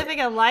are Yeah. living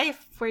a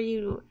life where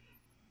you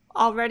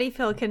already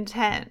feel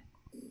content,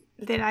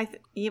 then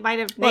you might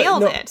have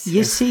nailed it.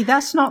 You see,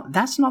 that's not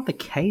the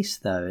case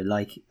though.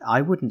 Like,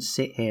 I wouldn't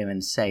sit here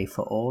and say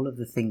for all of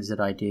the things that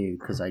I do,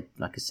 because like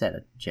I said, I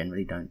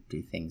generally don't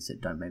do things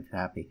that don't make me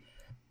happy.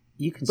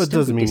 You can But still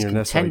doesn't be mean you're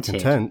necessarily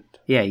discontented. content.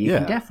 Yeah, you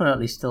can Yeah.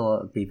 definitely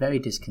still be very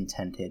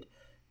discontented.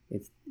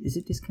 Is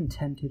it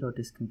discontented or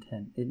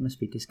discontent? It must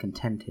be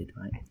discontented,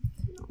 right?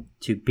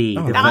 To be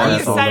Oh, the Now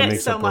that's you all version. that said it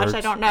makes so up much, words.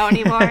 I don't know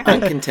anymore.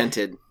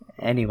 Uncontented.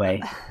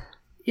 Anyway,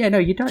 yeah, no,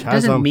 you don't. Chasm.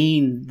 Doesn't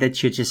mean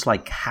that you're just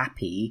like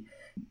happy.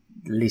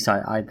 At least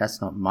I that's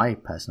not my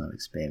personal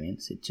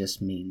experience. It just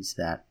means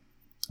that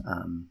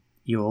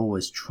you're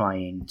always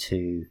trying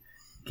to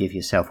give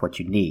yourself what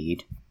you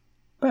need,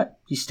 but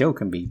you still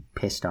can be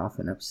pissed off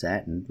and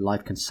upset, and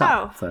life can suck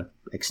Oh. for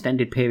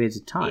extended periods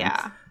of time.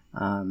 Yeah.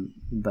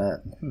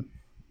 But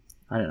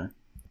I don't know.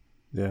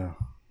 Yeah.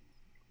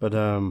 But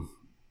Where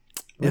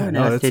yeah, on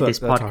no, earth did this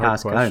that's a hard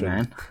podcast go, question.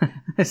 man?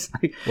 It's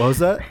like, What was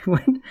that?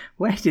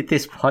 where did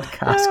this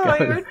podcast No, go?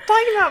 we were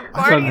talking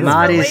about From Marty's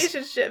Marty's-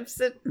 relationships.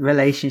 And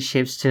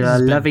Relationships to This a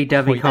has been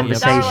lovey-dovey quite the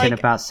conversation episode.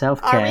 about are we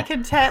self-care.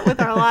 content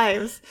with our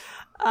lives?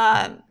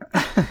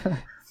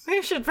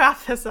 We should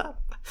wrap this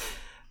up.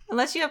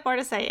 Unless you have more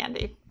to say,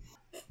 Andy.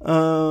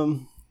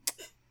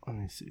 Let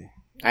me see.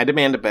 I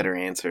demand a better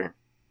answer.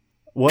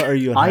 What are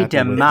you? I unhappy with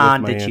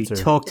demand my that answer?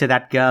 you talk to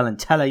that girl and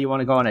tell her you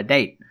want to go on a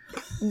date.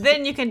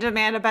 Then you can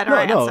demand a better No.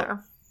 answer.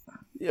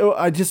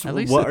 I just. At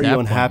least What at are that you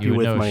point, unhappy you would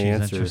with know my if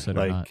she's answer? interested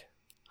or not.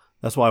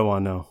 That's why I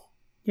want to know.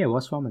 Yeah,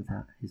 what's wrong with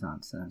that? His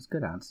answer. It's a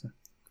good answer.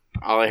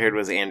 All I heard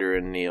was Andrew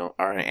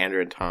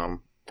and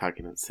Tom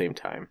talking at the same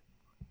time.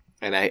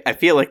 And I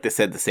feel like they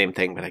said the same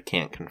thing, but I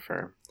can't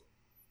confirm.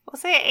 We'll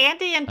say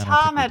Andy and I don't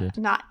Tom think they had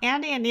did. not.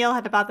 Andy and Neil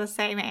had about the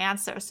same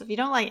answer. So if you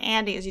don't like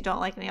Andy's, you don't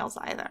like Neil's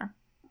either.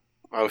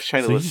 I was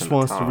trying So to he listen just to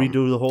wants Tom. to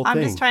redo the whole I'm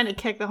thing. just trying to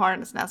kick the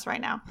hornet's nest right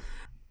now.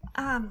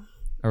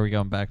 Are we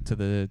going back to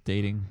the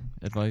dating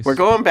advice? We're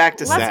going back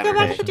to Let's Saturday. go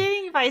back to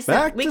dating advice.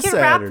 Back We to can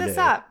wrap this Saturday.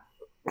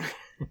 up.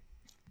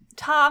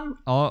 Tom,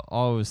 All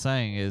I was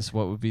saying is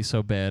what would be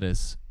so bad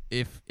is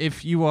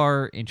if you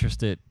are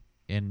interested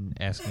in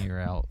asking her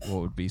out,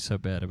 what would be so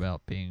bad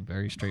about being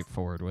very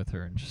straightforward with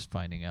her and just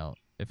finding out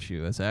if she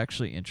was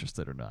actually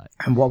interested or not?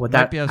 And what would You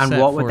might that be and upset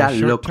what would for that a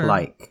short look term.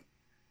 like?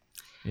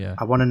 Yeah.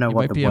 I want to know You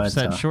what might the be words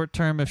upset are. short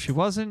term if she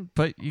wasn't,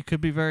 but you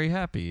could be very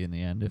happy in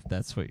the end if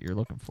that's what you're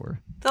looking for.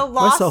 the My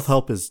loss. self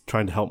help is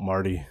trying to help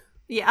Marty.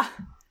 Yeah.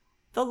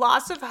 The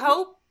loss of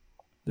hope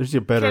There's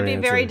your better can be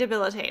answer. very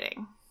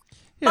debilitating.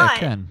 Yeah, But- it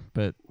can,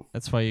 but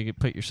that's why you could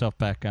put yourself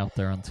back out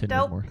there on Tinder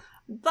Nope. more.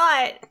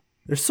 But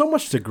There's so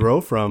much to grow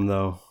from,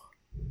 though.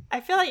 I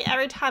feel like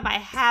every time I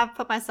have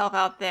put myself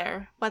out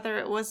there, whether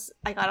it was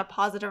I got a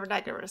positive or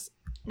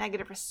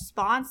negative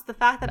response, the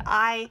fact that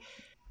I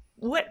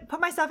would put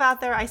myself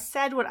out there, I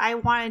said what I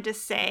wanted to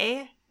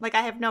say, like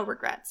I have no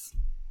regrets.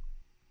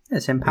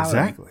 It's empowering.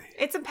 Exactly.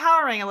 It's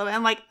empowering a little bit.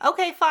 I'm like,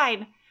 okay,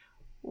 fine.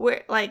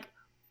 We're like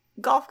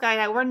golf guy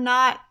and I, we're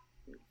not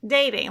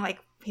dating. Like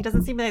he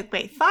doesn't seem like,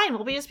 wait, fine,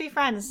 we'll just be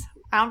friends.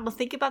 I don't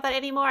think about that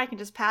anymore. I can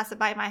just pass it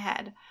by my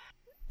head.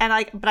 And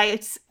like, but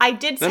I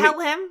did tell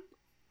him.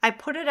 I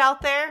put it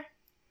out there.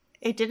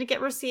 It didn't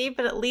get received,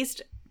 but at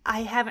least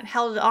I haven't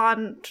held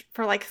on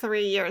for like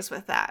 3 years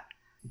with that.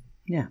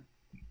 Yeah.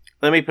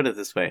 Let me put it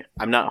this way.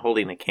 I'm not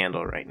holding a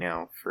candle right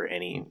now for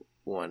any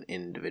one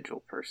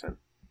individual person.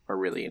 Or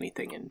really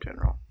anything in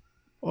general.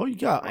 Oh, you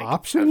got Like,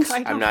 options?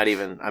 I I'm not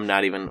even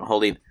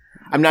holding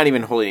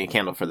a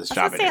candle for this I was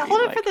job gonna say, interview.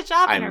 hold it for the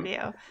job I'm-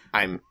 interview.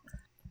 I'm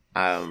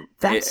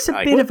That's it- a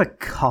like- bit of a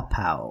cop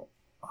out,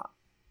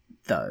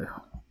 though.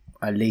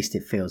 At least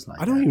it feels like.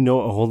 I don't even know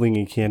what holding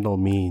a candle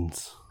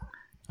means.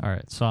 All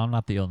right, so I'm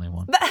not the only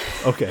one.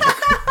 Okay.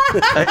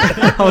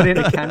 holding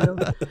a candle.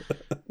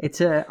 It's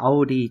a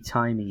oldie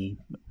timey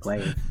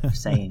way of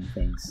saying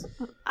things.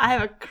 I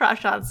have a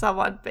crush on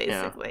someone,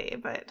 basically,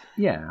 but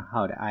Yeah,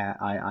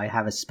 I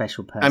have a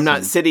special person. I'm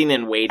not sitting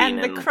and waiting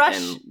And the crush-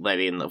 and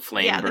letting the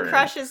flame Yeah, the burn.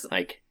 crush is-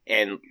 like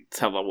and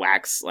till the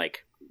wax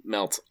like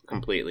melts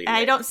completely. and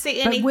I don't see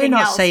But anything we're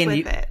not else saying with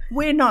you. it.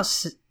 We're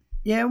not.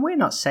 Yeah, we're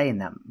not saying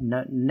that.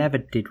 No, never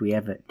did we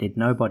ever. Did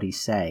nobody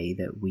say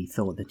that we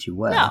thought that you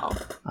were? No.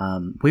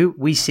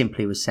 We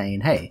simply were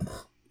saying, hey,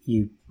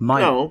 you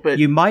might No, but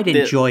you might the-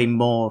 enjoy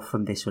more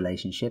from this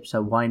relationship.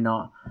 So why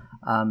not?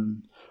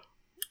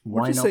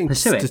 We're Why just not saying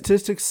pursue it?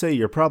 statistics say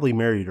you're probably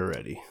married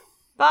already.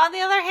 But on the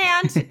other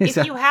hand, if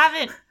So- you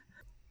haven't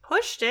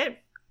pushed it,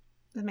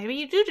 then maybe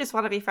you do just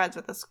want to be friends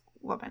with this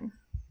woman.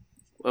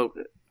 Well,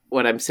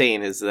 what I'm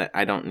saying is that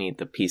I don't need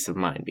the peace of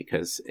mind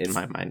because in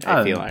my mind I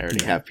Oh, feel I already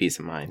yeah. have peace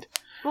of mind.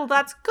 Well,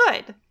 that's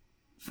good.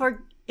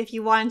 For if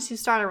you want to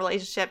start a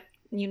relationship,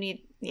 you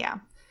need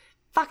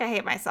Fuck, I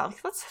hate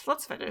myself.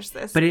 Let's finish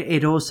this. But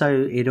it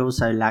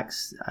also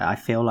lacks. I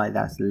feel like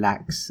that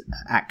lacks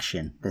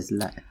action.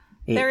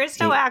 There is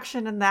no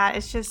action in that.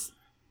 It's just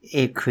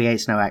It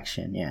creates no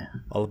action. Yeah,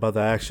 All about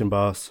the action,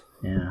 boss.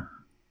 yeah.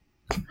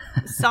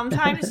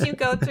 sometimes you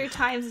go through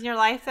times in your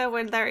life though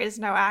when there is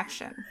no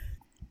action.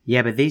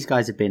 Yeah, but these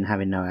guys have been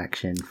having no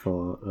action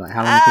for like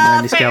how long have you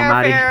known this girl,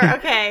 Marty? Fair,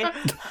 okay.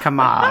 Come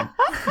on.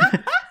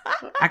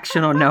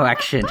 Action or no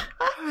action?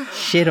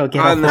 Shit or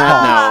get off On the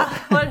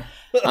that pot?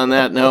 note, on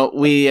that note,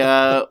 we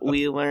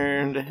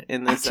learned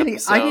in this Actually,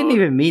 episode. I didn't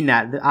even mean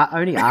that.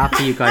 Only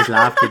after you guys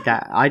laughed at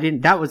that. I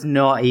didn't. That was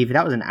not even.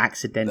 That was an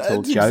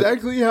accidental That's joke.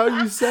 exactly how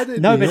you said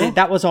it. No, Neil. but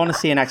that was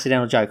honestly an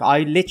accidental joke. I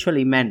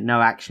literally meant no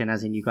action,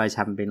 as in you guys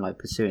haven't been like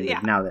pursuing Yeah.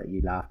 it. Now that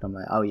you laughed, I'm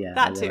like, oh yeah,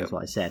 That that too. was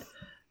what I said.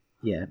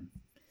 Yeah,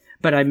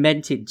 but I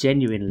meant it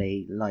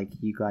genuinely. Like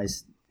you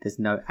guys, there's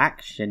no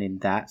action in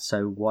that,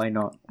 so why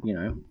not? You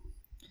know,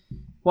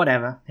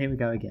 whatever. Here we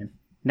go again.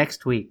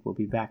 Next week we'll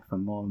be back for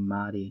more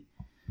Marty,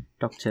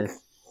 Doctor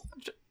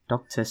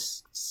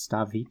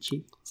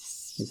Stavici.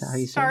 Is that how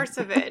you say it?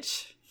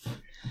 Starcevich.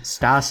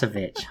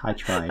 Starcevich. I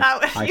tried.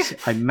 That-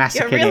 I You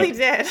massacred really it.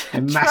 did. I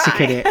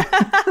massacred Try. it.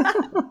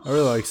 I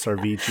really like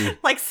Sarvici.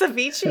 Like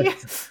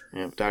ceviche.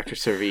 Yeah, Dr.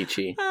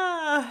 Cervici.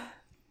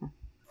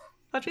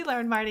 What'd we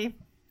learn, Marty?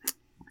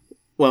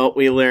 Well,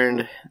 we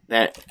learned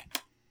that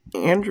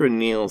Andrew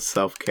Neil's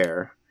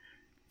self-care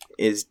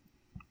is...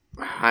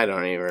 I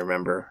don't even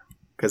remember.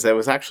 Because it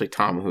was actually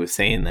Tom who was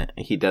saying that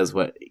he does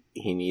what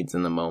he needs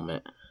in the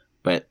moment.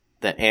 But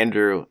that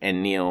Andrew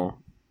and Neil,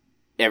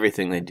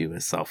 everything they do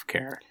is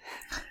self-care.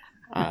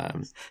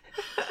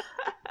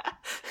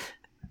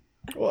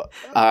 Well,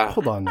 Uh,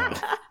 hold on now.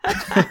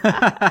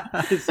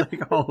 It's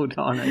like, hold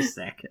on a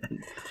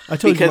second. I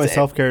told you because my it-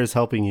 self-care is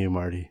helping you,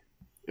 Marty.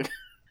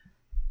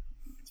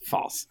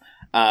 False.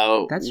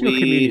 That's your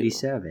community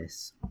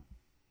service.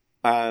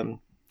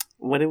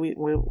 What did we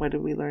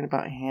learn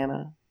about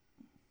Hannah?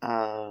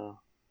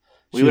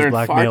 She was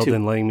blackmailed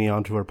and laying me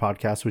onto her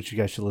podcast, which you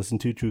guys should listen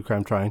to. True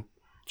Crime Trying.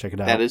 Check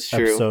it out. That is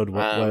true. Episode,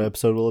 what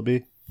episode will it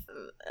be?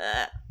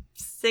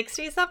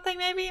 60 something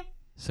maybe?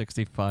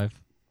 65.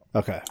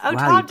 Okay. Oh, Wow,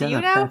 Tom, you've do done you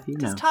a know? fair few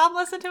Does now. Tom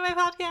listen to my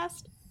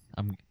podcast?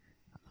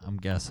 I'm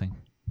guessing.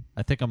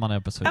 I think I'm on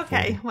episode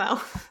Okay, 40.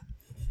 well.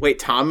 Wait,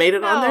 Tom made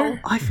it on No.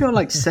 there? I feel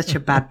like such a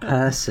bad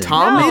person.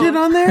 Tom No. made it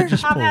on there?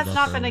 Just Tom pulled has up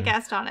not been a earlier.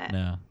 guest on it.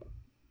 No.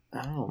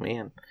 Oh,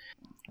 man.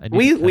 I need to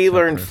We catch up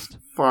learned first.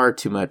 far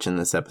too much in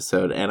this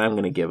episode, and I'm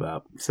going to give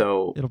up.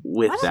 So, It'll-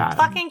 with What a that,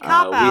 fucking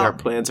cop-out. our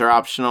plans are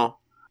optional.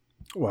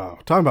 Wow.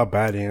 Talking about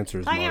bad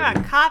answers, Talking Marty.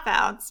 about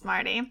cop-outs,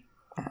 Marty.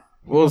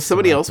 Well, Let's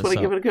somebody wrap else this want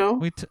to give up. it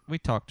a go? We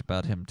talked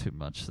about him too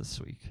much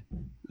this week.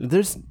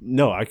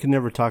 I could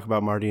never talk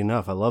about Marty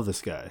enough. I love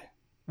this guy.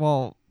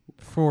 Well,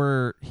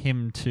 for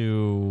him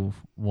to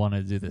want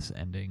to do this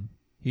ending,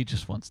 he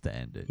just wants to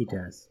end it. He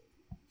does.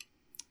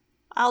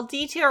 I'll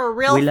detour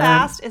real We learned-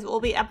 fast. It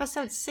will be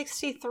episode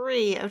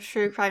 63 of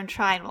True Crime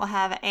Trying. We'll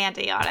have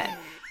Andy on it.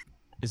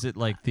 Is it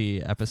like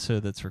the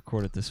episode that's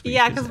recorded this week?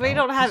 Yeah, is because we out?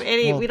 don't have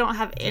any. Well, We don't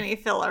have any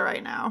filler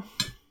right now.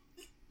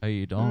 Oh,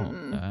 you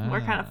don't.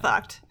 We're kind of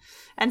fucked.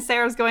 And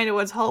Sarah's going to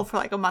Woods Hole for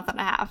like a month and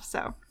a half,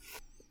 so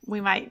we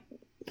might.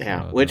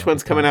 Yeah. So Which that'll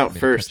one's be coming time out for me to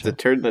first, catch the up.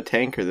 Turd in the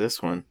Tank or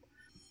this one?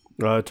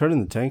 Turn in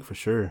the tank for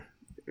sure.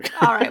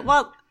 All right.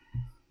 Well,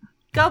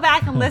 go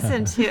back and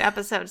listen to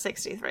episode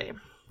 63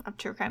 of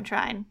True Crime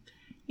Trying.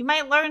 You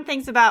might learn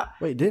things about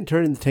Wait, didn't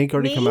Turn in the Tank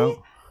already Me? come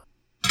out?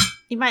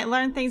 You might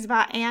learn things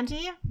about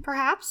Andy,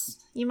 perhaps.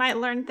 You might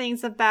learn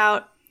things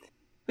about.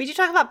 We do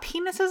talk about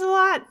penises a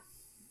lot.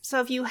 So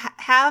if you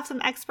have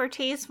some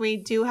expertise, we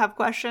do have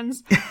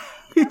questions.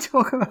 You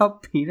talk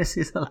about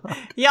penises a lot.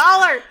 You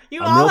all are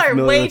real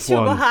familiar way with too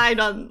one. behind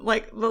on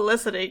like the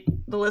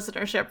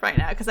listenership right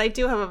now because I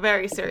do have a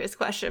very serious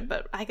question,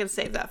 but I can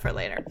save that for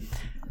later.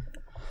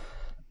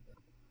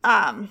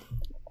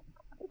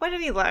 What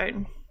did we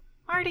learn,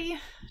 Marty?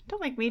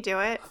 Don't make me do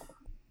it.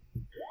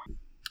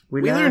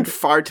 We We learned learned.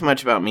 far too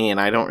much about me, and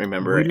I don't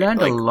remember. We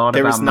learned a lot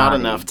There was about not Marty.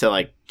 enough to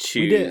like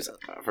choose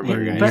from you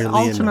did. guys. But Nearly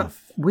ultimately,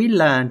 enough. we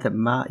learned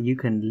that you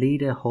can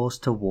lead a horse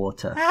to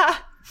water,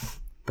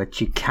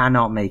 but you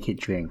cannot make it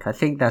drink. I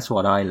think that's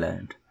what I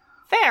learned.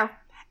 Fair.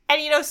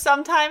 And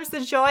sometimes the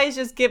joy is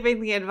just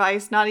giving the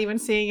advice, not even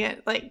seeing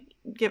it. Like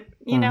give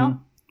know.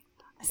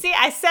 See,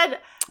 I said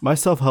My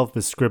self-help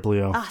is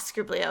Scriblio.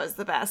 Scriblio is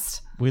the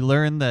best. We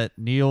learned that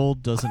Neil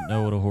doesn't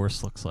know what a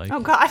horse looks like. Oh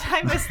God,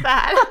 I missed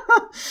that.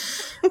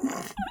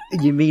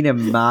 You mean a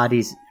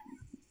Marty's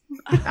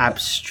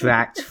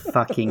abstract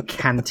fucking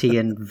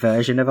Kantian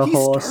version of a He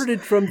horse?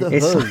 started from the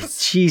It's like,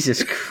 hooves.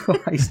 Jesus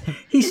Christ.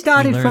 He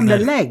started learned from the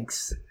that-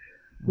 legs.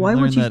 We Why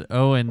would learned you? that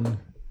Owen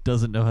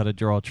doesn't know how to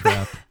draw a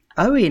trap.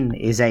 Owen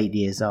is 8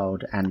 years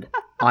old, and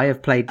I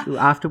have played.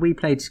 After we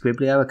played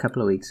Scriblio a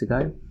couple of weeks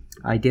ago,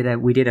 we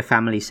did a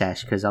family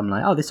sesh because I'm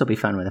like, oh, this will be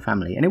fun with a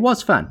family, and it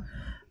was fun.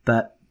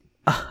 But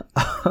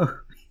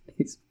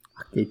he's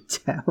fucking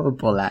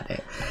terrible at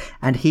it,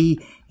 and he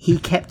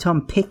kept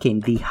on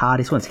picking the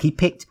hardest ones. He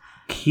picked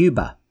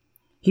Cuba.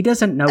 He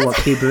doesn't know what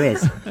Cuba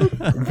is.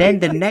 Then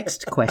the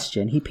next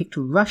question, he picked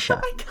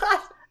Russia. God.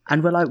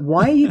 And we're like,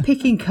 why are you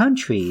picking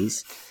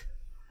countries?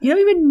 You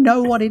don't even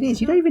know what it is.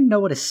 You don't even know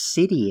what a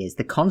city is,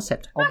 the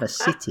concept of a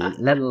city,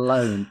 let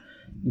alone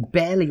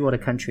barely what a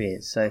country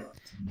is. So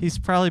He's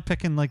probably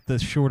picking like the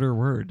shorter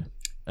word.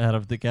 out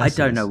of the guesses.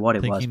 I don't know what it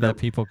was, thinking but that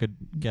people could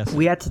guess.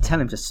 We had to tell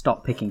him to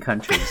stop picking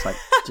countries. Like,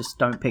 just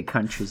don't pick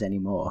countries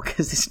anymore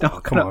because it's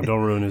not. Come on,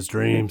 don't ruin his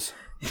dreams.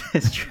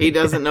 It's true. He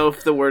doesn't know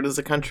if the word is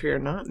a country or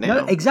not now.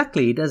 No,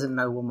 exactly. He doesn't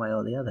know one way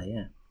or the other.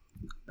 Yeah,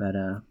 but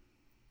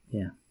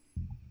yeah.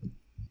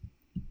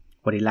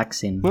 What he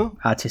lacks in Well-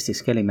 artistic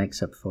skill, he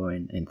makes up for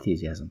in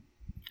enthusiasm.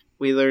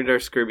 We learned our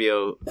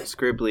Scriblio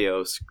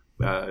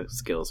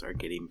skills are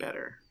getting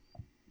better.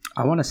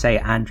 I want to say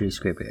Andrew's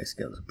Scribbler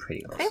skills are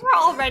pretty awesome. They were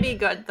already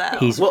good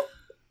though. Well,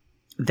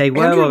 They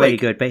were Andrew, already like-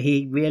 good, but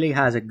he really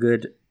has a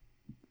good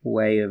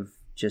way of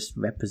just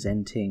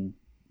representing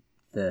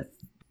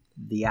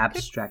the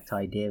abstract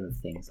idea of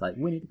things. Like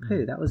Winnie the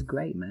Pooh, that was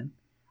great, man.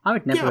 I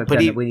would never Yeah, have but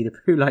done he- a Winnie the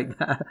Pooh like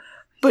that.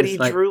 but Just he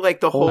like, drew like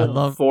the whole I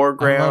love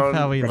foreground,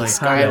 how he the like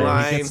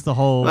skyline. he gets the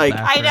whole Like,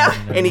 I know.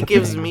 background and he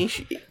gives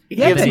everything. me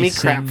Yeah, gives but me he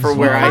crap sings for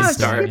where while I he's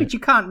yeah, started. but you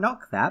can't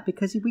knock that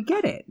because we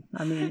get it.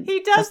 I mean, He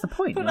does that's the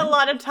point. put right? a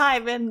lot of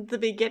time in the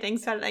beginning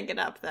setting it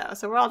up though,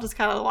 so we're all just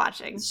kind of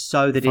watching.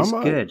 so that it's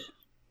I'm good.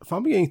 If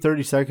I'm getting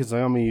 30 seconds,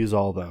 I'm going to use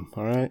all of them.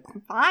 All right.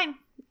 Fine.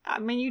 I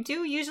mean, you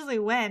do usually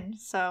win,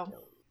 so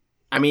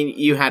I mean,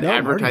 you had No, Marty's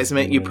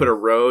advertisement. been You put a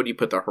winning. road. You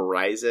put the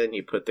horizon.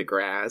 You put the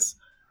grass.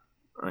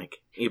 Like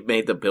you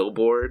made the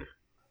billboard.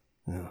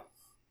 Yeah.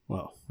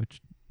 Well,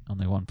 Which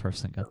only one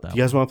person got that. do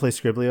you guys want to play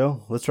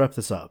Scriblio? Let's wrap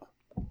this up.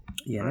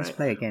 Yeah, let's Alright.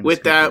 play a game. With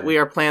of that,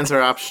 Scribbler. plans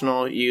are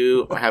optional.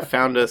 You have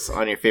found us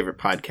on your favorite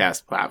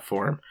podcast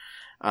platform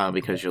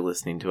because you're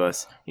listening to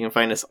us. You can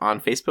find us on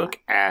Facebook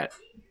at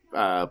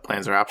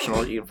Plans Are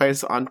Optional. You can find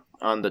us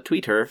on the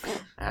Twitter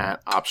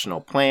at Optional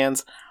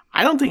Plans.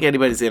 I don't think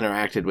anybody's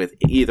interacted with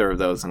either of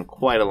those in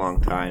quite a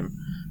long time,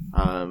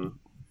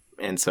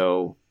 and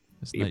so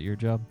Isn't that your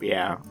job?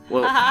 yeah.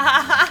 Well, You're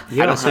I don't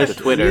a have social,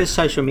 the Twitter. You're a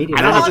social media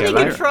I don't have manager, the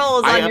all the right? Twitter.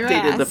 controls I on your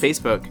updated the ass.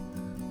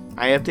 Facebook.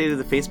 I updated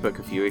the Facebook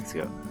a few weeks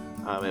ago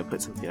and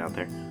put something out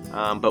there.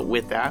 But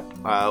with that,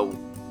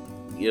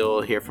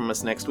 you'll hear from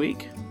us next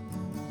week.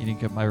 You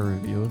didn't get my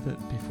review of it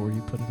before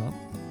you put it up?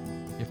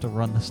 You have to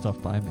run the stuff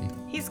by me.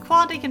 He's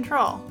quality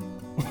control.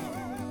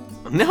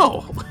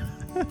 No.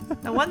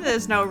 No wonder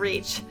there's no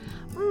reach.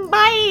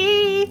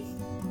 Bye.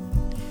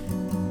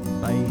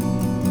 Bye.